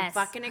 which I'm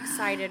fucking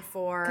excited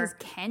for because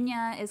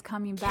Kenya is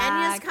coming back.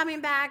 Kenya's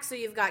coming back, so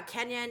you've got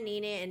Kenya,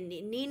 Nene, and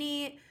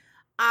Nene.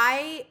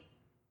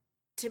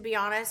 To be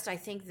honest, I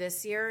think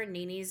this year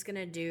Nene's going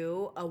to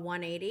do a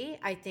 180.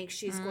 I think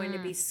she's going to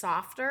be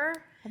softer.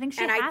 I think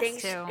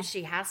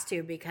she has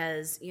to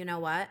because you know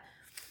what?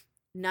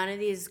 None of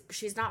these.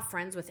 She's not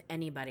friends with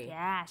anybody.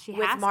 Yeah, she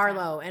with has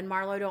Marlo, to. and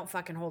Marlo don't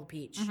fucking hold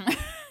peach.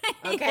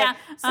 Okay, yeah.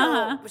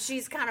 so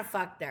she's kind of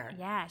fucked there.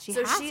 Yeah, she's.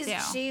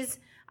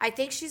 I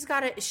think she's got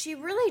to. She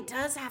really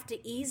does have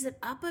to ease it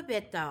up a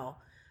bit though.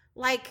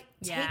 Like,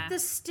 take the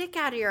stick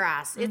out of your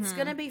ass. It's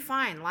going to be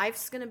fine.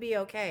 Life's going to be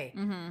okay.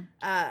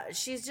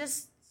 She's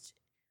just...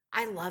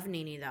 I love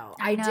Nene, though.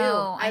 I do.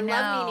 I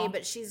love Nene,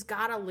 but she's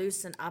got to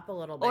loosen up a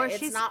little bit. Or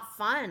it's not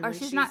fun when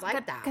she's not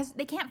like that. Because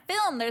they can't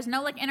film. There's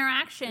no, like,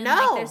 interaction. No.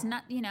 Like, there's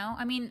not, you know...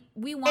 I mean,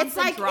 we want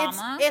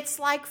drama. It's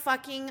like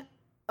fucking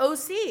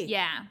OC.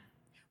 Yeah.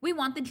 We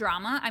want the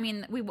drama. I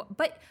mean,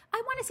 but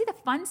I want to see the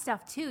fun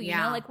stuff too. You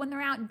know, like when they're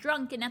out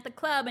drunk and at the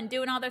club and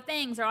doing all their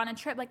things or on a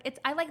trip. Like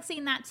I like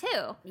seeing that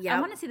too. Yeah,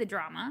 I want to see the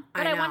drama,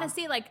 but I want to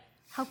see like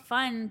how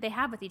fun they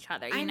have with each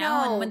other. You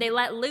know, and when they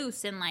let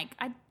loose and like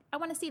I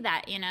want to see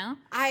that. You know,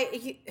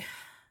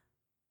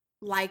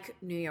 like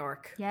New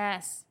York.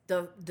 Yes,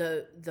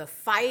 the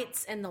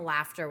fights and the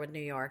laughter with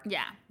New York.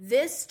 Yeah,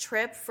 this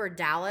trip for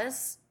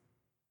Dallas.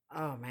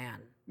 Oh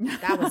man,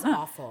 that was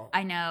awful.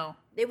 I know.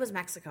 It was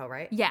Mexico,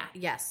 right? Yeah.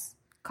 Yes.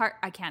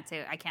 I can't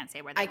say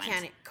where they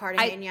went.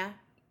 Cartagena?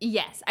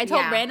 Yes. I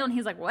told Randall and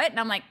he's like, what? And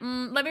I'm like,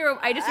 let me,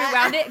 I just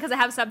rewound it because I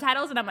have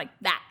subtitles and I'm like,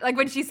 that. Like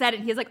when she said it,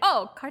 he's like,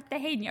 oh,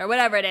 Cartagena or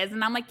whatever it is.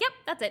 And I'm like, yep,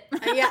 that's it.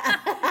 Yeah.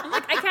 I'm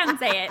like, I can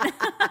say it.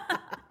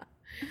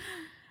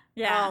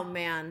 Yeah. Oh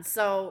man.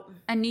 So.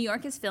 And New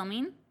York is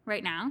filming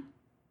right now.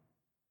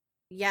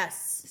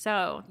 Yes.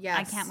 So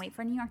I can't wait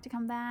for New York to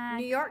come back.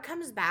 New York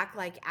comes back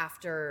like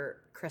after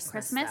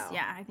Christmas. Though.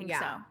 Yeah, I think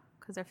so.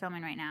 Because they're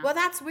filming right now. Well,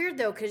 that's weird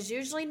though, because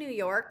usually New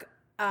York,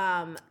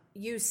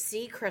 you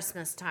see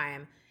Christmas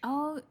time.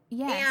 Oh,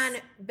 yes.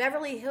 And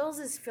Beverly Hills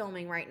is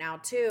filming right now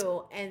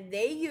too, and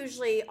they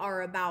usually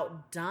are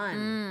about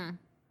done.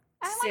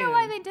 I wonder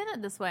why they did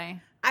it this way.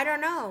 I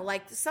don't know.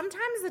 Like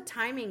sometimes the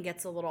timing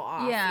gets a little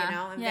off, you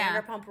know. And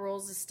Vanderpump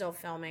Rules is still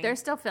filming. They're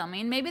still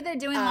filming. Maybe they're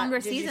doing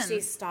longer seasons. Did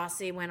you see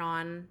Stassi went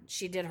on?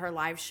 She did her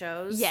live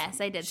shows.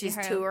 Yes, I did. She's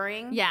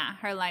touring. Yeah,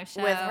 her live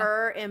show with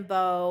her and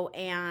Bo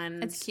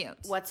and it's cute.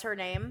 What's her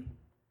name?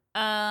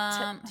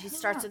 She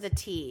starts with a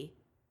T.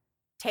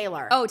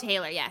 Taylor. Oh,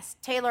 Taylor. Yes.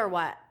 Taylor.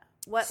 What?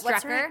 Strucker?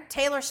 What's her name?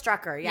 Taylor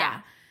Strucker.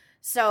 Yeah.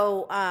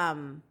 So,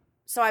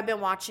 so I've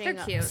been watching.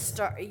 They're cute.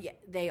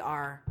 They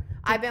are.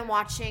 I've been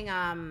watching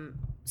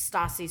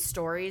Stassi's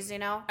stories, you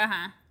know?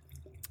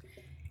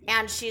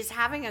 and she's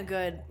having a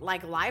good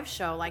like live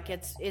show. Like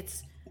it's It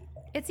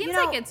seems you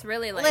know, like it's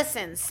really like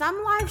listen,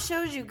 some live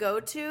shows you go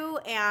to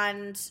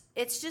and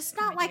it's just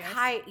not like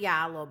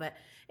Videos? a little bit.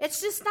 It's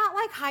just not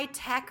like high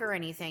tech or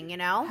anything, you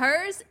know?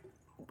 hers.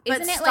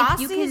 But Isn't it like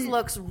you Stassi's can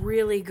looks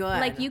really good.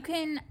 like you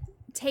can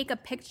take a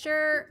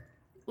picture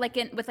like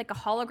with like a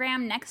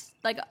hologram next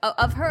like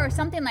of her or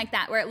something like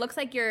that, where it looks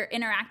like you're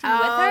interacting with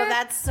her. Oh,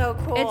 that's so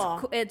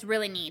cool. It's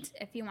really neat.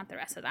 If you want the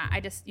rest of that,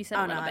 you said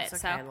a little bit.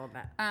 that's So okay, a little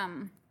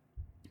bit.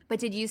 but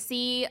did you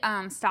see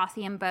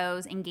Stassi and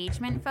Beau's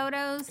engagement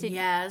photos?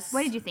 Yes.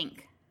 What did you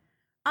think?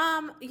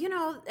 You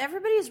know,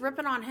 everybody's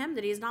ripping on him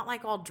that he's not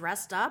like all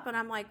dressed up, and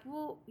I'm like,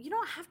 well, you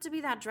don't have to be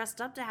that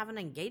dressed up to have an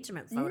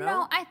engagement photo.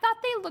 No, I thought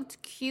they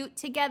looked cute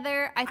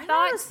together. I thought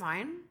thought it was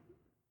fine.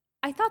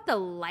 I thought the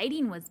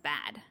lighting was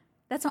bad.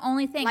 That's the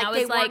only thing. Like I was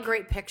they like, weren't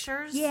great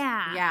pictures.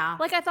 yeah, Yeah.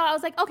 Like I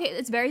was like, okay,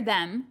 it's very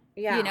them.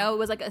 Yeah. You know, it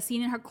was like a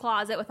scene in her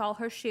closet with all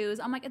her shoes.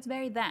 I'm like, it's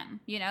very them.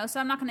 You know, so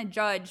I'm not going to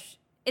judge.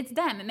 It's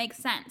them. It makes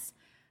sense.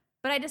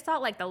 But I just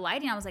thought like the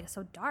lighting. I was like, it's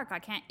so dark. I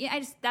can't.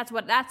 Yeah, that's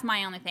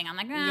my only thing. I'm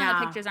like, Yeah.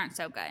 the pictures aren't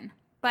so good.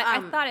 But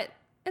I thought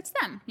it's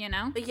them. You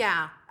know.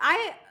 Yeah.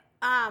 I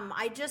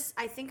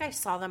think I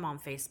saw them on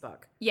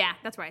Facebook. Yeah,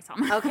 that's where I saw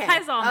them. Okay.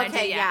 I saw them okay.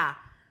 there too, yeah.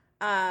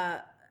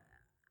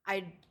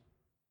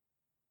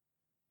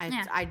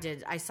 I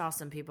did. I saw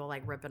some people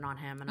like ripping on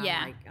him, and Yeah.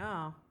 I'm like,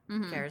 oh,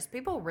 who cares?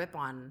 People rip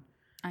on.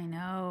 I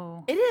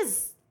know. It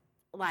is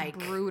like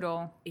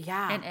Brutal.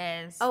 Yeah,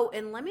 It is. Oh,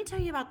 and let me tell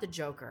you about the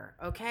Joker.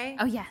 Okay,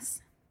 Oh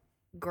yes.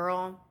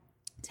 girl,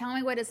 Tell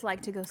me what it's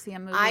like to go see a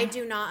movie. I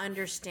do not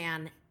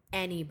understand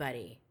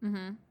anybody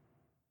Mm-hmm.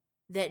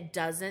 that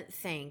doesn't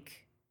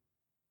think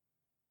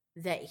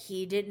that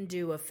he didn't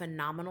do a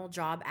phenomenal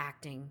job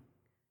acting.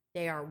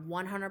 They are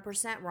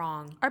 100%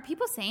 wrong. Are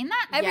people saying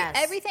that? Yes.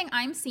 Everything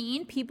I'm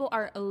seeing, people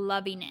are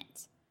loving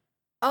it.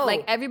 Oh,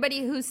 Like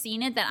everybody who's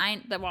seen it that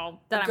I'm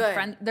Good.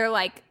 friend, they're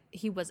like,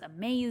 he was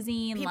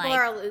amazing. people like,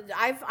 are.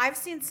 I've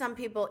seen some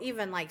people,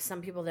 even like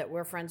some people that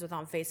we're friends with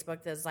on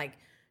Facebook, that's like,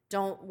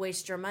 don't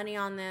waste your money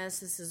on this.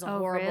 This is a Oh,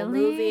 horrible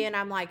really? movie, and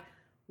I'm like,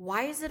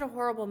 why is it a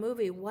horrible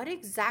movie? What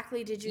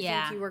exactly did you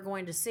Yeah. think you were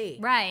going to see?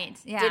 right.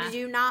 Yeah. Did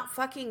you not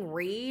fucking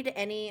read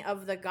any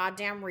of the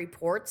goddamn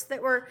reports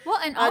that were Well,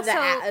 and also,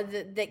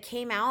 that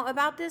came out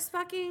about this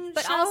fucking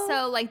but show?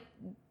 also like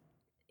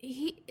the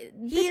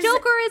He's-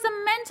 Joker is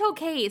a mental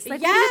case.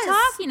 Like, yes, what are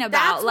you talking about?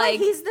 That's why like,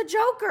 he's the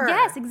Joker.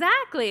 yes,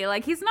 exactly.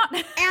 Like, he's not.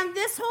 And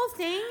this whole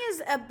thing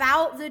is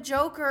about the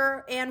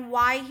Joker and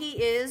why he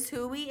is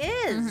who he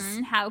is.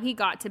 Mhm, how he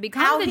got to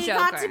become How the he Joker.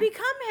 got to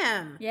become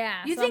him.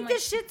 Yeah, You so think I'm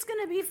this shit's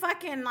gonna be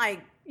fucking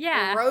like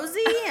Yeah.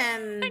 rosy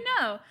and I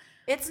know.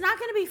 it's not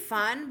gonna be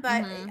fun,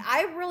 but Mm-hmm.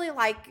 I really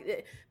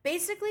like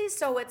basically,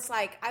 so it's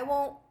like I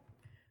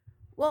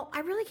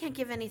really can't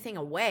give anything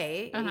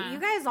away. Uh-huh. You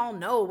guys all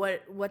know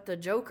what the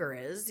Joker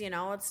is, you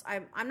know.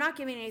 I'm not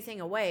giving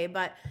anything away,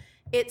 but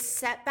it's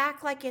set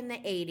back like in the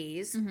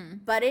 80s, Mm-hmm.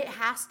 but it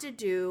has to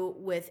do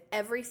with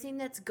everything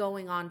that's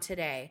going on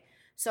today.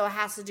 So it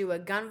has to do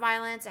with gun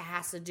violence, it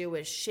has to do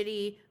with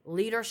shitty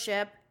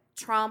leadership,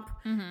 Trump.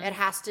 Mm-hmm. It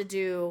has to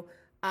do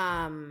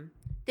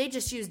they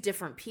just use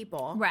different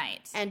people.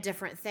 Right. And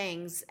different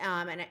things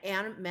and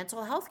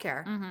mental health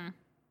care. Mm-hmm.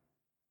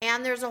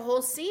 And there's a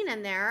whole scene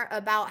in there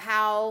about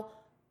how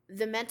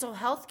the mental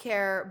health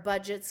care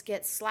budgets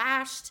get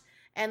slashed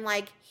and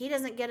like he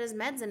doesn't get his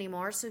meds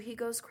anymore, so he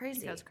goes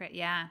crazy. That's great.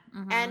 Yeah.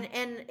 Mhm.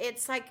 And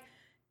it's like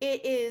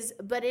it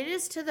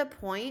is to the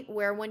point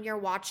where when you're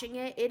watching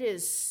it, it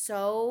is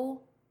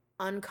so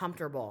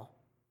uncomfortable.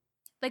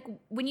 like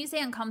when you say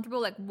uncomfortable,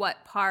 like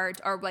what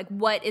part or like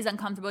what is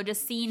uncomfortable?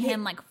 Just seeing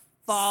him like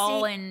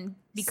fall and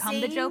become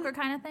the seeing- Joker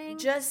kind of thing?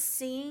 Just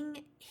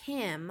seeing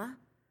him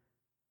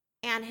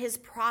and his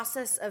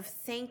process of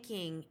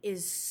thinking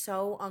is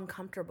so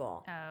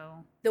uncomfortable.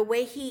 Oh. The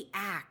way he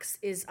acts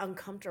is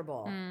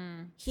uncomfortable.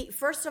 Mm. He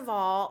first of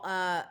all,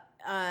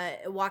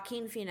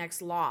 Joaquin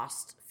Phoenix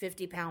lost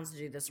 50 pounds to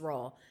do this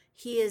role.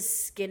 He is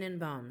skin and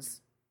bones.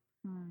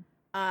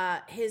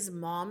 His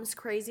mom's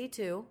crazy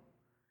too.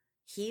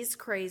 He's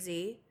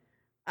crazy.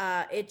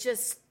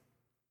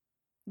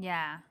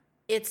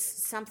 It's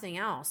something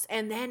else.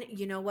 And then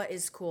you know what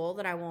is cool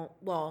that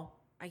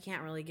I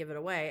can't really give it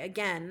away.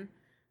 Again,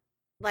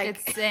 like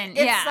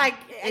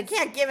I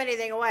can't give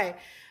anything away.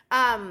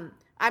 I'm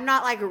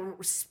not like a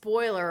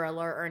spoiler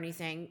alert or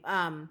anything.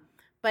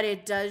 But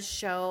it does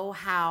show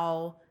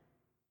how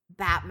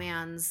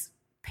Batman's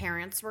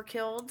parents were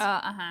killed.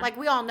 Like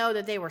we all know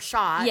that they were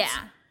shot. Yeah.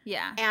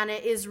 Yeah. And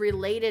it is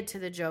related to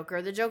the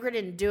Joker. The Joker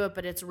didn't do it,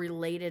 but it's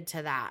related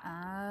to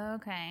that.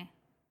 Okay.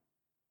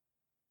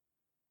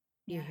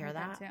 You Yeah, I hear heard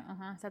that? too.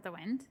 Is that the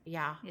wind?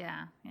 Yeah.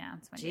 Yeah. Yeah.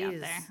 It's windy out Jeez.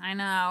 there. I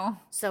know.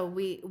 So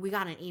we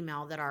got an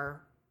email that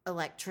our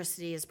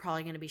electricity is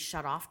probably going to be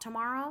shut off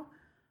tomorrow,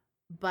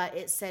 but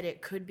it said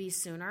it could be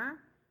sooner.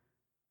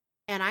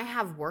 And I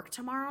have work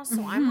tomorrow,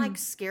 so I'm like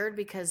scared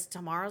because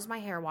tomorrow's my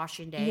hair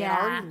washing day. Yeah.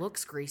 It already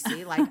looks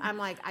greasy. Like I'm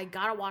like, I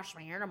gotta wash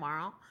my hair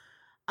tomorrow.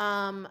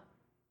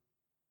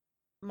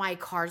 my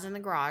car's in the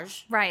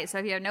garage. Right. So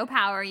if you have no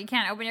power, you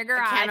can't open your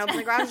garage. I can't open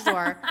the garage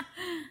door.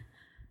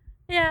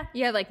 Yeah.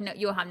 You have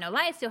you'll have no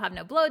lights. You'll have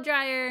no blow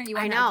dryer. You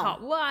won't have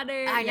hot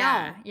water. I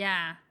know.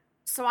 Yeah.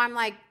 So I'm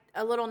like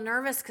a little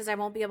nervous because I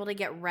won't be able to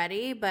get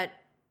ready. But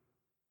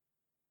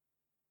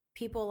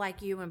people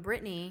like you and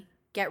Brittany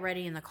get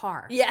ready in the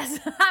car. Yes.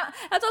 That's what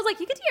I was like,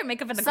 you could do your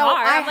makeup in the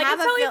car. I'm like,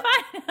 it's totally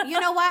fine. You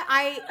know what?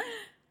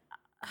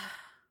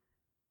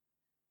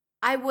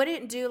 I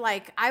wouldn't do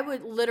I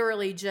would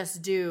literally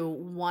just do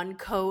one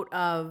coat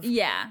of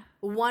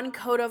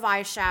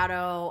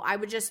eyeshadow. I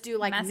would just do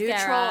Mascara.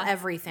 Neutral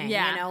everything,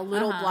 Yeah.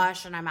 Little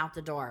blush and I'm out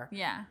the door.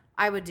 Yeah.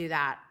 I would do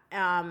that.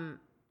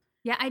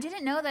 Yeah, I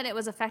didn't know that it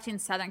was affecting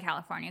Southern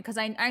California because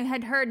I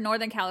had heard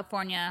Northern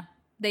California,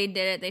 they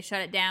did it. They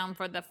shut it down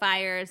for the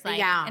fires.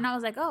 And I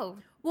was like, oh.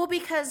 Well,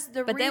 because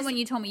But then when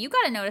you told me you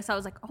got a notice, I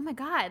was like, oh my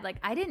God.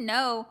 I didn't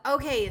know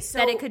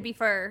that it could be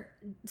for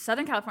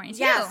Southern California too.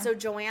 Yeah, so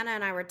Joanna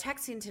and I were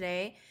texting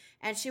today,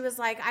 and she was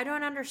like, I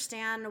don't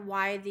understand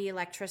why the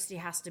electricity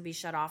has to be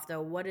shut off,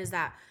 though. What is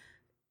that?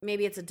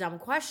 Maybe it's a dumb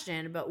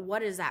question, but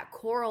what does that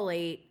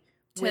correlate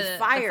with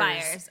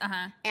fires? The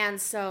fires, And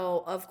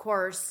so, of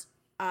course,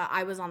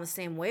 I was on the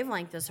same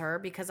wavelength as her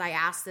because I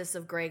asked this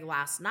of Greg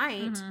last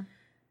night. Mm-hmm.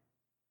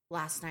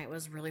 Last night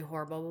was really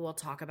horrible, but we'll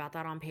talk about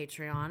that on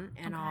Patreon,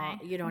 and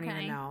you don't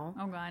even know.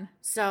 Oh God.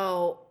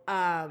 So,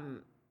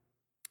 and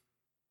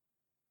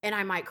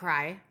I might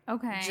cry.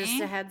 Okay. Just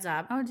a heads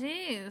up. Oh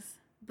geez.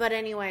 But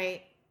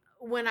anyway,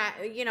 when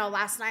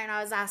last night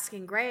I was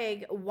asking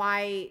Greg,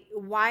 why do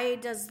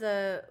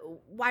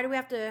we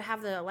have to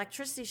have the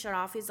electricity shut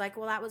off? He's like,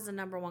 well, that was the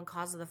number one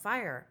cause of the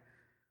fire.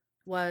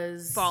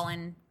 Was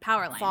fallen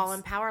power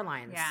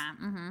lines. Yeah.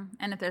 Mm-hmm.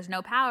 And if there's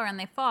no power and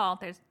they fall,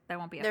 there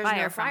won't be a fire. There's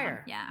no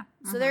fire. Yeah.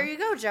 Mm-hmm. So there you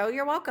go, Joe.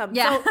 You're welcome.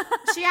 Yeah. So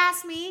she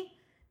asked me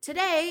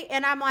today,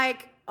 and I'm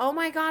like, oh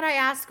my God, I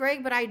asked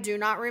Greg, but I do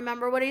not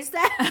remember what he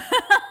said.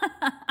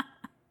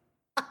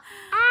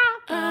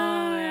 Oh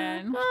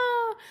man.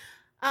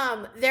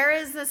 There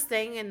is this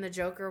thing in the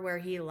Joker where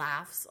he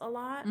laughs a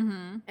lot,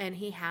 Mm-hmm. and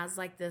he has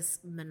this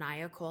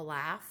maniacal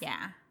laugh.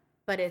 Yeah.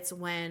 But it's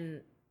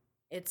when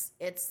it's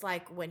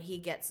like when he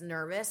gets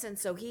nervous, and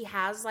so he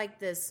has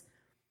this.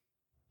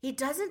 He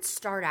doesn't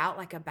start out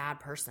like a bad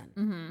person.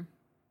 Mm-hmm.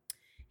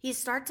 He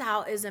starts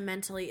out as a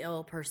mentally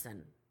ill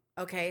person.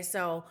 Okay,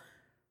 so,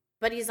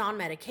 but he's on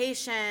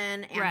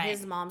medication, and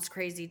his mom's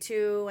crazy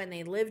too, and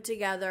they live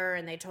together,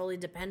 and they totally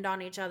depend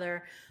on each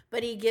other.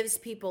 But he gives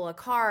people a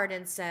card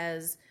and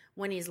says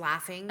when he's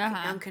laughing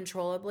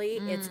uncontrollably,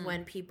 it's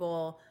when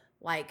people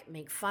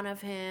make fun of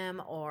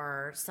him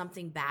or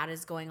something bad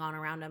is going on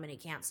around him and he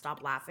can't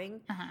stop laughing.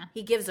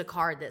 He gives a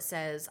card that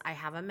says, I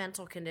have a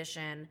mental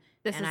condition.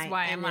 This is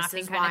why I'm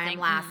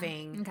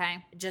laughing.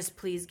 Okay. Just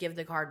please give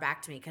the card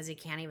back to me, because he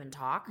can't even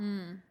talk.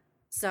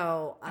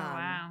 So,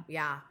 wow.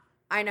 Yeah,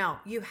 I know.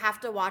 You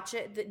have to watch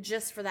it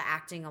just for the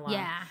acting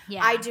alone.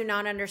 Yeah. I do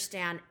not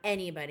understand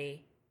anyone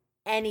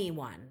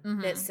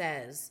that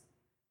says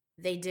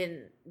they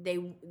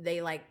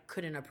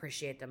couldn't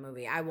appreciate the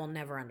movie. I will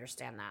never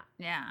understand that.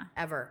 Yeah.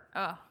 Ever.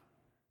 Oh.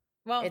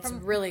 Well, it's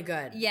really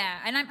good. Yeah,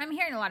 and I'm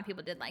hearing a lot of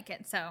people did like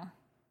it, so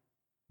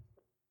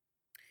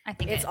I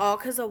think it's all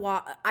because of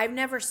I've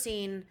never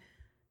seen.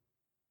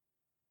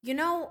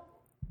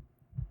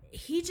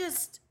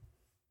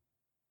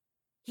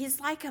 He's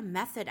like a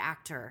method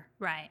actor,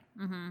 right?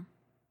 Mm-hmm.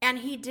 And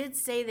he did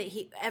say that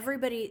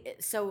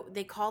so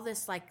they call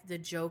this the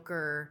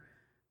Joker.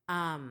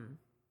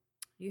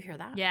 You hear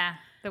that? Yeah,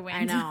 the wind.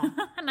 I know.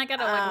 And I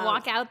gotta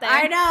walk out there.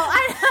 I know.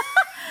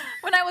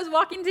 When I was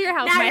walking to your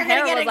house, now my you're hair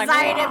gonna get was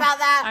excited about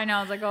that. I know.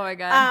 I was like, oh my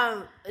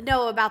God.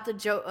 No, about the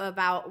joke.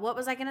 About what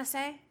was I gonna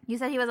say? You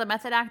said he was a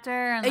method actor,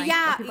 and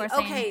yeah. what people are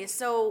saying. Okay,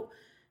 so,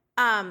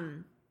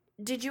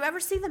 did you ever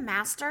see The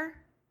Master?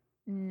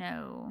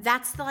 No.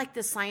 That's the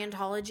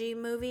Scientology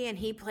movie, and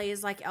he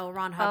plays L.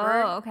 Ron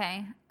Hubbard. Oh,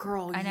 okay.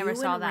 Girl, I never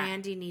saw that.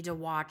 Randy need to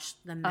watch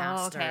The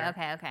Master. Oh,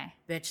 okay.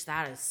 Bitch,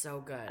 that is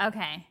so good.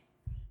 Okay.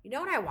 You know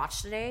what I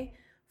watched today?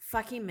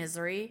 Fucking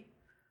Misery.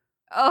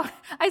 Oh,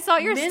 I saw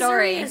your Misery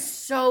story. Is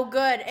so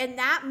good, and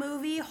that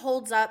movie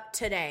holds up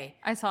today.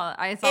 I saw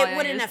it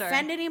wouldn't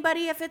offend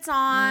anybody if it's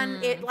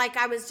on. It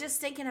I was just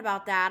thinking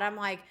about that. I'm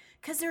like,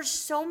 because there's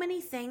so many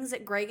things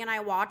that Greg and I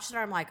watched that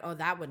I'm like, oh,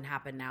 that wouldn't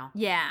happen now.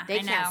 Yeah, they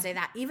can't say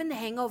that. Even The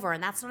Hangover,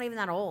 and that's not even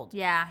that old.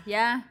 Yeah.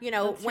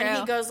 When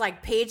he goes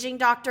paging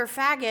Dr.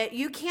 Faggot,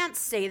 you can't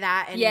say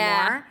that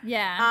anymore.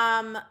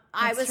 Yeah.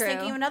 I was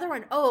thinking of another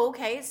one. Oh,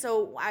 okay.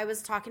 So I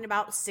was talking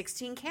about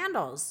 16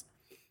 Candles,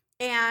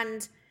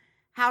 and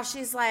how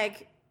she's they're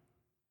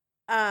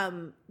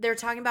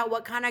talking about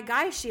what kind of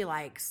guy she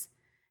likes.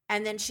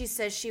 And then she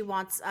says she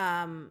wants,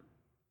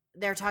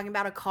 they're talking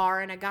about a car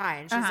and a guy.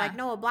 And she's like,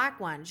 no, a black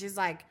one. She's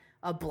like,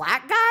 a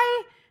black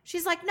guy?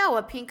 She's like, no,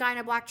 a pink guy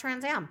and a black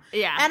Trans Am.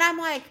 Yeah. And I'm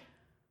like,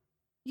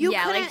 she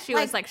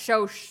was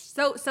so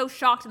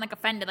shocked and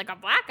offended, a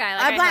black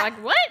guy.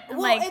 What?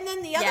 Well, and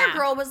then the other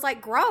girl was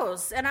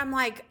gross. And I'm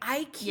like,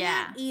 I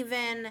can't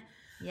even.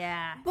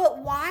 Yeah.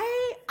 But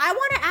why? I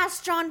want to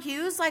ask John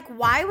Hughes, like,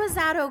 why was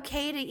that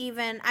okay to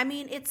even? I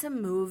mean, it's a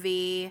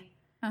movie.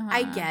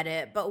 I get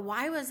it, but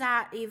why was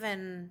that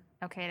even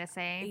okay to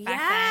say? Back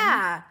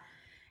yeah.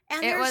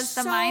 And then? It there's was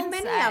the so mindset.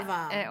 many of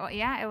them.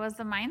 It was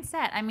the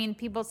mindset. I mean,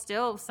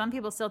 some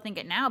people still think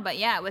it now, but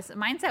yeah, it was a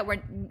mindset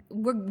where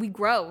we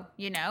grow.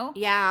 You know?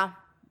 Yeah,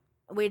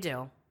 we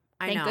do.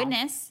 I know. Thank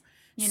goodness.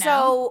 You know?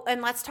 So,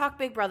 and let's talk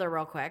Big Brother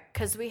real quick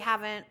because we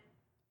haven't.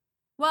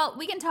 Well,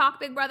 we can talk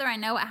Big Brother. I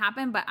know what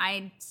happened, but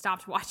I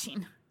stopped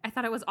watching. I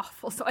thought it was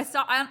awful, so I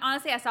stopped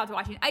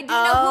watching. I do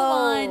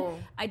know who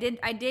won.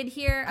 I did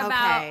hear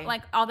about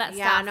like all that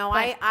stuff. Yeah, no,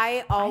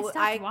 I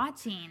stopped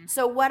watching.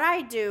 So what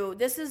I do?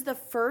 This is the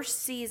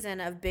first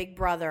season of Big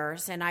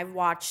Brothers, and I've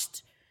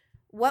watched.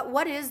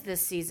 What is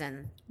this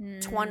season?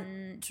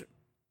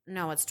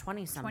 No, it's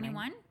 20 something.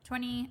 21?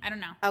 20? I don't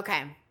know.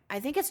 Okay. I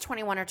think it's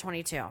 21 or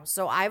 22.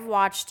 So I've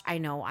watched, I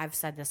know I've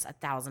said this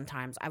 1,000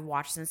 times. I've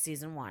watched since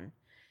season 1.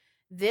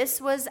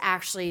 This was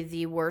actually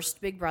the worst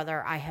Big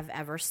Brother I have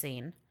ever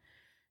seen.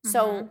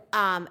 So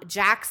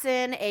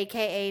Jackson,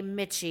 aka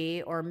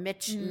Mitchie or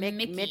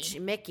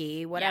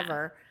Mickey,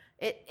 whatever.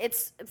 Yeah.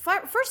 It's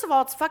first of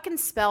all, it's fucking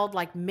spelled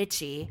like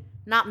Mitchie,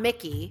 not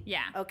Mickey.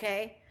 Yeah.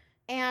 Okay.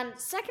 And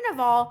second of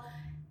all,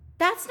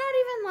 that's not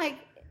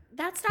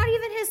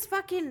even his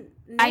fucking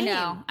name. I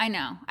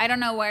know. I don't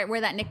know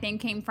where that nickname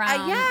came from.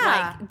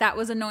 Yeah. Like, that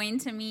was annoying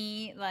to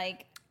me.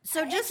 Like,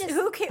 so just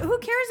who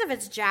cares if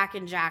it's Jack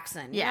and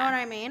Jackson? You know what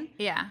I mean?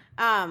 Yeah.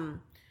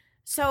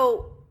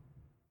 So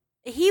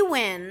he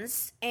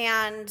wins,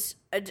 and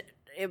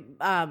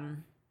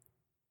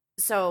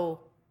so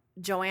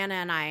Joanna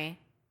and I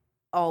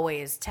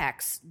always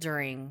text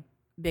during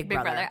Big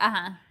Brother.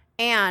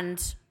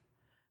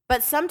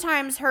 But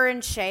sometimes her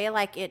and Shay,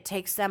 like, it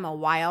takes them a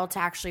while to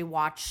actually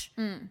watch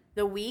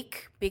the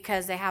week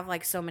because they have,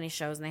 like, so many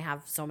shows and they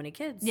have so many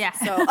kids. Yeah.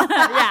 So,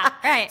 yeah,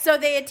 right. So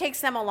it takes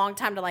them a long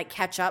time to, like,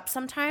 catch up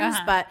sometimes.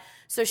 But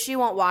so she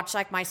won't watch,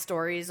 like, my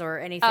stories or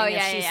anything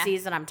if she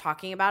sees that I'm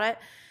talking about it.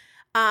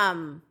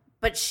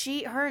 But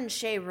her and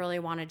Shay really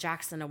wanted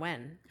Jackson to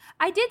win.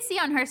 I did see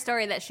on her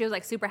story that she was,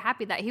 like, super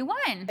happy that he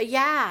won.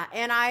 Yeah.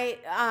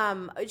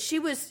 And she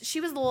was a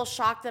little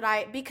shocked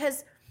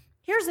because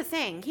here's the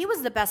thing. He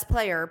was the best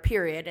player,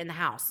 period, in the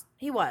house.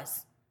 He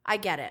was. I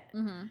get it.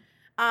 Mm-hmm.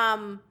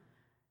 I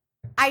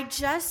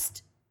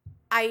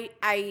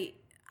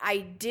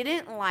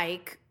didn't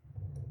like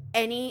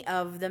any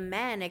of the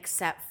men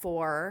except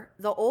for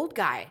the old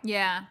guy.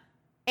 Yeah.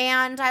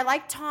 And I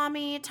liked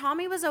Tommy.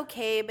 Tommy was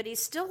okay, but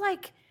he's still,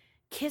 like,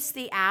 kissed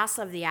the ass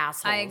of the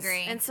assholes. I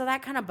agree. And so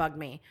that kind of bugged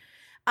me.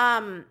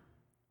 And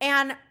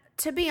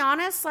to be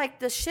honest, like,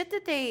 the shit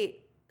that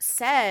they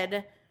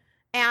said...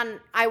 And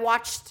I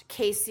watched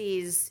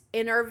Casey's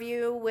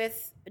interview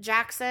with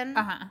Jackson.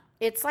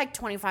 It's like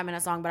 25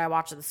 minutes long, but I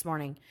watched it this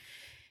morning.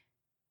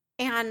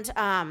 And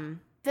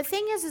the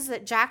thing is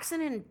that Jackson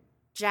and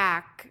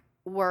Jack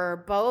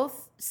were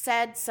both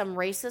said some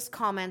racist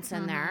comments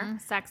in there.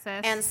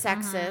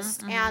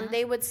 Sexist. And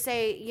they would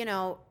say, you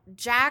know,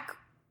 Jack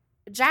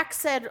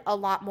said a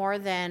lot more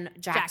than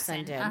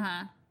Jackson did.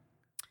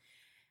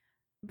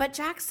 But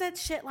Jack said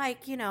shit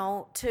like, you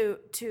know,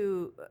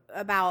 to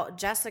about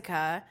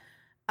Jessica.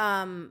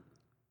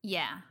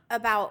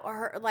 About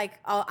her, like,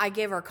 I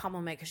gave her a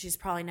compliment because she's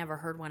probably never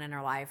heard one in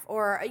her life.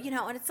 Or, you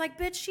know, and it's like,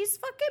 bitch, she's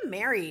fucking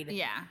married.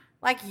 Yeah.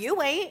 Like,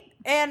 you ain't.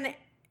 And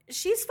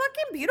she's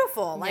fucking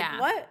beautiful. Like,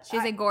 what?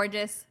 She's a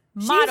gorgeous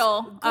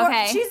model.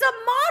 Okay. She's a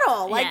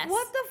model. Like, yes.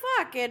 What the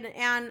fuck?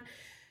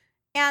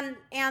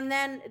 And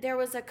then there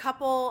was a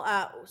couple,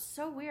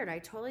 so weird. I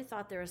totally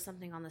thought there was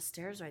something on the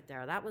stairs right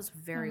there. That was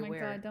very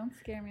weird. Oh my God, don't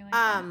scare me like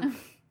that.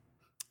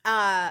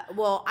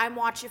 Well, I'm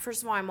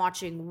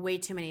watching way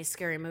too many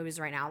scary movies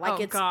right now.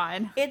 Like,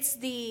 God. It's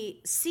the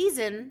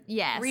season.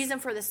 Yes. Reason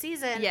for the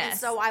season. Yes. And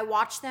so I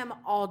watch them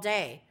all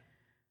day.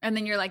 And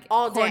then you're like,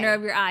 all corner day.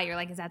 of your eye, you're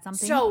like, is that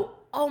something? So,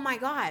 oh my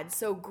God.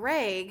 So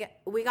Greg,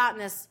 we got in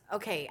this.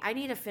 Okay, I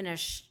need to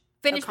finish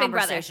Big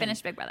Brother.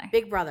 Finish Big Brother.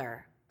 Big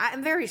Brother.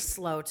 I'm very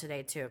slow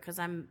today too because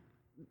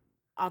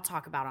I'll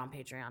talk about it on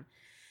Patreon.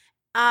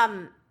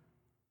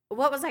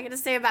 What was I going to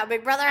say about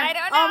Big Brother? I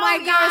don't know. Oh my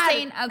God.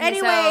 Saying, okay,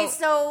 anyway,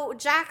 so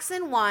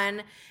Jackson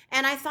won,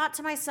 and I thought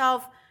to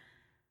myself,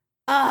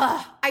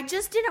 I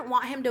just didn't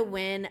want him to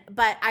win,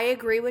 but I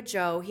agree with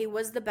Joe. He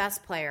was the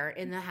best player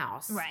in the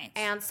house. Right.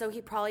 And so he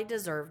probably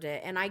deserved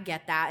it, and I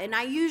get that. And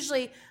I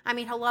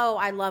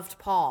loved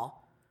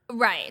Paul.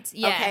 Right.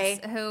 Yes.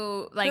 Okay.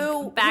 Who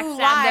backstabbed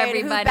lied,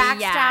 everybody. Who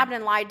backstabbed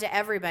and lied to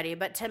everybody.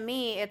 But to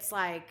me, it's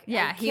like...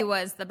 he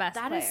was the best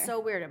player. That is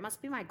so weird. It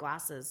must be my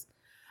glasses.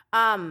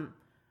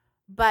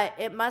 But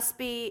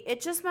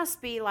it just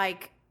must be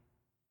like,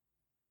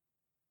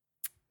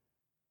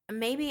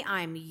 maybe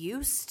I'm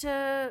used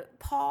to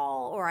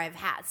Paul or I've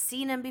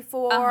seen him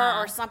before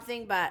or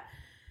something, but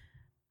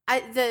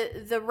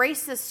the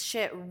racist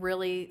shit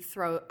really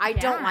I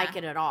don't like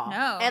it at all.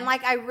 No. And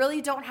like, I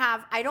don't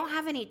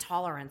have any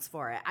tolerance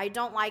for it. I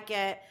don't like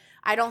it.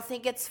 I don't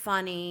think it's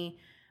funny.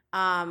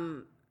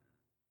 And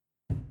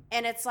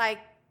it's like,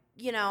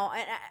 you know,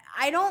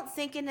 I don't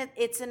think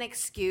it's an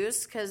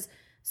excuse, because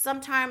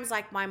sometimes,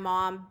 like, my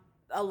mom,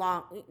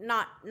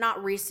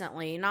 not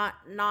recently, not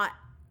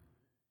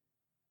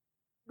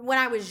when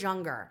I was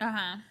younger,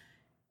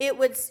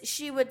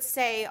 she would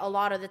say a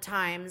lot of the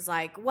times,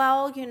 like,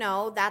 well, you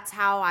know, that's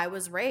how I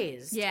was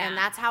raised. Yeah. And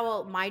that's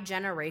how my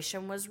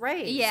generation was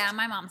raised. Yeah,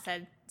 my mom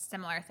said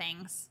similar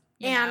things.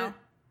 You know?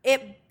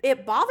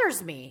 It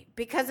bothers me,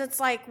 because it's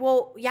like,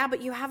 well, yeah,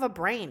 but you have a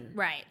brain.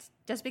 Right.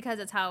 Just because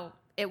it's how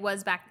it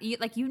was back,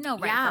 right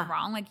from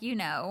wrong. Like,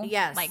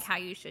 yes, like how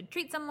you should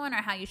treat someone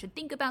or how you should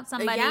think about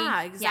somebody.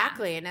 Yeah,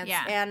 exactly.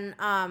 Yeah.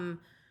 And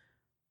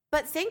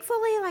but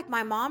thankfully, like,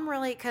 my mom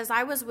really, because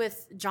I was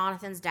with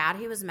Jonathan's dad,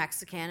 he was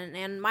Mexican,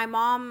 and my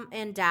mom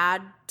and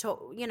dad,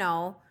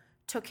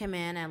 took him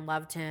in and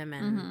loved him,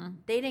 and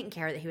they didn't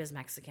care that he was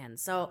Mexican.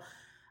 So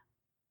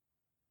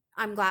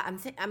I'm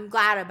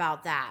glad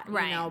about that,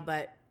 right. You know,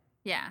 but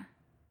yeah,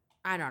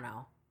 I don't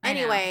know.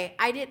 Anyway,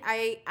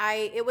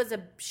 it was a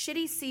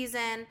shitty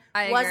season.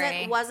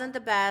 I wasn't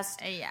the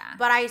best. Yeah.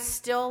 But I'm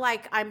still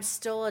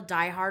a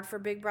diehard for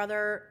Big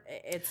Brother.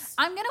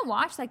 I'm going to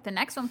watch, like, the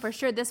next one for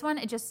sure. This one,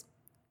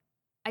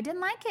 I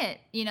didn't like it,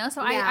 you know?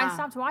 So I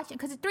stopped watching,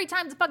 because it's 3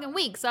 times a fucking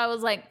week. So I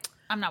was like,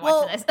 I'm not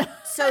watching this.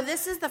 So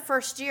this is the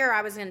first year,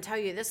 I was going to tell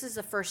you, this is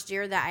the first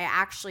year that I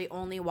actually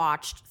only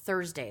watched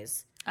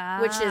Thursdays,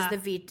 which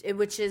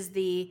is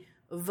the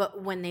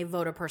when they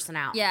vote a person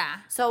out. Yeah.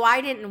 So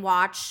I didn't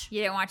watch.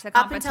 You didn't watch the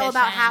up until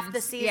about half the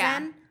season.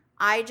 Yeah.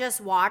 I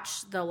just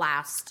watched the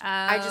last.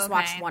 I just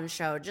watched one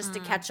show just to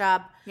catch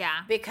up. Yeah.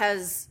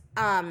 Because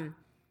I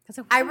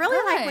really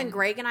good. like when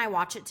Greg and I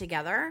watch it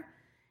together,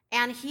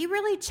 and he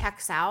really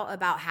checks out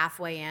about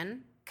halfway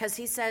in, because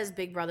he says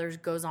Big Brother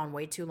goes on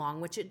way too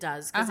long, which it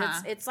does,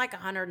 because it's like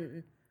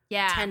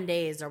 110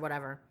 days or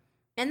whatever,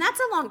 and that's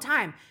a long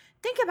time.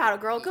 Think about it,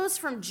 girl. It goes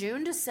from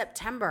June to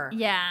September.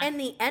 Yeah. And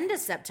the end of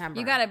September.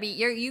 You gotta be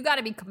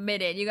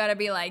committed. You gotta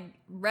be, like,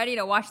 ready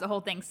to watch the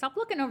whole thing. Stop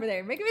looking over there.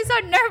 You're making me so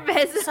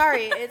nervous.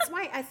 Sorry,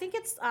 I think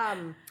it's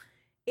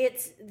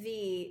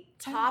the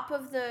top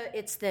of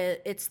it's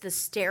the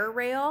stair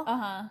rail.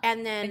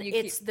 And then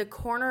it's the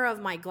corner of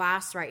my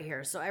glass right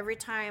here. So every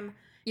time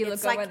you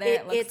look over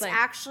there, it's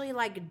actually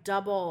like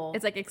double.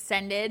 It's like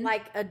extended,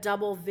 like a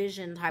double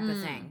vision type of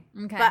thing.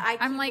 Okay, but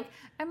I'm like,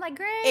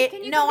 Greg,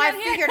 can you? No, I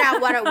figured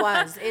out what it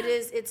was.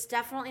 It's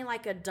definitely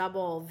like a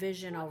double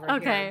vision over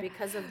here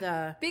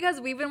because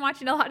we've been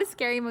watching a lot of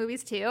scary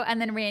movies too. And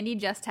then Randy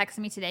just texted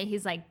me today.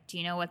 He's like, "Do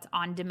you know what's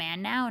on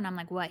demand now?" And I'm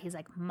like, "What?" He's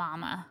like,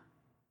 "Mama."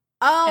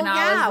 Oh, and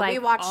yeah, we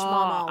watched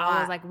Mama a lot. I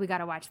was like, we got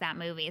to watch that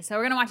movie. So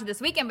we're going to watch it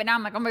this weekend. But now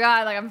I'm like, oh my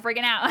God, like, I'm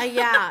freaking out.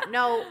 Yeah,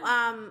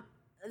 no,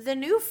 the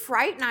new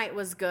Fright Night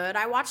was good.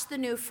 I watched the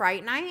new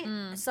Fright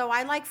Night. So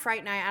I like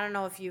Fright Night. I don't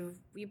know if you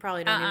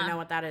probably don't even know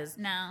what that is.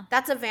 No.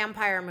 That's a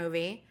vampire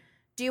movie.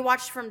 Do you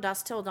watch From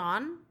Dusk Till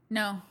Dawn?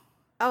 No.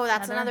 Oh,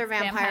 that's another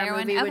vampire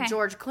movie with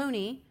George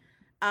Clooney.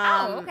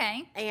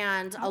 Okay.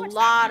 And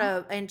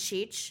and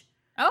Cheech.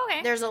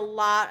 Okay. There's a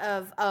lot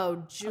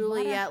of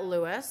Juliette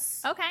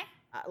Lewis. Okay.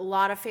 A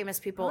lot of famous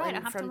people in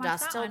From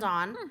Dusk Till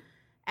Dawn.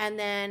 And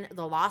then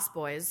The Lost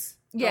Boys.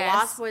 Yes. The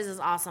Lost Boys is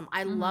awesome.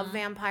 I love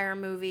vampire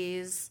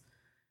movies.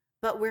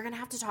 But we're going to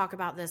have to talk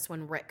about this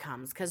when Rick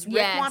comes. Because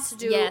Rick wants to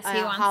do a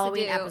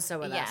Halloween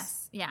episode with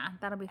us. Yeah,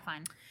 that'll be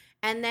fun.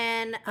 And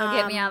then...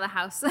 get me out of the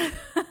house.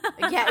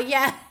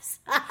 Yes.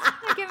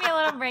 Give me a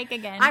little break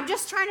again. I'm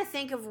just trying to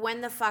think of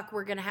when the fuck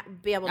we're going to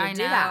be able to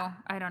do that.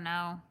 I don't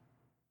know.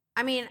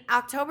 I mean,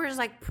 October is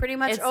like pretty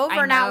much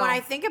over now when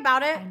I think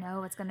about it. I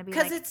know. It's going to be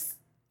because like... it's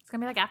going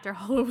to be like after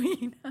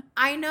Halloween.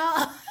 I know.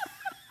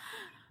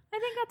 I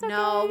think that's okay.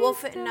 No, we'll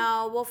fit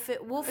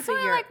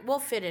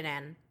it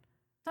in.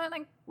 So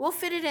like we'll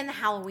fit it in the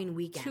Halloween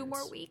weekend. 2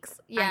 more weeks.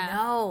 Yeah. I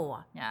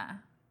know. Yeah.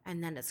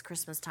 And then it's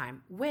Christmas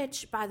time,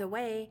 which, by the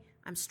way,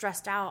 I'm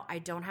stressed out. I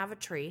don't have a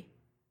tree.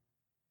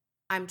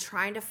 I'm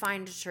trying to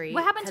find a tree.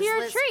 What happened to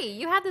your tree?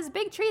 You had this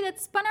big tree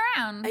that spun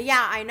around.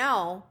 Yeah, I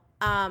know.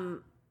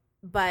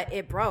 But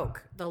it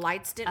broke. The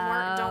lights don't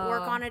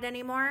work on it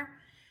anymore.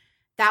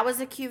 That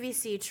was a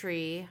QVC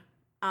tree.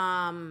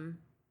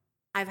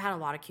 I've had a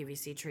lot of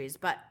QVC trees,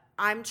 but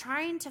I'm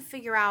trying to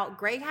figure out.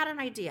 Greg had an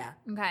idea.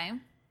 Okay.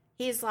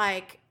 He's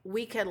like,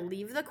 we could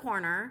leave the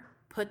corner,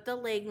 put the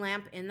leg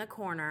lamp in the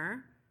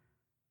corner,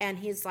 and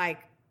he's like,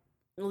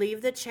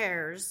 leave the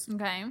chairs.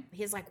 Okay.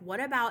 He's like, what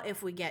about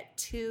if we get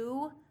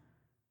 2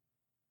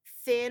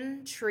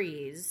 thin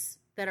trees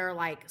that are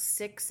like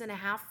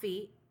 6.5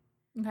 feet?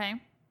 Okay.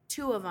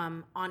 2 of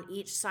them on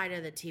each side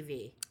of the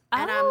TV.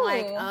 And I'm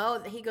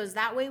like, he goes,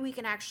 that way we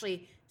can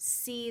actually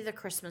see the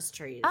Christmas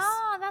trees.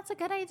 Oh, that's a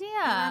good idea.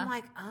 And I'm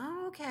like,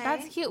 oh, okay.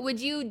 That's cute. Would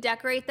you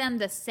decorate them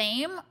the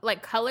same,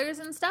 like colors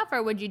and stuff,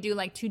 or would you do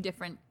like 2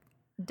 different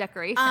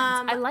decorations?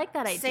 I like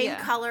that idea. Same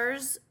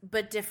colors,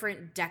 but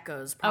different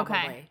decos, probably.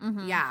 Okay.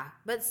 Mm-hmm. Yeah,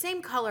 but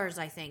same colors,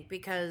 I think,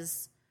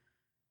 because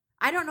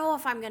I don't know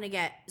if I'm going to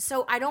get...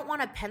 So I don't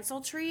want a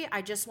pencil tree.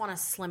 I just want a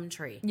slim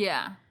tree.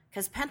 Yeah.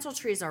 because pencil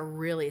trees are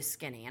really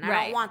skinny, and I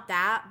Right. don't want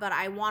that, but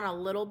I want a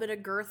little bit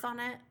of girth on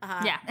it.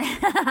 Yeah.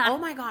 Oh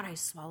my God, I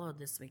swallowed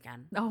this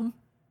weekend. Oh,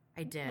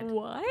 I did.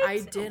 what? I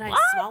did. What?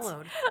 I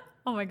swallowed.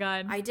 Oh my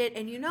God. I did.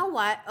 And you know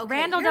what? Okay,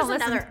 Randall, here's don't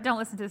another- listen. Don't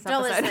listen to this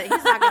Don't episode. listen.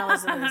 He's not going to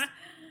listen to this.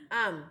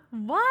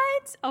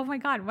 What? Oh my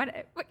God.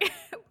 What?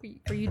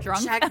 Were you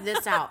drunk? Check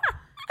this out.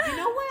 You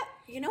know what?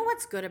 You know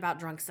what's good about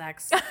drunk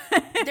sex?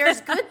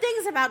 There's good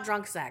things about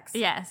drunk sex.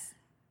 Yes.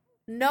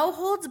 No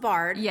holds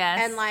barred.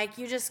 Yes. And like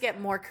you just get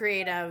more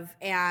creative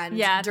and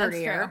Yeah, that's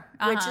dirtier,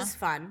 true. which is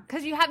fun.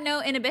 Because you have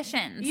no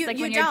inhibitions. You, like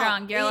you when you're don't.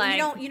 drunk, you're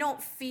like you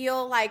don't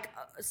feel like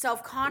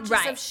self-conscious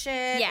Right. of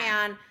shit.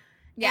 Yeah. And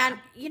Yeah.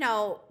 you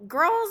know,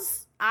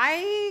 girls,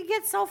 I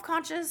get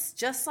self-conscious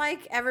just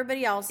like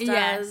everybody else does.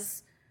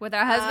 Yes. With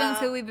our husbands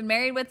who we've been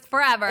married with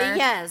forever.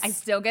 Yes. I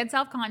still get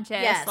self-conscious.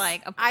 Yes.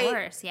 Like, of I-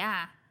 course.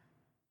 Yeah.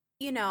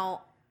 You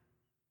know,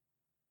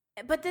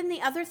 but then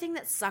the other thing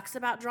that sucks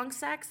about drunk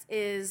sex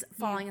is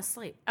falling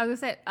asleep. I was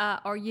gonna say,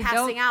 or you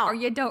Passing don't, out. or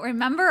you don't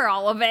remember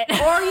all of it,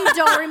 Or you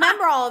don't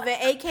remember all of it,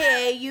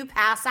 aka you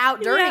pass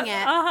out during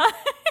it. Uh-huh.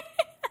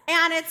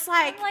 And it's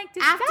like, I'm like,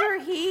 did after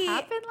that he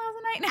happened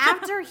last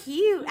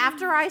night?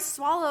 after I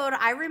swallowed,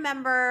 I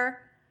remember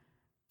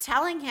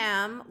telling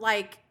him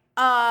like,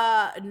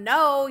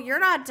 no, you're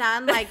not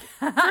done. Like,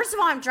 first of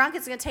all, I'm drunk.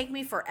 It's going to take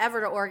me forever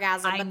to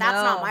orgasm, I but that's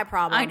not know. my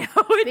problem. I know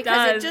it because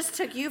does. it just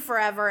took you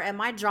forever and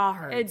my jaw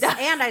hurts. It does.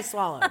 And I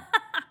swallowed.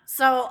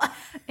 So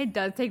It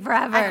does take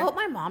forever. I hope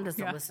my mom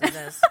doesn't Yeah. listen to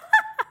this.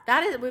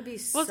 Would be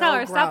so We'll tell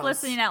her, stop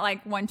gross. listening at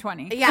like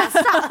 1:20. Yeah,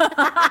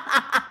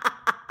 stop.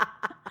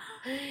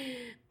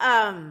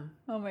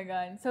 Oh my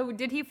God. So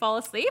did he fall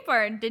asleep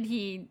or did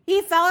he?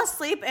 He fell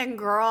asleep, and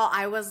girl,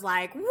 I was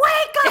like, wake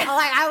up!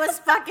 Like, I was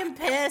fucking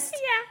pissed.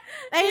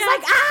 Yeah. And he's Yeah.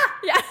 like,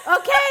 Yeah.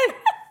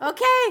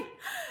 okay.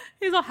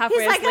 He's all halfway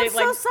He's like, I'm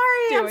asleep. so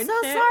sorry, I'm doing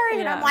so shit. sorry.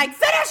 And Yeah. I'm like,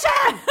 finish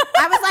him!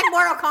 I was like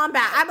Mortal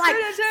Kombat. I'm like,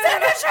 Finish him!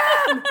 finish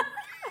him!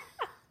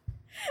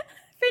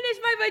 Finish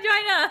my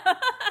vagina.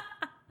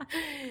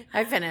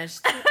 I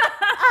finished.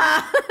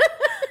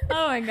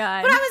 Oh my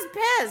God. But I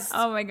was pissed.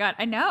 Oh my God.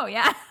 I know.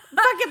 Yeah.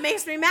 Fucking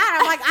makes me mad.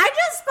 I'm like, I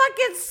just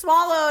fucking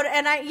swallowed,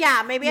 and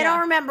maybe I Yeah.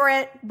 don't remember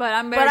it, But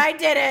I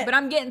did it. But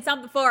I'm getting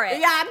something for it.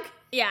 Yeah.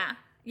 Yeah.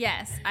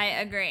 Yes. I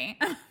agree.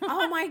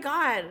 Oh my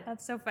God.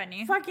 That's so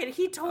funny. Fucking,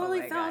 he totally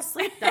Oh my fell God.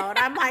 asleep though, and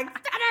I'm like,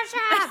 finish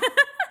him.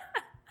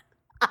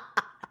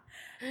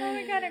 Oh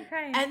my God. I'm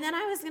crying. And then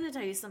I was gonna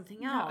tell you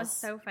something else. That was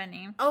so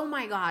funny. Oh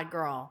my God,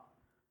 girl.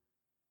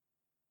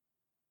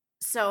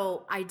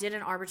 So I did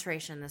an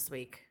arbitration this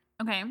week.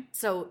 Okay.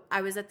 So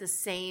I was at the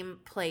same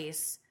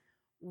place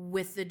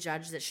with the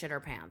judge that shit her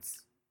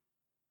pants.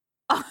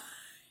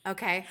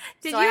 Okay.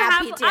 Did So you I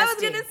have? PTSD. I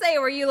was gonna say,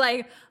 were you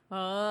like, oh,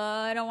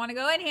 I don't want to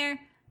go in here.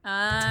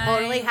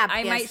 Totally have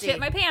I might PTSD. shit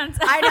my pants.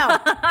 I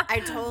know. I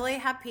totally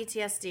have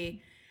PTSD.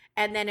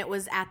 And then it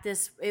was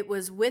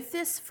with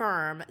this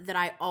firm that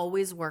I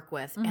always work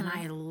with and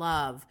I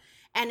love.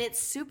 And it's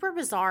super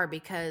bizarre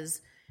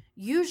because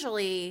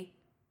usually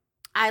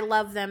I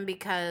love them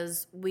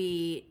because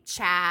we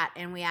chat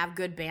and we have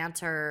good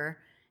banter.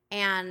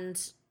 And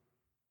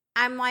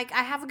I'm like,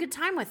 I have a good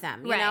time with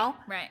them, you know?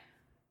 Right.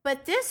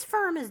 But this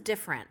firm is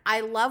different. I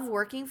love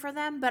working for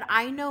them, but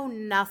I know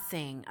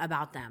nothing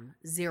about them.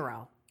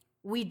 Zero.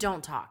 We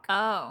don't talk.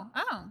 Oh.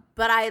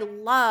 But I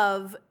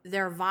love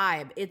their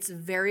vibe. It's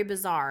very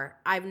bizarre.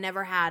 I've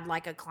never had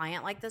like a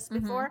client like this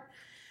before.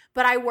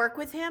 But I work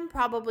with him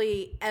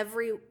probably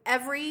every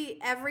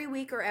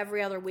week or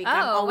every other week.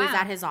 I'm Oh, always wow.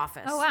 at his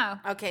office. Oh, wow.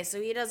 Okay, so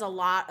he does a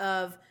lot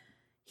of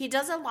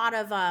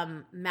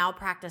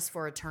malpractice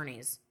for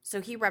attorneys.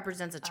 So he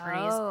represents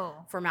attorneys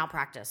for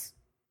malpractice.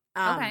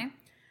 Okay.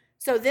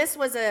 So this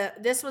was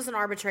an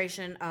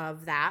arbitration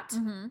of that.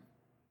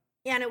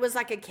 And it was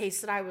like a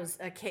case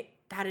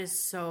that is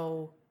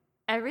so.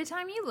 Every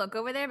time you look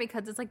over there,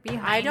 because it's like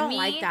behind me, I don't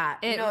like that.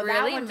 It No,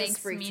 that really one just makes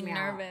freaks me me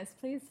out. nervous.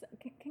 Please,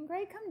 can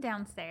Greg come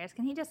downstairs?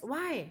 Can he just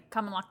Why?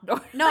 come and lock the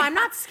door? No, I'm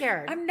not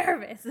scared. I'm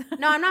nervous.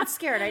 No, I'm not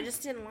scared. I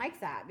just didn't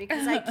like that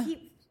because I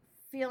keep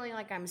feeling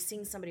like I'm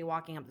seeing somebody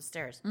walking up the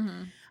stairs.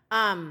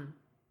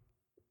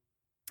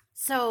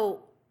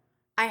 So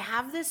I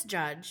have this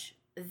judge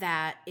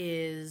that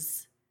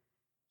he's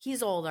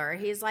older.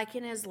 He's like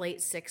in his late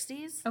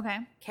 60s. Okay.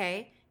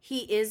 Okay. He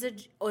is a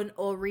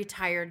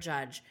retired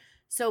judge.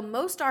 So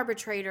most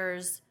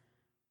arbitrators,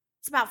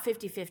 it's about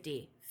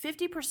 50-50.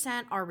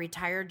 50% are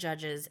retired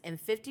judges and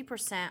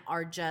 50%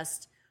 are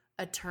just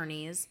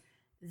attorneys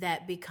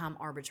that become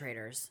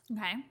arbitrators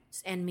Okay.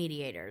 and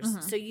mediators.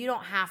 So you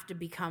don't have to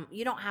be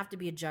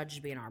a judge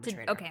to be an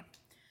arbitrator. Okay.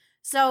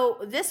 So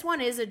this one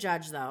is a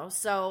judge though.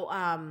 So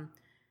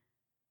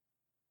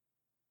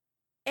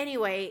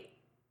anyway,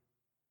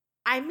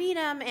 I meet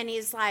him and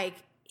he's like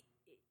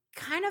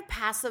kind of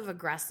passive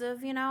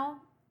aggressive, you know?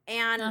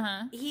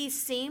 And he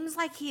seems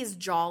like he's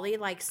jolly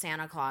like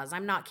Santa Claus.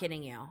 I'm not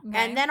kidding you. Okay.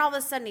 And then all of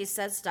a sudden he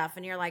says stuff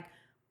and you're like,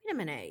 wait a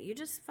minute, you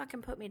just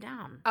fucking put me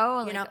down.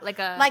 Oh, you know,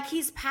 like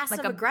he's passive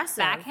like a aggressive,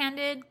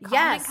 backhanded comment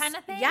yes, kind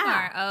of thing.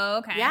 yeah, Or, oh,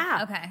 okay, yeah,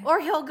 okay. Or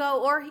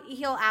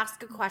he'll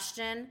ask a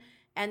question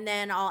and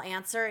then I'll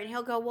answer and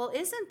he'll go, well,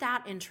 isn't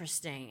that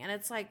interesting? And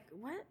it's like,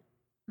 what?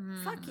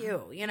 Fuck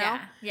you, you know?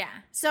 Yeah.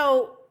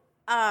 So,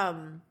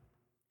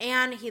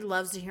 and he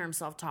loves to hear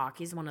himself talk.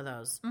 He's one of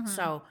those.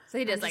 So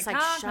he does I'm just like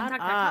talk, shut talk, up.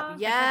 talk,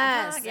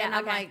 Yes. talk. Yeah, And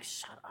I'm okay. like,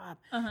 shut up.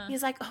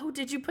 He's like, oh,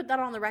 did you put that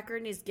on the record?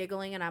 And he's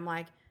giggling. And I'm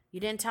like, you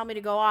didn't tell me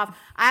to go off.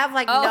 I have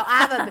like, no,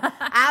 I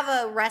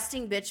have a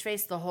resting bitch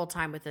face the whole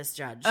time with this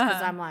judge.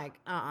 Cause I'm like,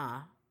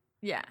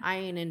 Yeah. I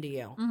ain't into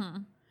you.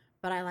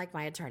 But I like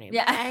my attorney.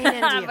 Yeah. I ain't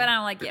into you. But I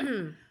don't like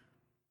you.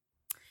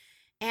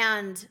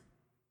 And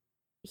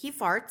he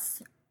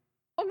farts.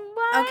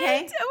 What?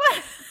 Okay.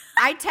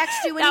 I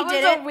text you when that you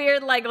did was it. a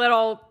weird like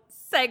little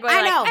segue.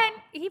 I know. And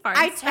he farts.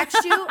 I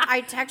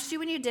text you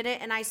when you did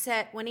it, and I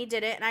said when he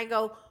did it, and I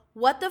go,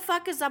 what the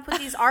fuck is up with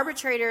these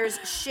arbitrators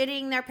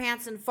shitting their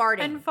pants and farting?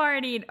 And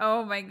farting.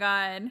 Oh my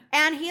God.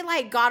 And he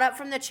like got up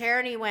from the chair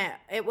and he went,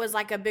 it was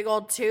like a big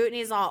old toot, and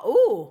he's all,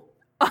 ooh.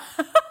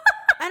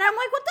 And I'm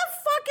like, what the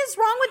fuck is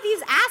wrong with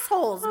these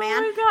assholes,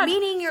 man? Oh my God.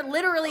 Meaning you're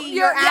literally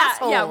your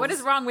assholes. Yeah, what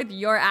is wrong with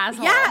your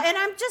asshole? Yeah, and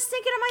I'm just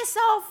thinking to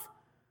myself.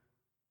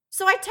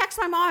 So I text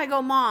my mom. I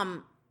go,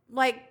 Mom,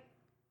 like,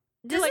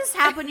 does this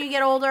happen when you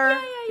get older?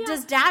 Yeah.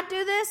 Does Dad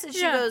do this? And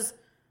she Yeah. goes,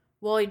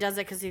 well, he does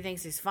it because he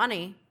thinks he's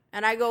funny.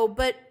 And I go,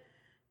 but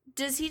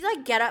does he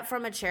like get up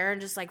from a chair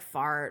and just like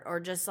fart or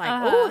just like,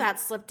 oh, that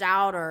slipped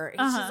out? Or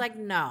she's like,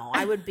 no,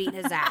 I would beat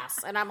his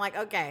ass. And I'm like,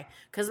 okay,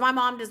 because my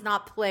mom does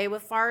not play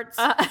with farts.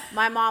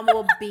 My mom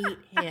will beat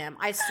him.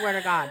 I swear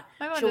to God,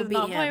 My mom she'll does beat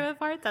not him. play with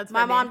farts. That's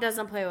My funny. mom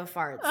doesn't play with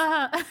farts.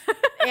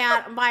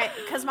 And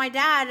because my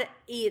dad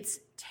eats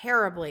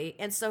terribly,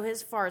 and so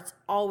his farts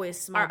always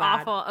smell Are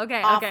bad. awful.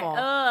 Okay. Awful. Okay.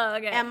 Ugh,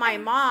 okay. And my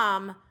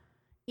mom,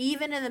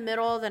 even in the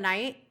middle of the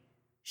night,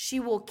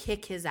 she will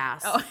kick his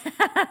ass.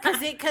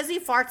 Because he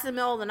farts in the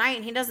middle of the night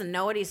and he doesn't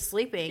know it. He's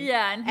sleeping.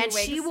 Yeah, and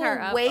she will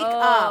her up. wake Oh,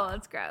 up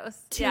that's gross.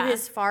 to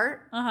his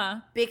fart Uh-huh.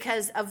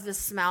 because of the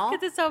smell.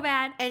 Because it's so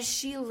bad. And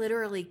she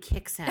literally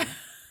kicks him.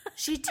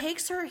 She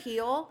takes her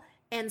heel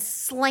and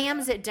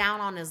slams it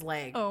down on his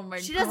leg. Oh my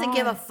She doesn't God.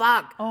 give a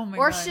fuck. Oh my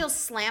Or God. she'll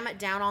slam it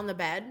down on the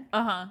bed.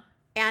 Uh-huh.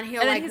 And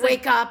he'll And then like he's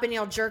wake up and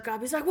he'll jerk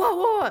up. He's like, whoa,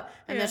 whoa. And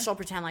Yeah. then she'll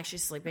pretend like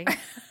she's sleeping.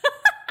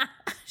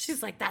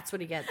 She's like, that's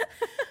what he gets.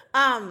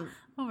 Oh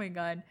my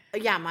God.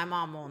 Yeah, my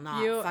mom will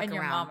not You fuck and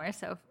your around. mom are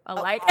so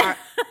alike.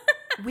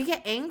 We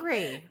get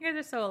angry. You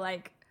guys are so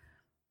alike.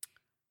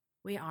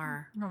 We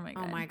are. Oh my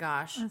God. Oh my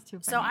gosh. That's too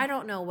So funny. I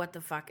don't know what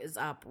the fuck is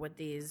up with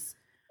these.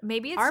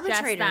 Maybe it's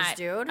Arbitrators, just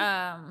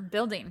that, dude.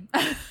 building.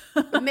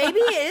 Maybe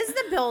it is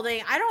the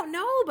building. I don't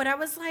know, but I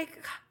was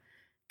like,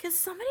 could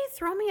somebody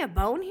throw me a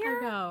bone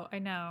here? I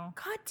know.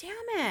 God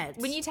damn it.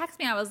 When you text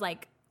me, I was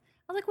like,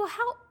 well,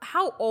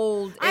 how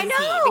old is I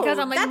know. he? Because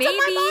I'm like, That's maybe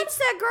what my mom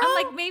said, girl.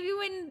 I'm like,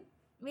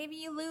 maybe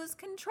you lose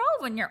control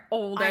when you're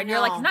older. I And you're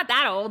like, know. he's not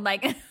that old.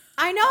 Like,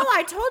 I know.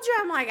 I told you.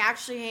 I'm like,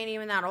 actually, he ain't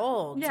even that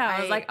old. yeah.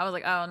 I was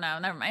like, oh no,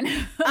 never mind.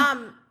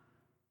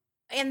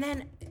 And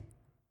then,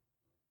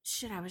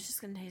 shit, I was just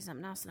going to tell you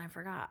something else and I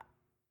forgot.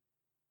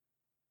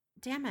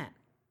 Damn it.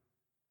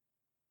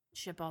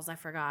 Shitballs, I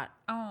forgot.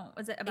 Oh,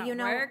 was it about You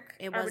know, work?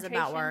 it was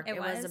about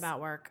Arbitration? work. It was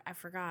about work. I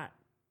forgot.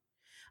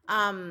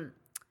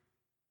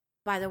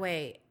 By the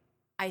way,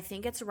 I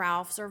think it's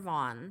Ralph's or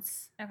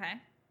Vaughn's. Okay.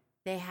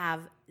 They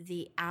have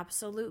the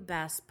absolute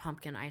best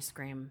pumpkin ice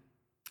cream.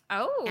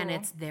 Oh. And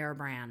it's their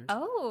brand.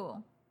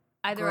 Oh.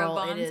 Either Girl,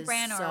 a it Vaughn's is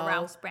brand or so- a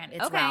Ralph's brand.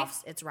 It's okay.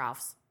 Ralph's. It's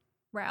Ralph's.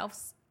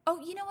 Ralph's. Oh,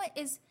 you know what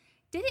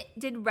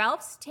did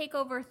Ralph's take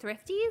over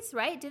Thrifty's,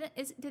 right?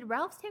 Did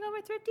Ralph's take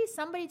over Thrifty's?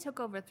 Somebody took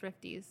over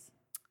Thrifty's.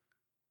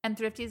 And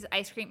Thrifty's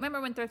ice cream.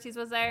 Remember when Thrifty's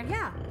was there?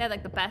 Yeah. They had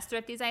like the best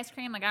Thrifty's ice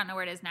cream. Like I don't know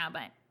where it is now,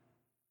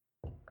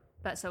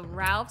 but so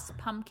Ralph's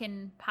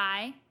pumpkin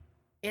pie.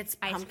 It's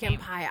Ice pumpkin cream.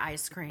 pie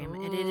ice cream,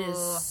 and Ooh. it is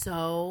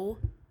so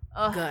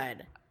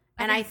good.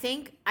 And I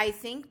think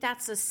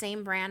that's the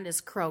same brand as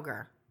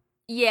Kroger.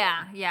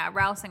 Yeah,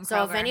 Ralph's and Kroger.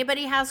 So if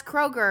anybody has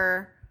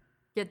Kroger,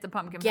 get the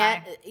pumpkin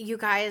get pie. you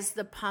guys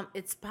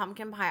it's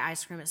pumpkin pie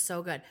ice cream. It's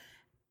so good.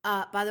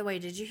 By the way,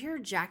 did you hear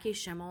Jackie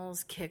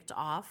Schimmel's kicked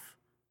off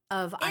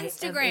of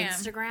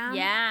Instagram?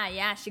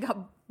 Yeah, she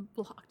got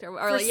blocked or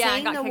For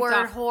saying got the kicked word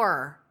off.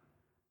 whore.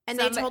 And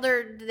they Somebody- told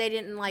her they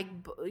didn't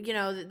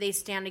that they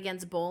stand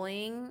against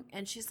bullying.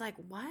 And she's like,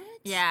 what?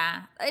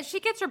 Yeah, she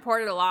gets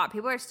reported a lot.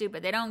 People are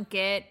stupid. They don't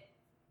get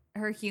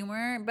her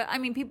humor. But I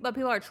mean, people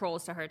are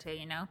trolls to her too.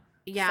 You know.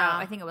 Yeah. So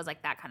I think it was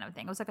like that kind of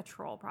thing. It was like a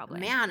troll,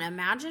 probably. Man,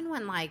 imagine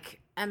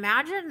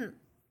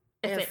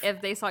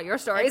if they saw your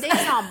stories. if they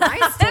saw my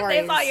If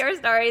stories. they saw your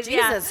stories.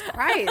 Jesus yeah.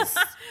 Christ.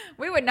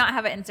 We would not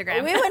have an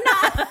Instagram. We would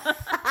not.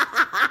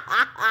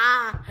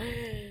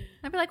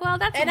 I'd be like, well,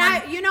 that's And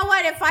one. you know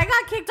what? If I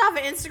got kicked off of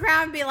Instagram,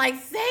 I'd be like,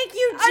 thank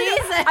you,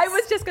 Jesus. I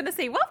was just gonna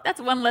say, well,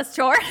 that's one less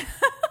chore.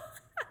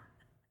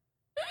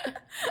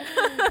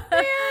 Man,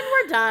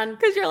 we're done.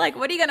 Because you're like,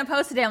 what are you going to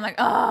post today? I'm like,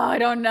 oh, I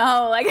don't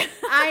know. Like,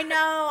 I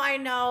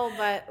know,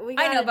 but we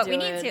gotta we do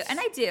need it. to. And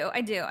I do.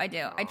 I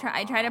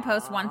try to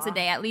post once a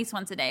day, at least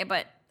once a day.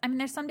 But I mean,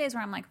 there's some days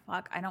where I'm like,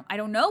 fuck, I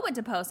don't know what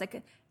to post.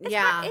 Like,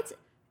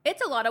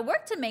 it's a lot of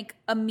work to make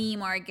a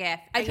meme or a GIF.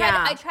 I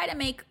try to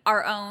make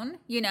our own,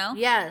 you know?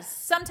 Yes.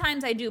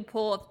 Sometimes I do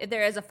pull, if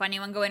there is a funny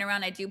one going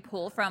around, I do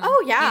pull from,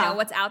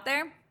 what's out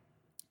there.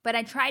 But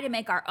I try to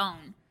make our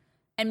own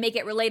and make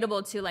it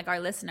relatable to, like, our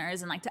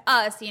listeners and, like, to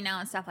us, you know,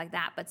 and stuff like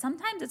that. But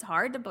sometimes it's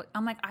hard to,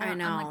 I'm like, I don't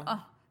know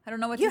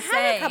what to say. You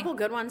had a couple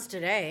good ones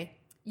today.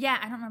 Yeah,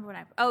 I don't remember what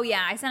I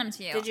sent them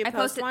to you. Did you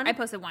post one? I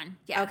posted one.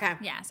 Yeah. Okay.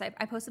 Yeah, so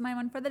I posted my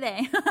one for the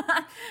day.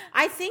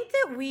 I think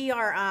that we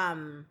are,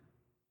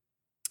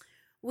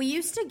 we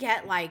used to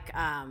get like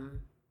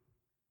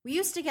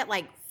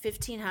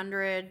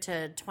 1,500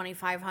 to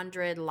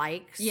 2,500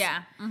 likes.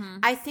 Yeah. Mm-hmm.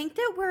 I think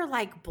that we're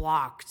like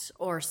blocked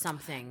or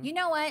something. You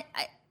know what?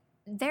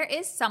 There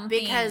is something.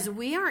 Because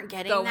we aren't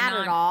getting that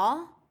at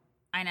all.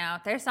 I know.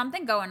 There's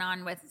something going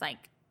on with,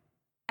 like,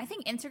 I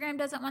think Instagram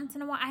does it once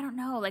in a while. I don't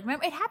know. Like,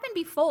 remember, it happened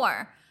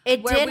before.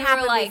 It did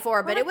happen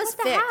before, but it was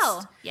fixed.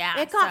 Hell? Yeah.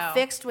 It got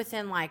fixed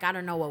within, like, I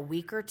don't know, a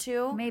week or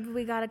two. Maybe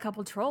we got a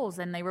couple trolls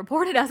and they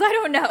reported us. I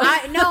don't know.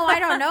 I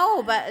don't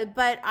know,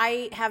 but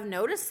I have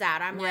noticed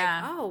that. I'm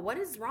like, oh, what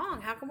is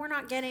wrong? How come we're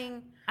not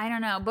getting I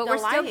don't know, but we're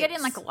still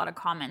getting, like, a lot of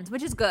comments,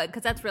 which is good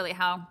because that's really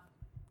how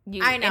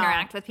you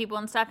interact with people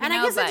and stuff. I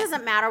guess it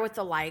doesn't matter with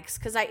the likes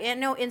because I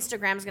know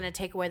Instagram's going to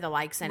take away the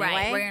likes anyway.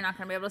 Right, where you're not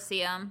going to be able to see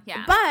them.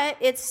 Yeah. But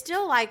it's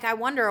still like, I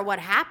wonder what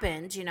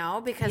happened, you know,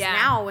 because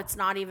now it's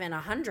not even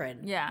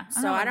 100. Yeah.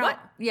 So I don't. What?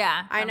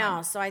 Yeah. I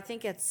know. So I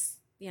think it's,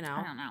 you know.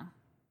 I don't know.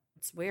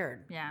 It's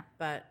weird. Yeah.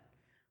 But,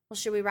 well,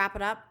 should we wrap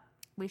it up?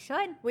 We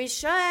should. We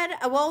should.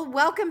 Well,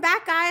 welcome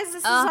back, guys.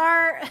 This is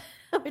our...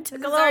 We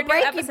took a little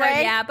breaky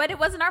break. Yeah, but it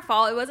wasn't our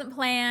fault. It wasn't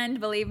planned.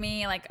 Believe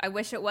me. Like, I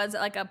wish it was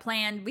like a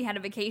planned. We had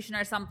a vacation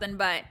or something,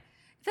 but it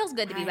feels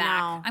good to be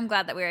back. I'm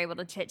glad that we were able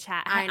to chit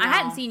chat. I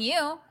hadn't seen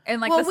you in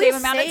like the same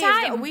amount of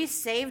time. We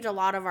saved a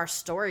lot of our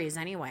stories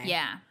anyway.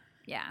 Yeah.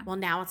 Yeah. Well,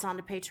 now it's on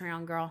to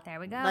Patreon, girl. There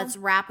we go. Let's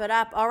wrap it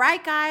up. All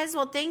right, guys.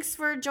 Well, thanks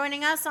for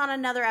joining us on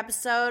another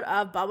episode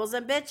of Bubbles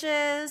and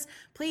Bitches.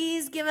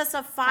 Please give us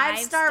a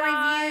 5-star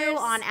review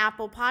on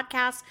Apple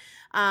Podcasts.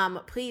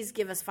 Please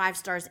give us 5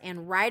 stars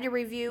and write a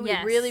review.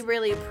 Yes. We really,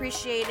 really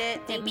appreciate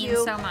it. Thank you. It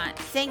means so much.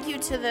 Thank you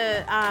to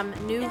the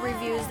new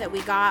reviews that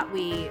we got.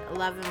 We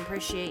love and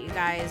appreciate you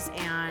guys.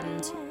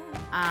 And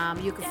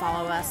you can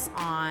follow us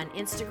on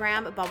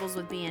Instagram at Bubbles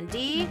with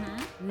BND.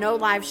 Mm-hmm. No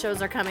live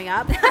shows are coming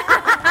up.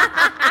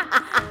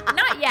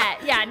 Not yet.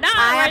 Yeah, not.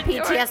 I have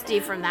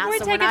PTSD from that,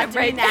 so we're not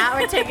doing that.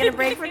 We're taking a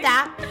break from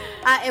that.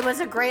 It was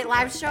a great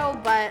live show,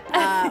 but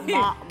that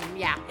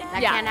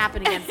can't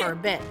happen again for a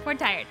bit. We're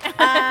tired.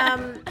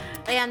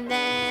 And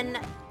then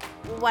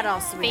what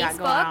else do we got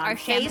going on? Our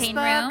champagne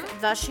room.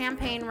 The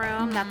champagne room.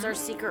 Mm-hmm. That's our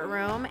secret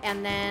room.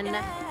 And then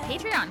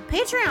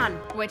Patreon.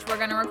 Which we're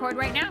going to record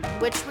right now.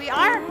 Which we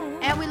are.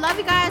 And we love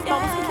you guys.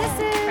 Bubbles and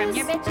kisses. From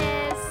your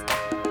bitches.